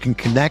so you can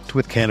connect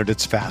with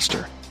candidates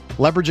faster.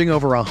 Leveraging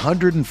over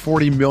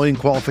 140 million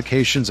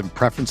qualifications and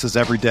preferences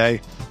every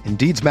day,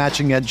 Indeed's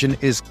matching engine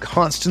is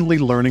constantly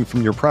learning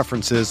from your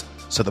preferences,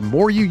 so the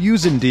more you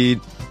use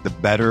Indeed, the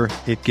better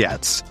it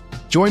gets.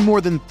 Join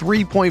more than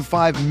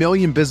 3.5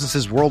 million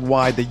businesses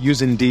worldwide that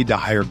use Indeed to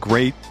hire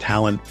great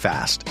talent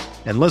fast.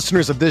 And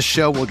listeners of this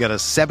show will get a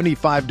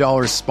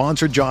 $75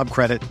 sponsored job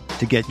credit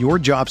to get your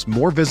jobs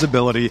more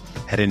visibility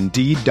at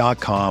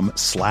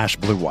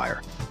Indeed.com/Blue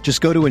Wire. Just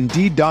go to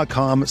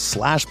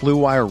Indeed.com/Blue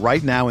Wire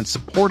right now and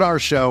support our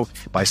show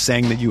by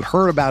saying that you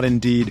heard about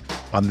Indeed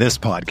on this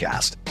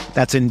podcast.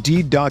 That's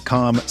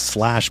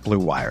Indeed.com/Blue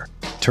Wire.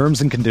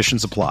 Terms and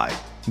conditions apply.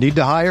 Need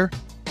to hire?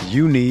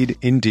 You need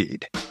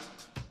Indeed.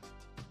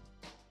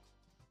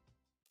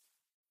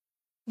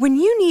 When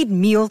you need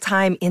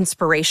mealtime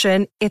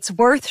inspiration, it's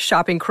worth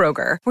shopping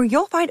Kroger, where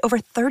you'll find over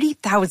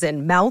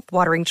 30,000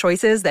 mouth-watering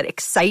choices that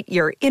excite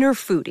your inner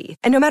foodie.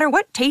 And no matter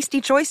what tasty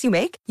choice you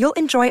make, you'll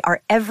enjoy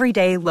our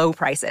everyday low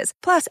prices,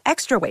 plus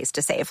extra ways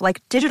to save,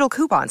 like digital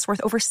coupons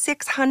worth over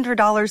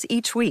 $600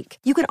 each week.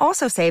 You can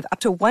also save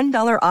up to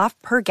 $1 off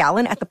per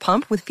gallon at the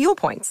pump with fuel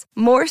points.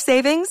 More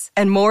savings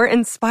and more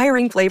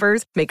inspiring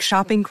flavors make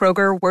shopping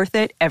Kroger worth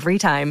it every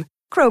time.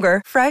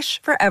 Kroger,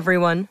 fresh for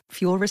everyone.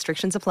 Fuel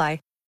restrictions apply.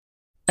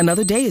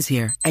 Another day is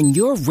here, and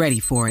you're ready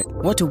for it.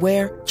 What to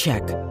wear?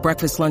 Check.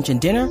 Breakfast, lunch, and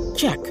dinner?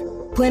 Check.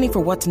 Planning for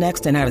what's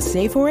next and how to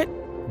save for it?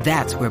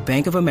 That's where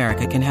Bank of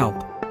America can help.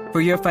 For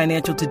your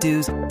financial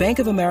to-dos, Bank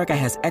of America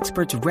has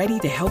experts ready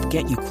to help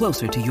get you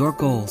closer to your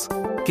goals.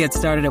 Get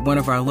started at one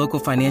of our local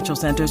financial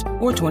centers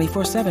or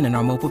 24/7 in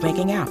our mobile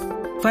banking app.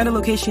 Find a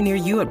location near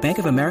you at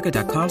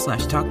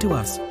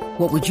bankofamerica.com/talktous.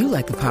 What would you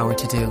like the power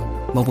to do?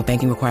 Mobile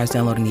banking requires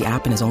downloading the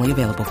app and is only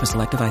available for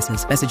select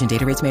devices. Message and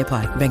data rates may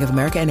apply. Bank of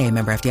America NA,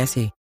 member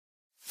FDIC.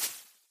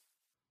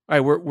 All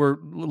right, we're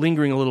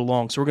lingering a little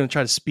long, so we're going to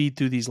try to speed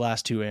through these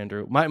last two,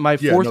 Andrew. My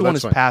fourth one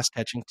is pass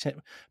catching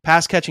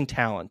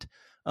talent.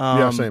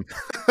 Same.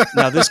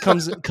 Now this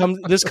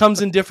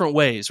comes in different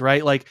ways,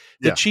 right? Like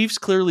the Chiefs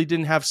clearly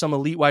didn't have some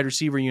elite wide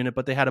receiver unit,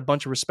 but they had a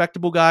bunch of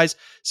respectable guys,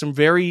 some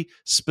very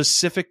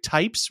specific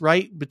types,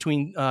 right?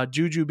 Between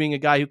Juju being a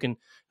guy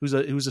who's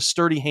a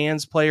sturdy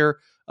hands player,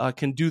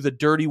 can do the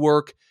dirty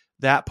work,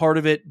 that part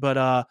of it.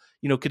 But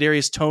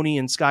Kadarius Toney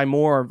and Sky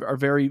Moore are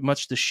very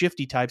much the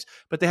shifty types,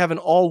 but they have an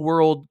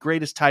all-world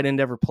greatest tight end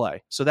ever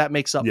play, so that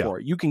makes up for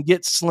it. You can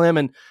get slim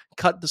and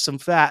cut some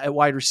fat at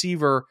wide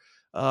receiver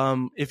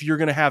if you're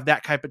going to have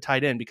that type of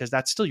tight end, because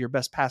that's still your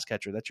best pass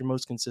catcher. That's your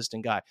most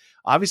consistent guy.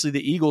 Obviously,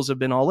 the Eagles have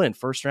been all in.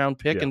 First-round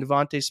pick and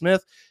Devontae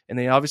Smith, and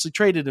they obviously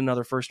traded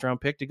another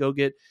first-round pick to go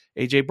get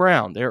A.J.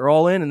 Brown. They're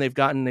all in, and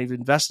they've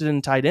invested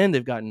in tight end.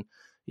 They've gotten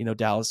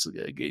Dallas,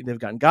 they've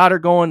gotten Goddard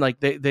going. Like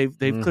they've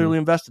clearly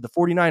invested. The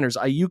 49ers,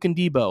 Ayuk and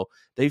Debo,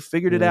 they've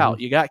figured it out.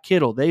 You got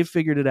Kittle, they've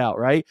figured it out,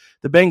 right?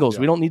 The Bengals,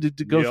 we don't need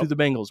to go through the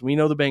Bengals. We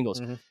know the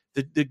Bengals.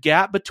 The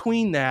gap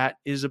between that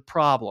is a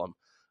problem.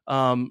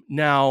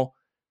 Now,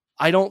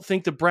 I don't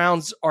think the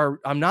Browns are.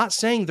 I'm not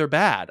saying they're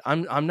bad.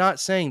 I'm not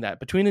saying that.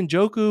 Between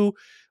Njoku,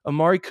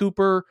 Amari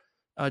Cooper,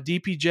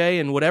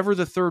 DPJ, and whatever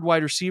the third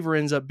wide receiver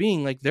ends up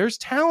being, like there's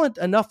talent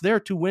enough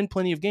there to win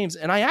plenty of games.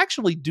 And I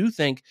actually do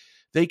think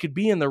they could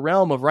be in the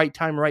realm of right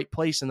time, right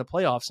place in the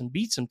playoffs and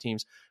beat some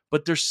teams,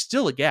 but there's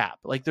still a gap.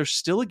 Like there's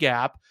still a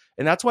gap,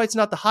 and that's why it's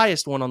not the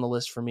highest one on the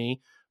list for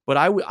me. But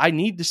I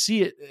need to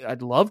see it.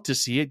 I'd love to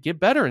see it get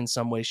better in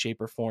some way,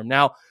 shape, or form.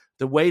 Now,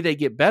 the way they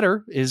get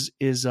better is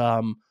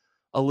a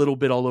little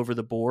bit all over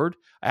the board.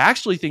 I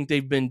actually think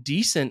they've been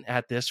decent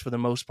at this for the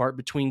most part,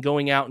 between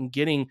going out and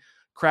getting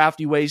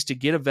crafty ways to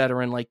get a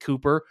veteran like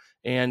Cooper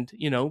and,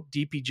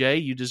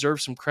 DPJ. You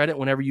deserve some credit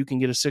whenever you can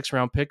get a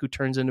 6th-round pick who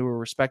turns into a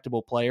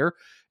respectable player.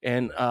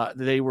 And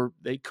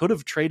they could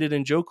have traded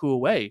Njoku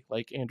away.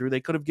 Like, Andrew,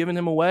 they could have given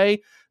him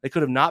away. They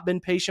could have not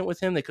been patient with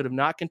him. They could have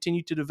not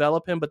continued to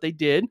develop him, but they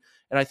did.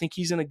 And I think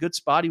he's in a good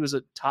spot. He was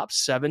a top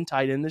 7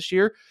 tight end this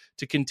year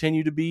to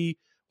continue to be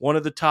one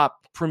of the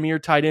top premier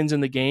tight ends in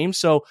the game.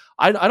 So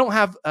I don't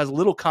have as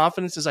little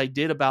confidence as I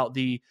did about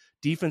the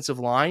defensive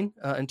line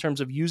in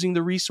terms of using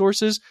the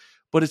resources,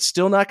 but it's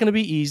still not going to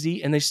be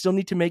easy, and they still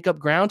need to make up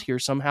ground here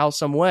somehow,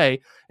 some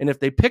way. And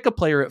if they pick a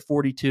player at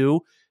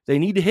 42, they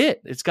need to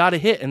hit. It's got to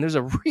hit, and there's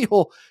a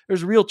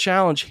real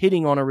challenge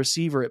hitting on a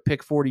receiver at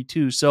pick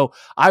 42. So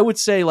I would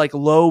say like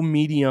low,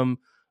 medium,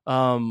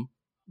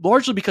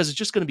 largely because it's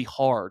just going to be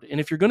hard. And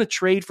if you're going to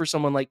trade for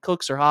someone like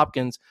Cooks or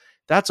Hopkins,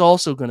 that's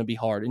also going to be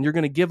hard. And you're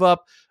going to give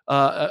up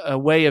a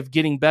way of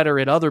getting better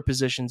at other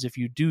positions if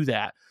you do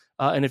that.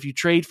 And if you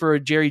trade for a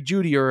Jerry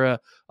Jeudy or a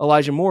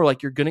Elijah Moore,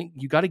 like you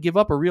got to give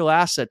up a real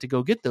asset to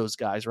go get those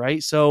guys,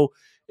 right? So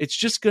it's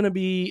just going to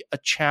be a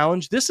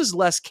challenge. This is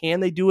less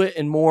can they do it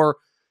and more,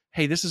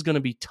 hey, this is going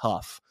to be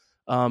tough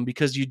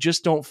because you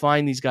just don't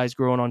find these guys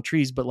growing on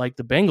trees. But like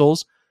the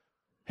Bengals,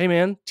 hey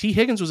man, T.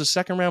 Higgins was a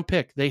 2nd-round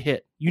pick. They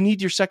hit. You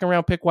need your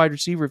 2nd-round pick wide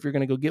receiver if you're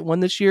going to go get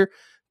one this year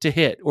to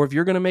hit, or if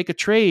you're going to make a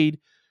trade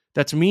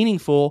that's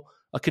meaningful,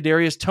 a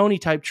Kadarius Toney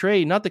type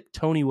trade. Not that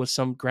Toney was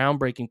some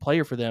groundbreaking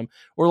player for them,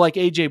 or like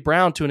A.J.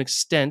 Brown to an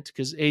extent,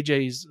 because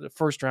A.J.'s a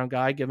 1st-round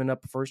guy, giving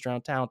up a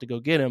 1st-round talent to go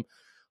get him.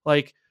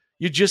 Like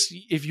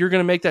if you're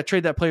going to make that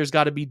trade, that player's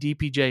got to be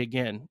DPJ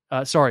again.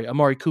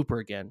 Amari Cooper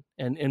again,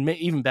 and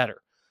even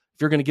better if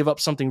you're going to give up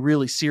something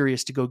really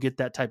serious to go get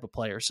that type of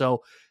player.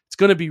 So it's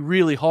going to be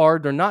really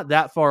hard. They're not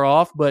that far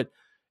off, but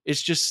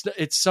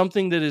it's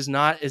something that is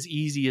not as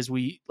easy as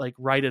we like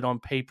write it on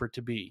paper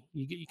to be.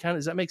 You kind of,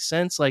 does that make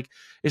sense? Like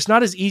it's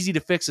not as easy to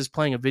fix as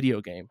playing a video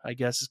game, I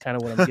guess is kind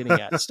of what I'm getting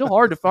at. It's still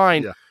hard to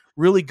find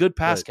really good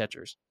pass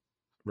catchers.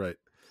 Right.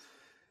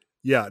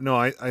 Yeah, no,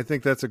 I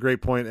think that's a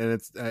great point. And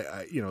it's,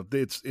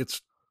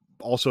 it's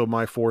also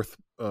my 4th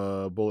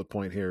bullet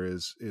point here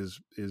is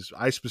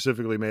I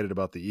specifically made it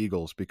about the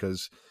Eagles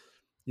because,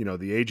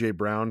 the A.J.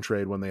 Brown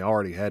trade, when they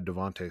already had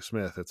Devontae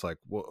Smith, it's like,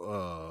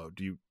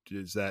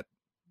 is that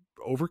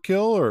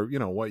overkill, or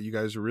what, you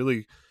guys are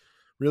really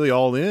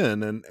all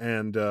in,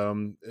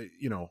 and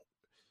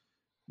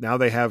now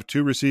they have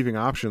 2 receiving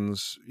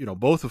options,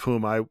 both of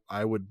whom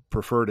I would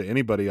prefer to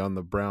anybody on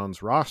the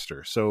Browns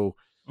roster. So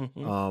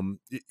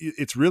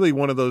it's really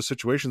one of those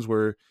situations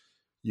where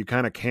you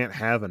kind of can't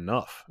have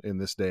enough in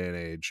this day and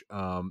age.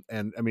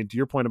 And I mean, to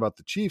your point about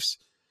the Chiefs,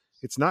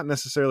 it's not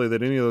necessarily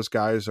that any of those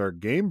guys are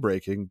game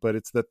breaking, but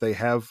it's that they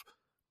have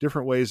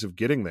different ways of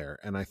getting there.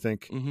 And I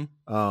think,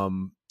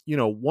 one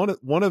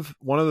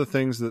of the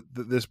things that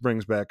this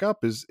brings back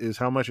up is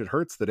how much it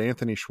hurts that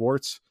Anthony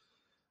Schwartz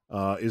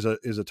is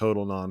a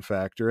total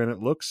non-factor. And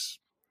it looks,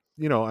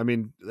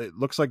 it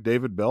looks like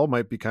David Bell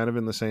might be kind of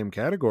in the same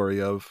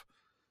category of,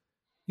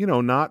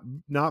 not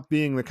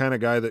being the kind of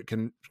guy that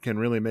can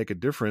really make a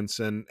difference.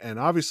 And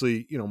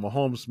obviously,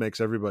 Mahomes makes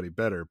everybody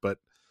better, but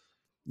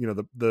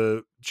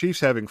the Chiefs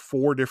having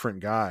 4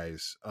 different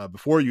guys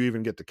before you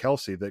even get to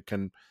Kelsey that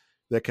can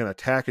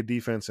attack a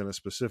defense in a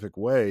specific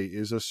way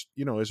is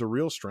a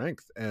real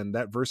strength. And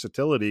that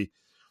versatility,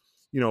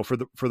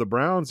 for the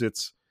Browns,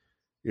 it's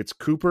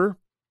Cooper,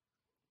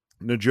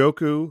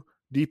 Njoku,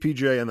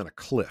 DPJ, and then a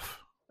Cliff.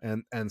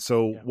 And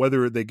so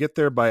whether they get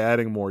there by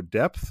adding more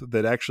depth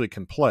that actually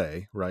can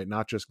play, right,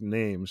 not just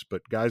names,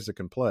 but guys that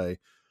can play,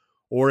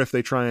 or if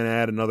they try and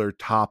add another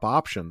top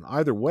option,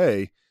 either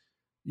way,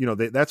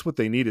 that's what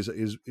they need is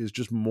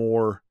just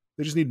more.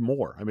 They just need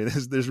more. I mean,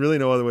 there's really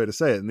no other way to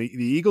say it. And the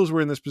Eagles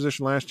were in this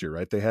position last year,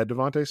 right? They had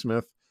Devontae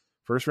Smith,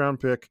 first-round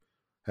pick,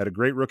 had a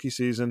great rookie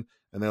season,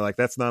 and they're like,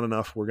 that's not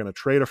enough. We're going to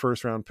trade a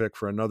first-round pick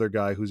for another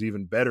guy who's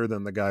even better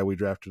than the guy we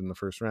drafted in the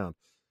first round.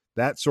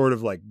 That sort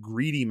of like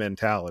greedy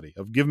mentality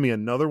of give me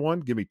another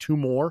one, give me two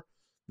more.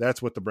 That's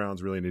what the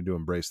Browns really need to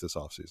embrace this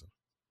offseason.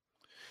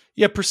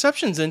 Yeah,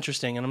 perception's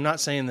interesting, and I'm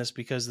not saying this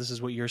because this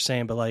is what you're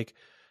saying, but like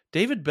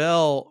David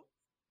Bell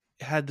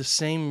had the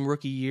same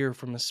rookie year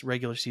from a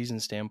regular season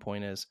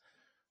standpoint as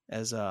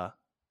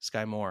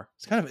Sky Moore.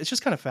 It's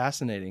just kind of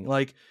fascinating.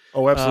 Like,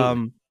 oh,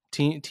 absolutely.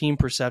 Team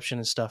perception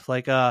and stuff.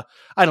 Like, I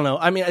don't know.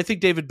 I mean, I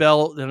think David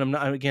Bell, and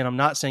I'm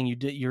not saying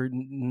you're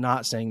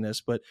not saying this,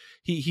 but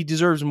he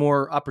deserves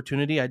more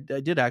opportunity. I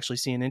did actually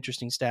see an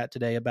interesting stat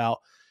today about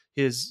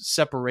his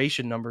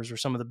separation numbers were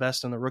some of the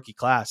best in the rookie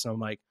class. And I'm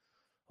like,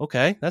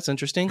 okay, that's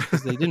interesting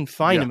because they didn't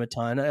find him a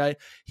ton.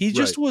 He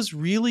just was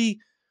really,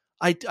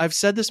 I've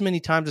said this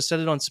many times. I said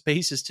it on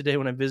Spaces today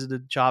when I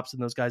visited Chops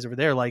and those guys over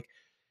there. Like,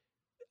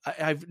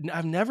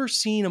 I've never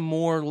seen a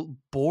more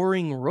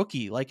boring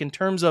rookie. Like, in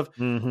terms of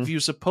if he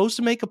was supposed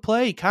to make a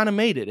play, he kind of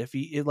made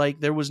it.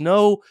 There was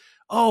no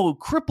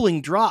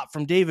crippling drop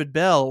from David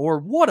Bell or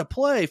what a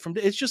play from.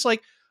 It's just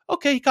like,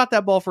 okay, he caught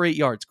that ball for 8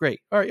 yards,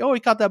 great. All right, he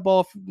caught that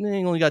ball.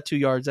 He only got 2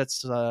 yards.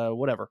 That's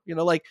whatever.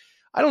 Like,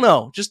 I don't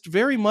know, just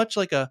very much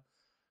like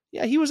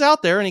he was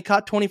out there and he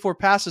caught 24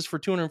 passes for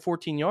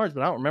 214 yards,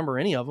 but I don't remember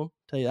any of them.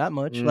 Tell you that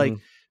much. Like,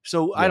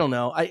 so I don't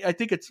know. I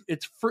think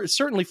it's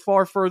certainly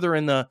far further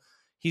in the.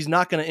 He's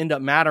not going to end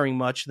up mattering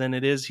much than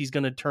it is. He's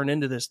going to turn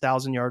into this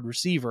 1,000-yard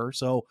receiver.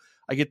 So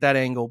I get that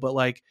angle, but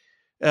like,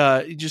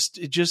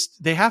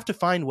 they have to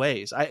find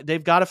ways.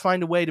 They've got to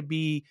find a way to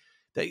be.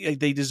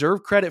 They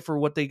deserve credit for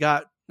what they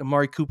got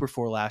Amari Cooper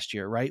for last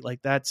year, right?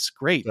 Like, that's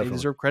great. Definitely. They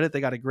deserve credit.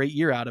 They got a great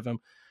year out of him.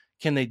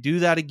 Can they do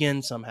that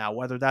again somehow?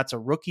 Whether that's a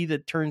rookie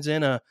that turns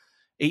in a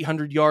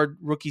 800-yard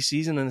rookie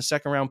season and a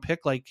second-round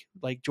pick like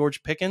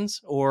George Pickens,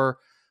 or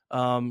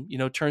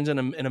turns in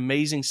an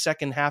amazing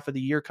second half of the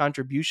year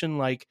contribution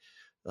like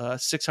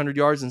 600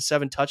 yards and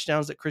 7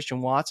 touchdowns that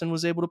Christian Watson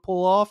was able to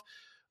pull off,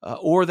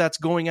 or that's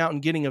going out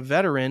and getting a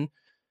veteran.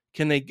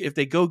 If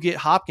they go get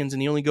Hopkins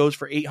and he only goes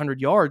for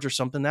 800 yards or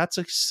something,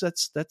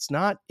 that's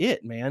not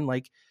it, man.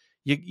 Like,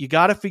 you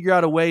got to figure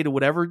out a way to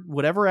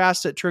whatever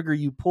asset trigger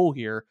you pull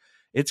here,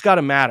 it's got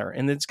to matter,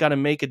 and it's got to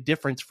make a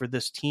difference for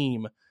this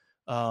team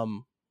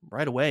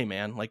right away,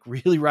 man. Like,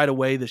 really right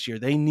away this year.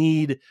 They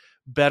need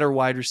better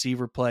wide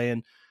receiver play.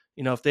 And,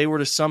 if they were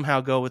to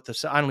somehow go with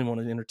this, I don't even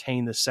want to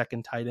entertain the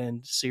second tight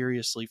end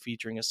seriously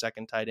featuring a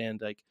second tight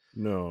end. Like,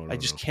 I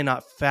just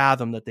cannot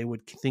fathom that they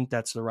would think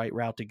that's the right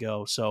route to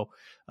go. So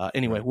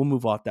anyway, we'll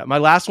move off that. My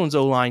last one's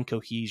O-line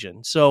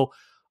cohesion. So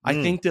I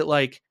think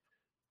that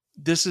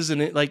this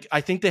isn't like, I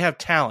think they have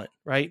talent,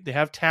 right? They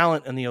have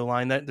talent in the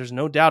O-line, that there's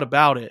no doubt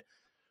about it.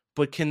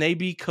 But can they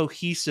be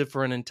cohesive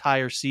for an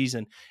entire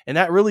season? And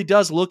that really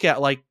does look at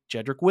like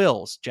Jedrick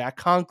Wills, Jack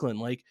Conklin.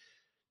 Like,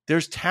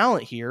 there's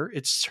talent here.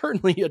 It's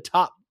certainly a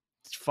top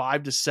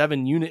 5 to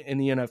 7 unit in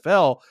the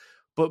NFL.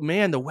 But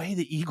man, the way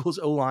the Eagles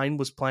O-line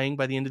was playing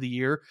by the end of the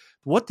year,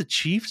 what the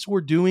Chiefs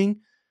were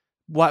doing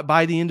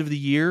by the end of the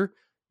year,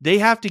 they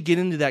have to get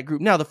into that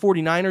group. Now, the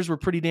 49ers were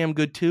pretty damn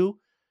good too.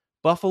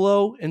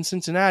 Buffalo and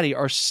Cincinnati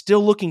are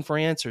still looking for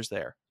answers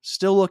there.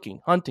 Still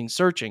looking, hunting,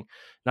 searching.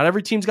 Not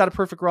every team's got a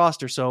perfect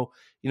roster. So,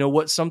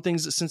 what some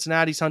things that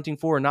Cincinnati's hunting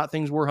for are not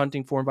things we're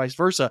hunting for, and vice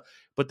versa.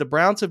 But the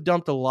Browns have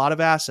dumped a lot of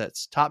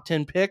assets, top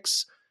 10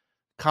 picks,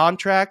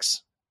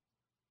 contracts,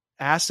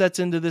 assets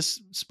into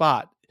this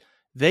spot.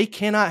 They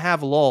cannot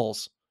have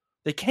lulls.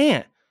 They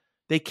can't.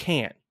 They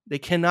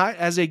cannot,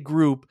 as a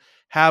group,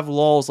 have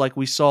lulls like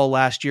we saw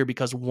last year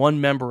because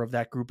one member of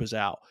that group is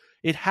out.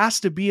 It has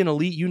to be an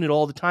elite unit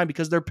all the time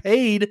because they're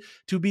paid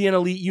to be an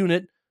elite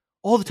unit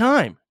all the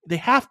time. They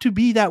have to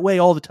be that way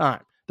all the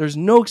time. There's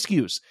no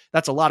excuse.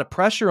 That's a lot of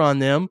pressure on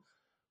them,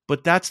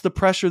 but that's the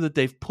pressure that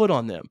they've put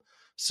on them.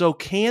 So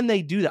can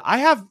they do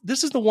that?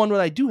 This is the one where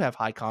I do have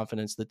high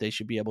confidence that they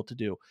should be able to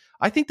do.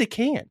 I think they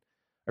can.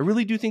 I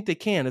really do think they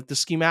can. If the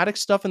schematic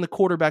stuff and the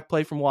quarterback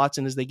play from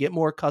Watson, as they get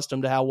more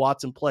accustomed to how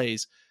Watson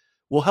plays,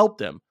 will help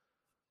them.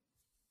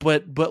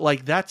 But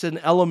like, that's an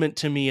element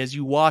to me as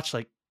you watch,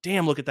 like,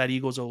 damn, look at that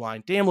Eagles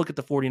O-line. Damn, look at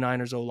the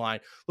 49ers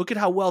O-line. Look at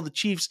how well the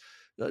Chiefs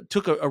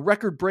took a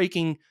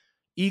record-breaking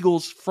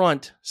Eagles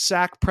front,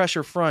 sack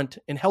pressure front,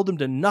 and held them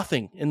to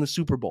nothing in the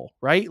Super Bowl,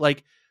 right?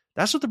 Like,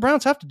 that's what the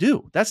Browns have to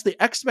do. That's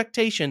the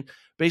expectation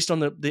based on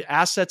the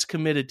assets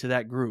committed to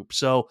that group.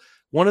 So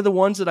one of the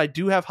ones that I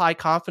do have high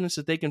confidence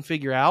that they can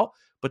figure out,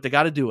 but they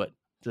got to do it.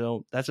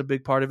 So that's a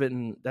big part of it,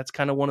 and that's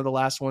kind of one of the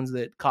last ones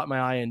that caught my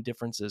eye in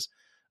differences,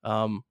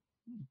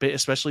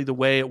 especially the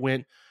way it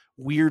went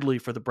weirdly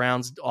for the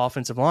Browns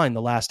offensive line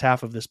the last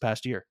half of this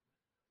past year.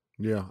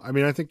 Yeah. I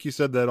mean, I think you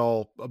said that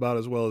all about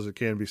as well as it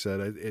can be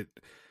said.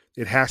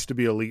 It has to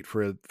be elite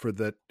for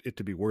it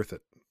to be worth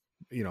it.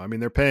 You know, I mean,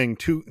 they're paying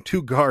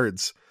two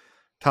guards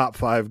top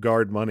 5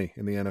 guard money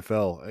in the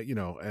NFL, you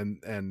know,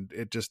 and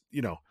it just,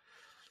 you know,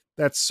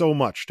 that's so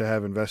much to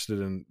have invested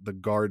in the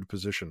guard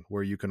position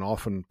where you can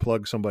often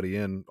plug somebody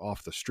in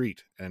off the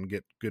street and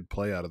get good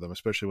play out of them,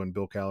 especially when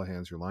Bill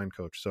Callahan's your line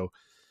coach. So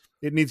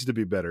it needs to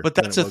be better. But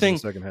that's the thing. The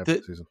second half of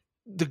the season.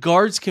 The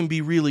guards can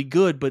be really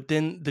good, but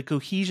then the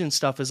cohesion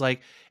stuff is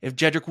like if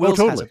Jedrick Wills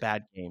has a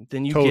bad game,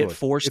 then you get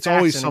 4 sacks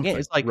always in something. a game.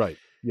 It's like, right.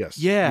 Yes.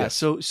 Yeah. Yes.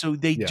 So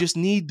they just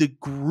need the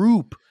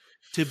group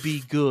to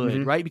be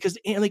good, right? Because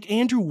like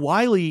Andrew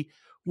Wiley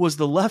was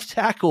the left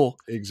tackle,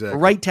 exactly,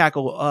 right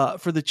tackle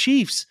for the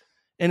Chiefs,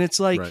 and it's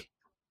like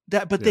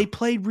that. But they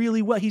played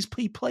really well. He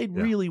played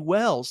really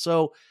well.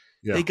 So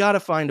they got to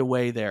find a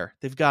way there.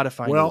 They've got to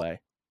find a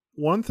way.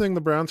 One thing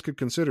the Browns could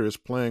consider is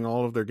playing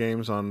all of their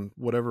games on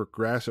whatever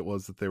grass it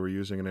was that they were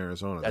using in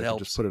Arizona. That they helps.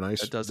 Could just put an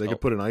ice. They could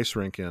put an ice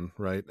rink in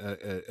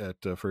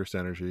at First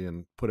Energy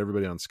and put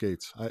everybody on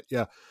skates. They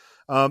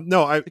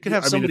could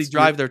have somebody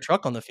drive their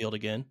truck on the field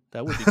again.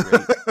 That would be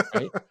great.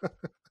 Right?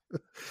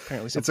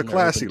 Apparently, it's a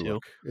classy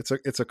look.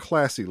 It's a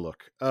classy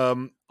look.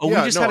 We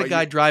just had a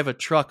guy drive a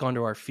truck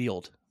onto our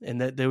field,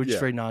 and they were just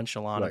very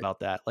nonchalant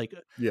about that. Like,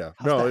 he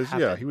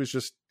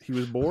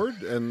was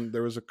bored, and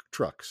there was a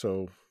truck.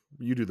 So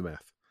you do the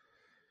math.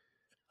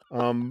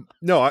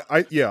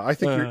 I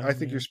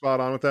think you're spot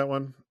on with that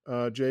one,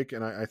 Jake.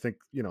 And I think,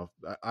 you know,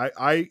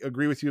 I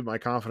agree with you. My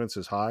confidence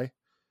is high,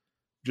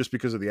 just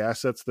because of the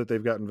assets that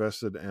they've got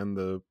invested and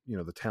the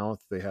talent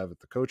that they have at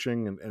the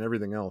coaching and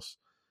everything else.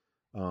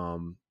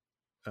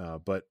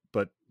 But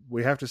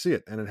we have to see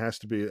it, and it has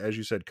to be, as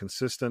you said,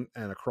 consistent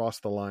and across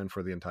the line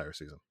for the entire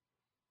season.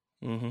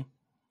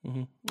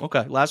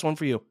 Okay. Last one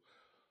for you.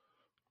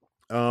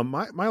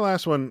 My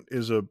last one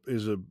is a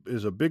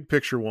big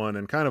picture one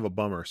and kind of a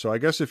bummer. So I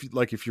guess if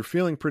you're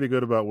feeling pretty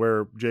good about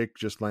where Jake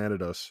just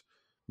landed us,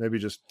 maybe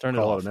just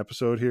call it an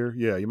episode here.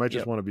 Yeah. You might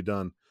just want to be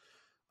done.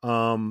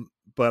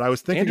 But I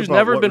was thinking Andrew's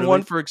never been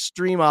one for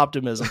extreme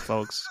optimism,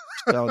 folks.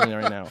 Just telling you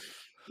right now.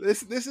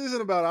 This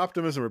isn't about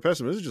optimism or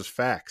pessimism. This is just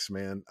facts,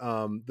 man.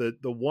 The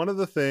one of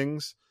the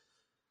things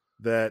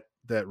that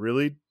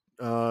really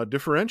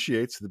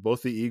differentiates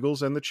both the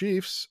Eagles and the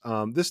Chiefs.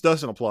 This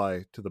doesn't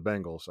apply to the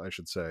Bengals, I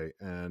should say.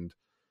 And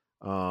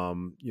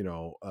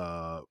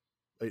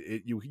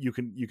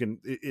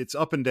it's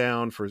up and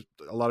down for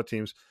a lot of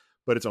teams,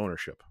 but it's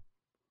ownership.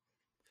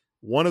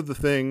 One of the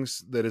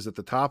things that is at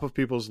the top of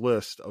people's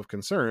list of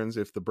concerns,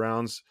 if the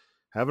Browns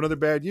have another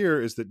bad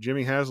year, is that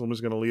Jimmy Haslam is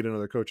going to lead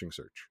another coaching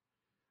search.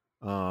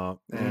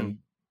 And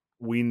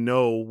we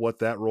know what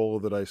that roll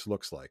of the dice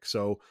looks like.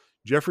 So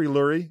Jeffrey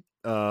Lurie,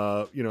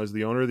 as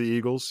the owner of the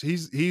Eagles,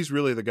 he's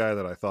really the guy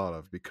that I thought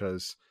of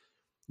because,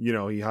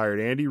 he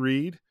hired Andy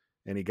Reid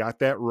and he got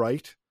that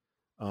right.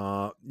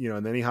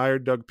 And then he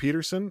hired Doug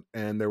Peterson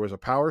and there was a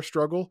power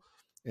struggle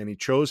and he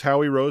chose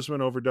Howie Roseman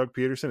over Doug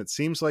Peterson. It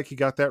seems like he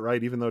got that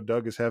right, even though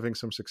Doug is having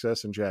some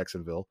success in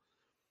Jacksonville.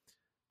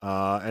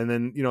 And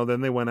then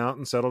they went out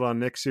and settled on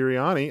Nick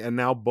Sirianni, and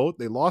now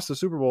they lost the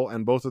Super Bowl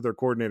and both of their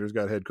coordinators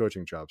got head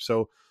coaching jobs.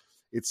 So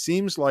it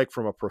seems like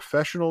from a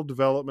professional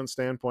development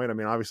standpoint, I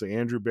mean, obviously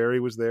Andrew Berry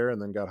was there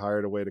and then got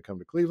hired away to come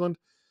to Cleveland.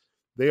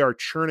 They are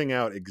churning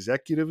out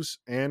executives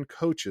and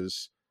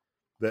coaches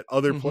that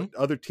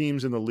other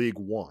teams in the league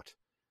want.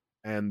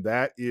 And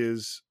that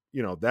is,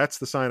 that's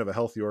the sign of a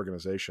healthy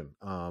organization.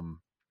 And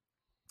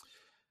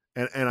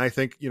I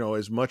think,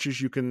 as much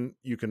as you can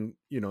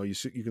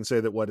say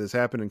that what has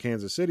happened in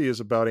Kansas City is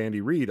about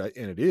Andy Reid,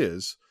 and it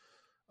is,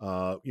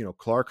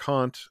 Clark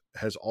Hunt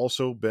has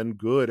also been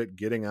good at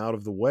getting out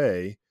of the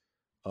way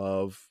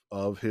of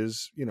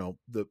his,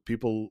 the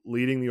people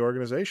leading the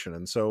organization.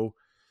 And so,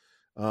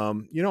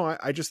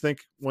 I just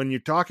think when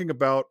you're talking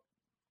about,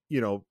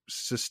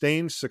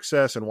 sustained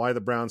success and why the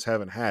Browns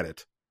haven't had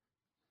it,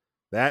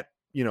 that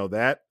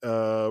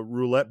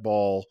roulette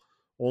ball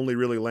only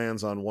really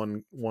lands on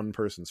one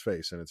person's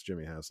face, and it's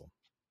Jimmy Haslam.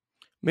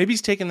 Maybe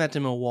he's taking that to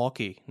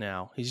Milwaukee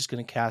now. He's just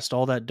going to cast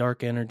all that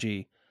dark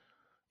energy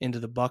into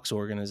the Bucs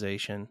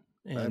organization.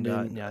 And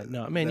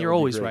you're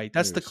always right.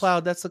 That's the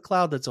cloud. That's the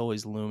cloud that's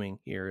always looming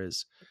here.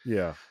 Is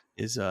Jimmy.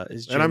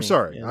 And I'm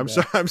sorry.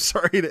 I'm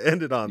sorry to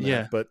end it on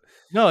that. But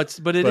no, it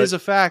is a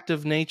fact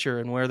of nature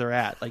and where they're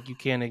at. Like you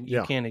can't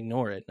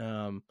ignore it.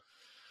 No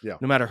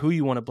matter who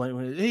you want to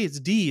blame. Hey, it's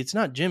D. It's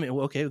not Jimmy.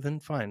 Well, okay, then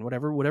fine.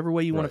 Whatever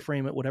way you want to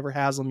frame it. Whatever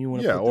Haslam you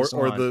want to put this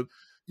on.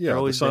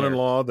 The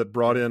son-in-law that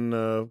brought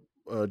in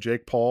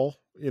Jake Paul.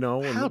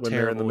 How when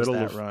they're in the middle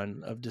of that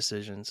run of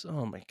decisions.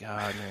 Oh my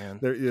God, man!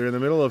 You're in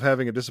the middle of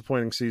having a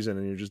disappointing season,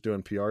 and you're just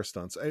doing PR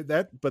stunts.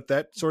 But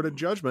that sort of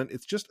judgment,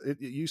 it's just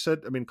you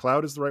said. I mean,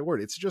 cloud is the right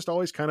word. It's just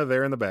always kind of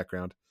there in the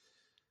background.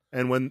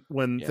 And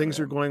when things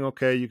are going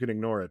okay, you can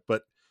ignore it.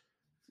 But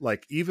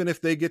like even if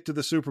they get to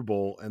the Super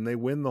Bowl and they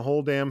win the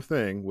whole damn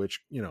thing,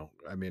 which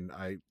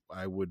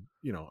I would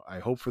I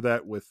hope for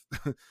that with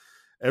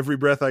every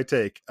breath I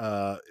take,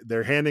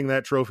 they're handing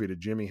that trophy to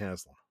Jimmy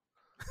Haslam.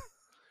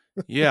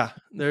 Yeah,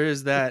 there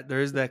is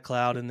that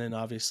cloud, and then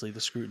obviously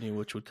the scrutiny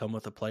which would come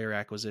with a player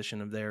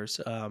acquisition of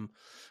theirs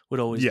would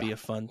always be a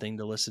fun thing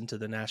to listen to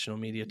the national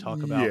media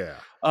talk about. Yeah,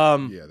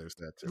 there's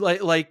that too.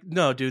 Like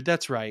no, dude,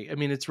 that's right. I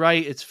mean, it's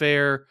right, it's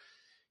fair.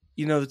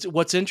 You know,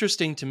 what's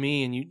interesting to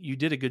me, and you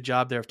did a good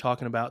job there of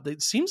talking about.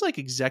 It seems like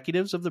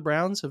executives of the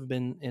Browns have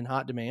been in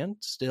hot demand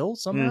still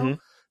somehow.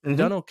 They've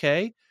done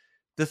okay.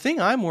 The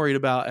thing I'm worried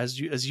about, as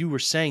you were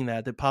saying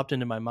that popped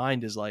into my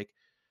mind, is like,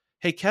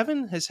 hey,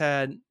 Kevin has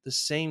had the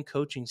same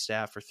coaching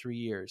staff for 3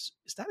 years.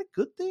 Is that a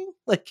good thing?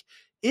 Like,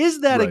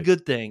 is that a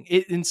good thing?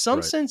 In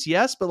some sense,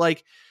 yes. But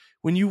like,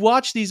 when you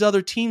watch these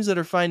other teams that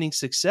are finding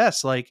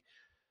success, like,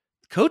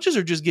 coaches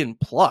are just getting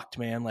plucked,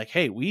 man. Like,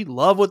 hey, we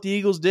love what the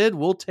Eagles did.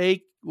 We'll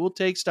take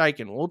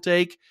Steichen. We'll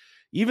take,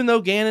 even though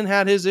Gannon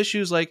had his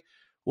issues, like,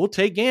 we'll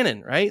take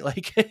Gannon, right?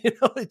 Like,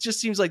 it just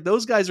seems like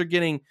those guys are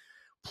getting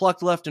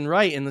plucked left and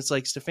right. And it's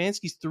like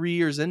Stefanski's 3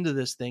 years into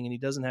this thing and he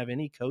doesn't have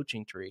any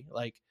coaching tree.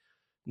 Like,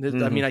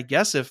 I mean, I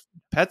guess if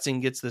Petzing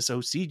gets this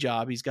OC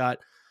job, he's got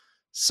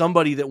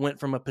somebody that went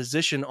from a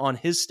position on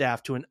his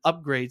staff to an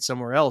upgrade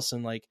somewhere else.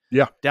 And like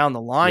down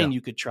the line, you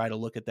could try to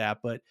look at that.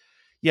 But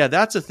yeah,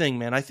 that's a thing,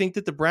 man. I think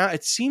that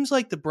it seems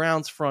like the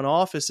Browns front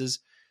office is,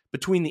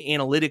 between the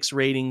analytics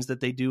ratings that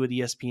they do at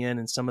ESPN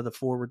and some of the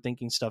forward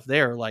thinking stuff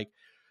there, like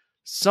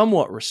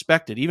somewhat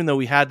respected, even though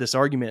we had this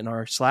argument in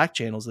our Slack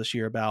channels this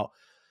year about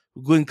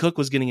Glenn Cook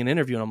was getting an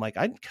interview. And I'm like,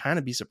 I'd kind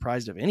of be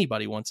surprised if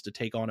anybody wants to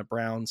take on a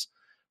Browns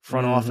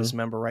front office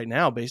member right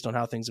now based on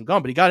how things have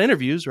gone, but he got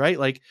interviews, right?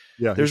 Like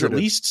there's at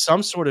least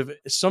some sort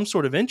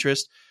of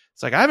interest.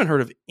 It's like, I haven't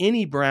heard of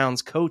any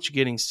Browns coach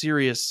getting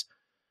serious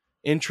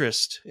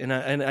interest. And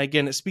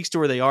again, it speaks to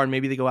where they are, and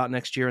maybe they go out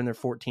next year and they're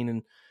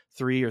 14-3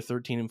 or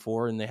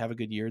 13-4 and they have a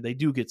good year. They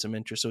do get some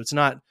interest. So it's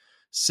not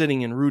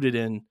sitting and rooted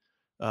in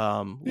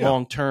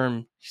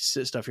long-term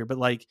stuff here, but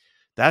like,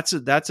 that's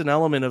an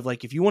element of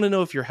like, if you want to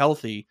know if you're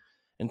healthy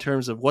in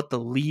terms of what the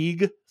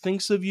league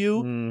thinks of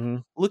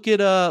you, look at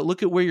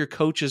where your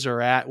coaches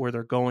are at, where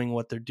they're going,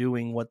 what they're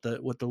doing, what the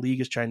league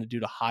is trying to do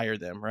to hire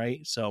them.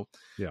 Right. So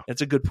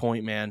it's a good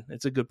point, man.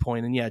 It's a good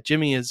point. And yeah,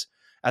 Jimmy is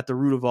at the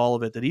root of all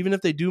of it, that even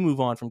if they do move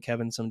on from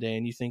Kevin someday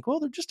and you think, well,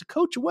 they're just a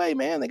coach away,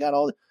 man, they got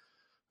all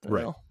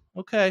right. Well,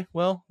 okay.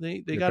 Well,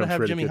 they got to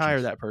have Jimmy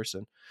hire that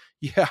person.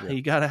 Yeah.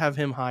 You got to have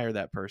him hire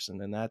that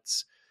person. And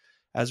that's,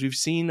 as we've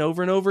seen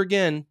over and over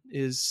again,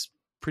 is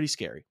pretty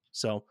scary.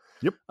 So,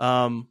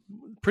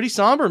 pretty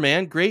somber,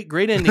 man. Great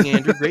ending,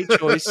 Andrew. Great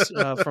choice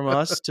from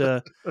us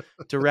to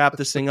wrap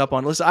this thing up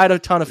on. Listen, I had a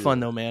ton of fun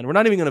though, man. We're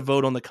not even going to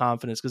vote on the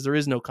confidence because there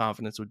is no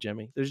confidence with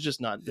Jimmy. There's just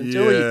not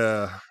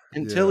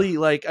until he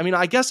like. I mean,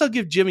 I guess I'll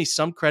give Jimmy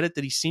some credit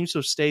that he seems to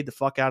have stayed the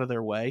fuck out of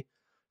their way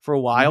for a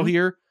while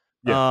here.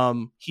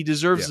 He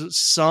deserves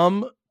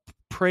some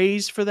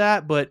praise for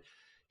that, but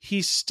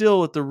he's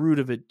still at the root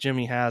of it,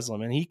 Jimmy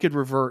Haslam, and he could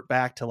revert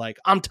back to like,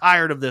 I'm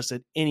tired of this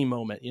at any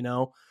moment, you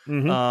know?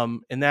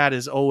 And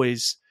that's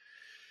always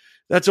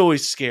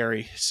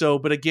scary. So,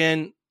 but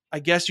again, I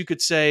guess you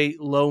could say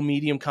low,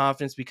 medium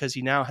confidence because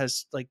he now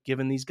has like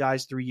given these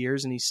guys 3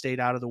 years and he stayed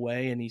out of the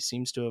way. And he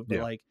seems to have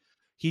been like,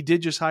 he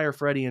did just hire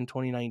Freddie in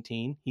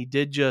 2019. He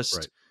did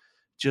just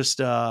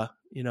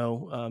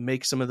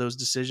make some of those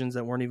decisions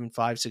that weren't even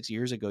 5-6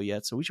 years ago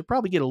yet. So we should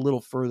probably get a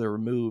little further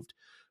removed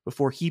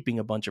before heaping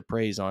a bunch of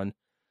praise on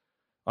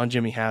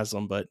Jimmy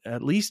Haslam. But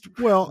at least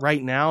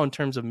right now, in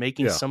terms of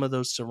making some of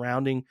those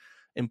surrounding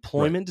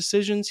employment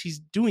decisions, he's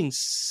doing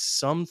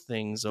some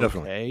things okay.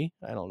 Definitely.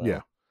 I don't know.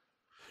 Yeah.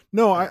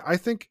 No, I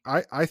think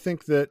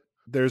that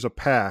there's a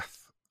path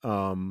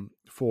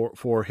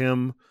for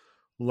him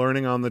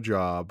learning on the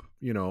job,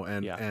 you know,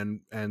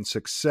 and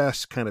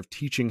success kind of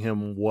teaching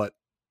him what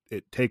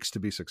it takes to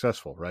be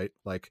successful, right?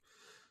 Like,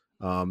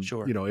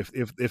 you know,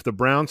 if the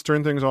Browns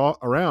turn things all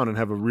around and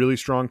have a really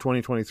strong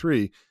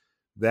 2023,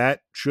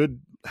 that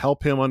should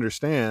help him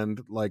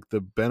understand like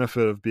the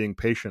benefit of being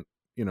patient,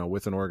 you know,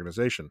 with an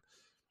organization.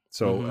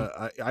 So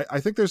I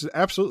think there's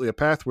absolutely a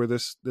path where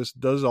this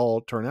does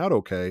all turn out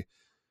okay.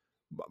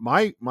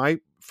 My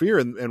fear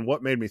and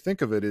what made me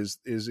think of it is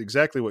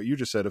exactly what you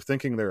just said, of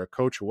thinking they're a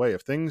coach away.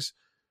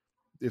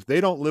 If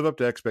they don't live up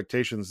to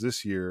expectations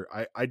this year,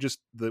 I just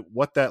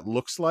what that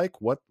looks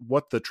like, what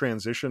the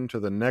transition to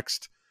the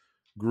next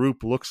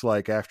group looks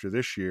like after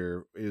this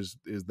year is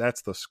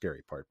that's the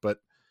scary part. But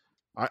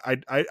I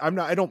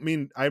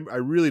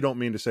really don't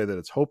mean to say that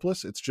it's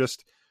hopeless. It's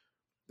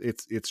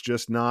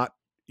just not,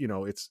 you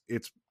know, it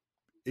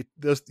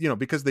does, you know,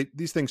 because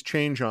these things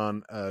change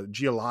on a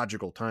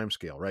geological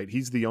timescale, right?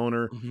 He's the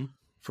owner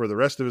for the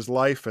rest of his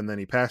life, and then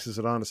he passes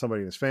it on to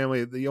somebody in his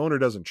family. The owner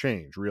doesn't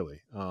change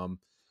really.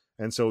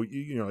 And so,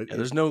 you know,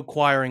 there's no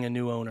acquiring a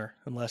new owner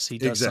unless he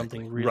does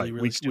something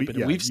really stupid.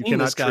 We've seen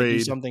this guy do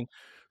something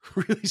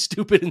really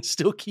stupid and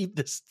still keep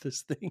this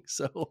thing.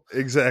 So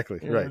exactly.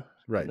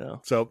 Right.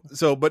 No.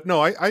 So, but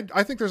no,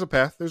 I think there's a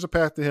path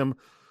to him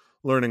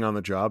learning on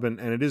the job, and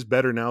it is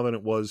better now than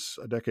it was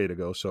a decade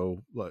ago.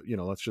 So, you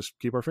know, let's just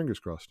keep our fingers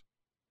crossed.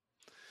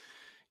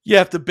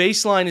 Yeah, if the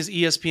baseline is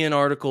ESPN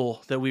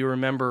article that we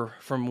remember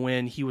from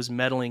when he was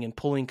meddling and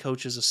pulling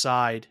coaches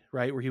aside,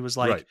 right, where he was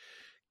like Right.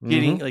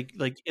 getting Mhm.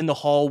 like in the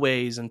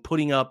hallways and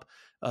putting up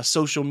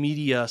social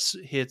media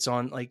hits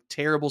on like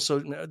terrible. So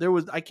there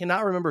was, I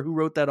cannot remember who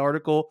wrote that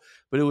article,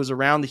 but it was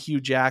around the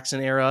Hugh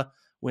Jackson era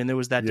when there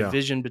was that Yeah.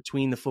 division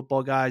between the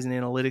football guys and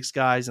analytics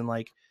guys, and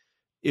like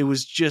it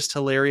was just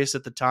hilarious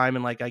at the time.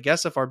 And like, I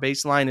guess if our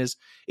baseline is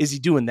he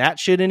doing that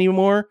shit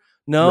anymore?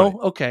 No.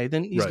 Right. Okay.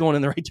 Then he's Right. going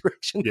in the right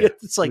direction. Yeah.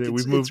 It's like,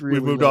 we've it's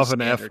really moved low off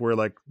an F. standard. We're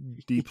like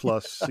D+,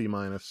 C-.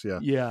 Yeah.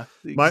 Yeah.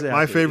 My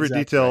exactly, favorite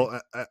exactly detail,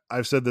 right.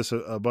 I've said this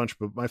a bunch,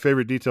 but my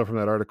favorite detail from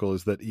that article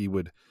is that he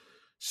would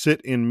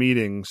sit in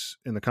meetings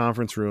in the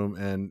conference room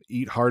and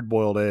eat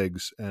hard-boiled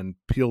eggs and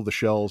peel the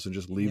shells and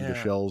just leave the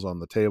Yeah. shells on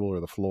the table or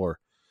the floor,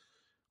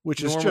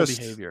 which Normal is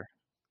just behavior.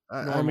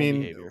 I Normal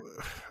mean, behavior.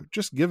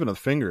 just giving a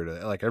finger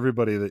to like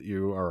everybody that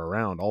you are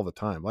around all the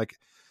time. Like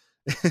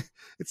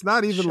it's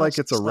not even like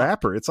it's a Stop.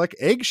 wrapper. It's like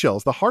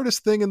eggshells, the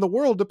hardest thing in the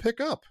world to pick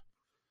up.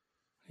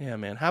 Yeah,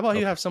 man. How about you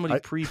Okay. have somebody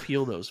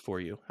pre-peel those for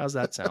you? How's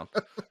that sound?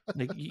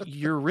 Like,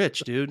 you're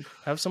rich, dude.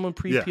 Have someone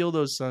pre-peel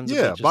those sons.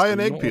 Yeah, of bitches buy so an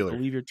you egg don't have to peeler.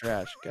 Leave your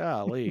trash.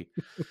 Golly.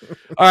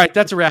 All right,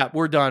 that's a wrap.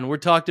 We're done. We're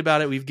talked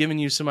about it. We've given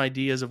you some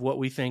ideas of what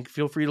we think.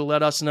 Feel free to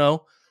let us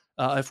know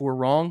if we're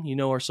wrong. You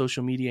know our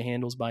social media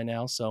handles by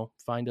now, so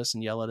find us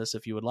and yell at us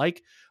if you would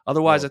like.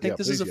 Otherwise, Well, I think yeah,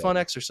 this is a please fun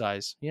yell.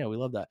 exercise. Yeah, we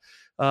love that.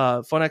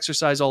 Fun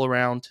exercise all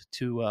around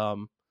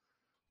to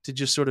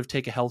just sort of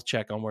take a health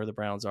check on where the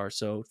Browns are.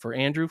 So for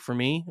Andrew, for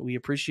me, we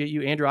appreciate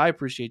you. Andrew, I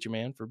appreciate you,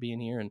 man, for being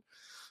here and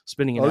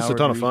spending an Oh, this is hour a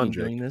ton of of fun, your evening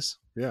Jake. doing this.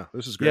 Yeah,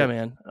 this is great. Yeah,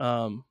 man.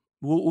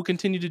 We'll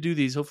continue to do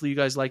these. Hopefully you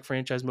guys like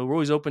Franchise Mode. We're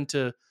always open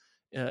to,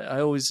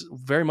 I always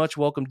very much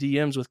welcome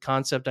DMs with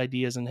concept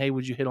ideas and, hey,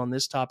 would you hit on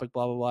this topic?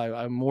 Blah, blah, blah.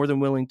 I'm more than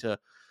willing to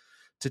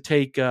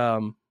take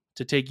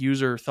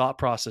user thought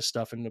process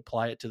stuff and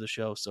apply it to the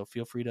show. So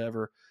feel free to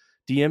ever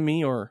DM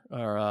me or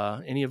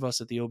any of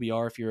us at the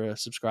OBR. If you're a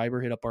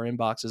subscriber, hit up our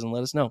inboxes and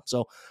let us know.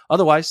 So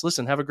otherwise,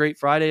 listen, have a great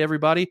Friday,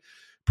 everybody.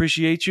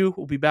 Appreciate you.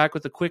 We'll be back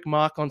with a quick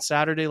mock on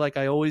Saturday like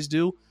I always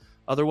do.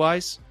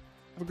 Otherwise,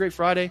 have a great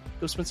Friday.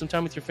 Go spend some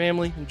time with your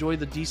family. Enjoy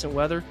the decent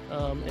weather.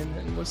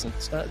 And listen,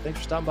 thanks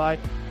for stopping by.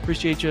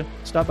 Appreciate you.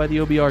 Stop by the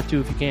OBR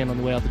too if you can on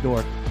the way out the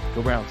door.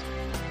 Go Browns.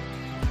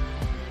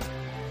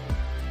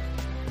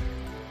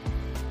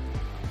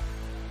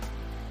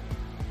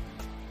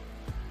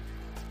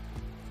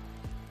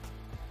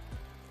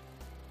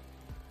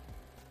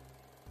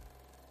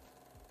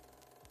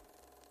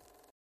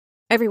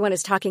 Everyone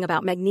is talking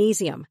about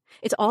magnesium.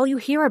 It's all you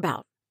hear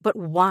about. But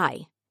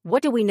why?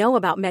 What do we know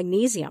about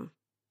magnesium?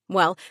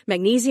 Well,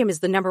 magnesium is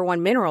the number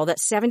one mineral that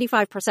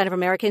 75% of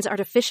Americans are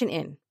deficient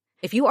in.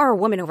 If you are a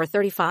woman over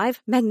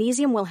 35,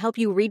 magnesium will help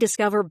you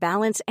rediscover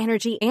balance,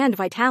 energy, and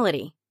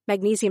vitality.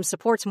 Magnesium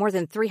supports more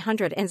than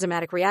 300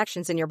 enzymatic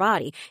reactions in your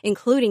body,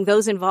 including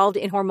those involved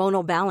in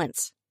hormonal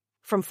balance.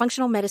 From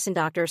functional medicine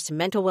doctors to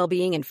mental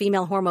well-being and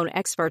female hormone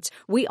experts,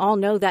 we all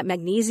know that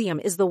magnesium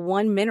is the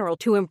one mineral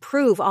to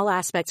improve all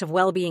aspects of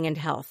well-being and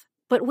health.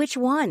 But which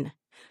one?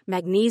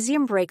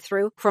 Magnesium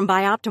Breakthrough from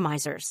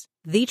Bioptimizers,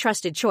 the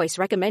trusted choice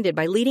recommended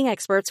by leading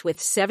experts with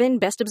 7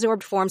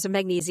 best-absorbed forms of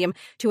magnesium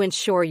to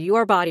ensure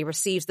your body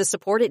receives the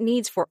support it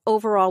needs for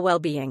overall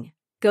well-being.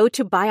 Go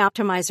to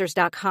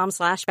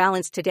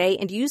bioptimizers.com/balance today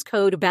and use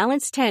code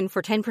BALANCE10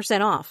 for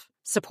 10% off.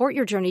 Support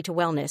your journey to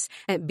wellness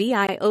at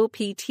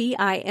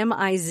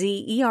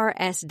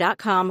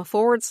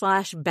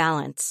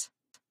bioptimizers.com/balance.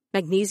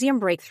 Magnesium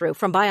Breakthrough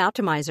from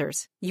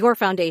Bioptimizers, your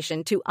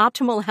foundation to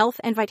optimal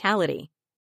health and vitality.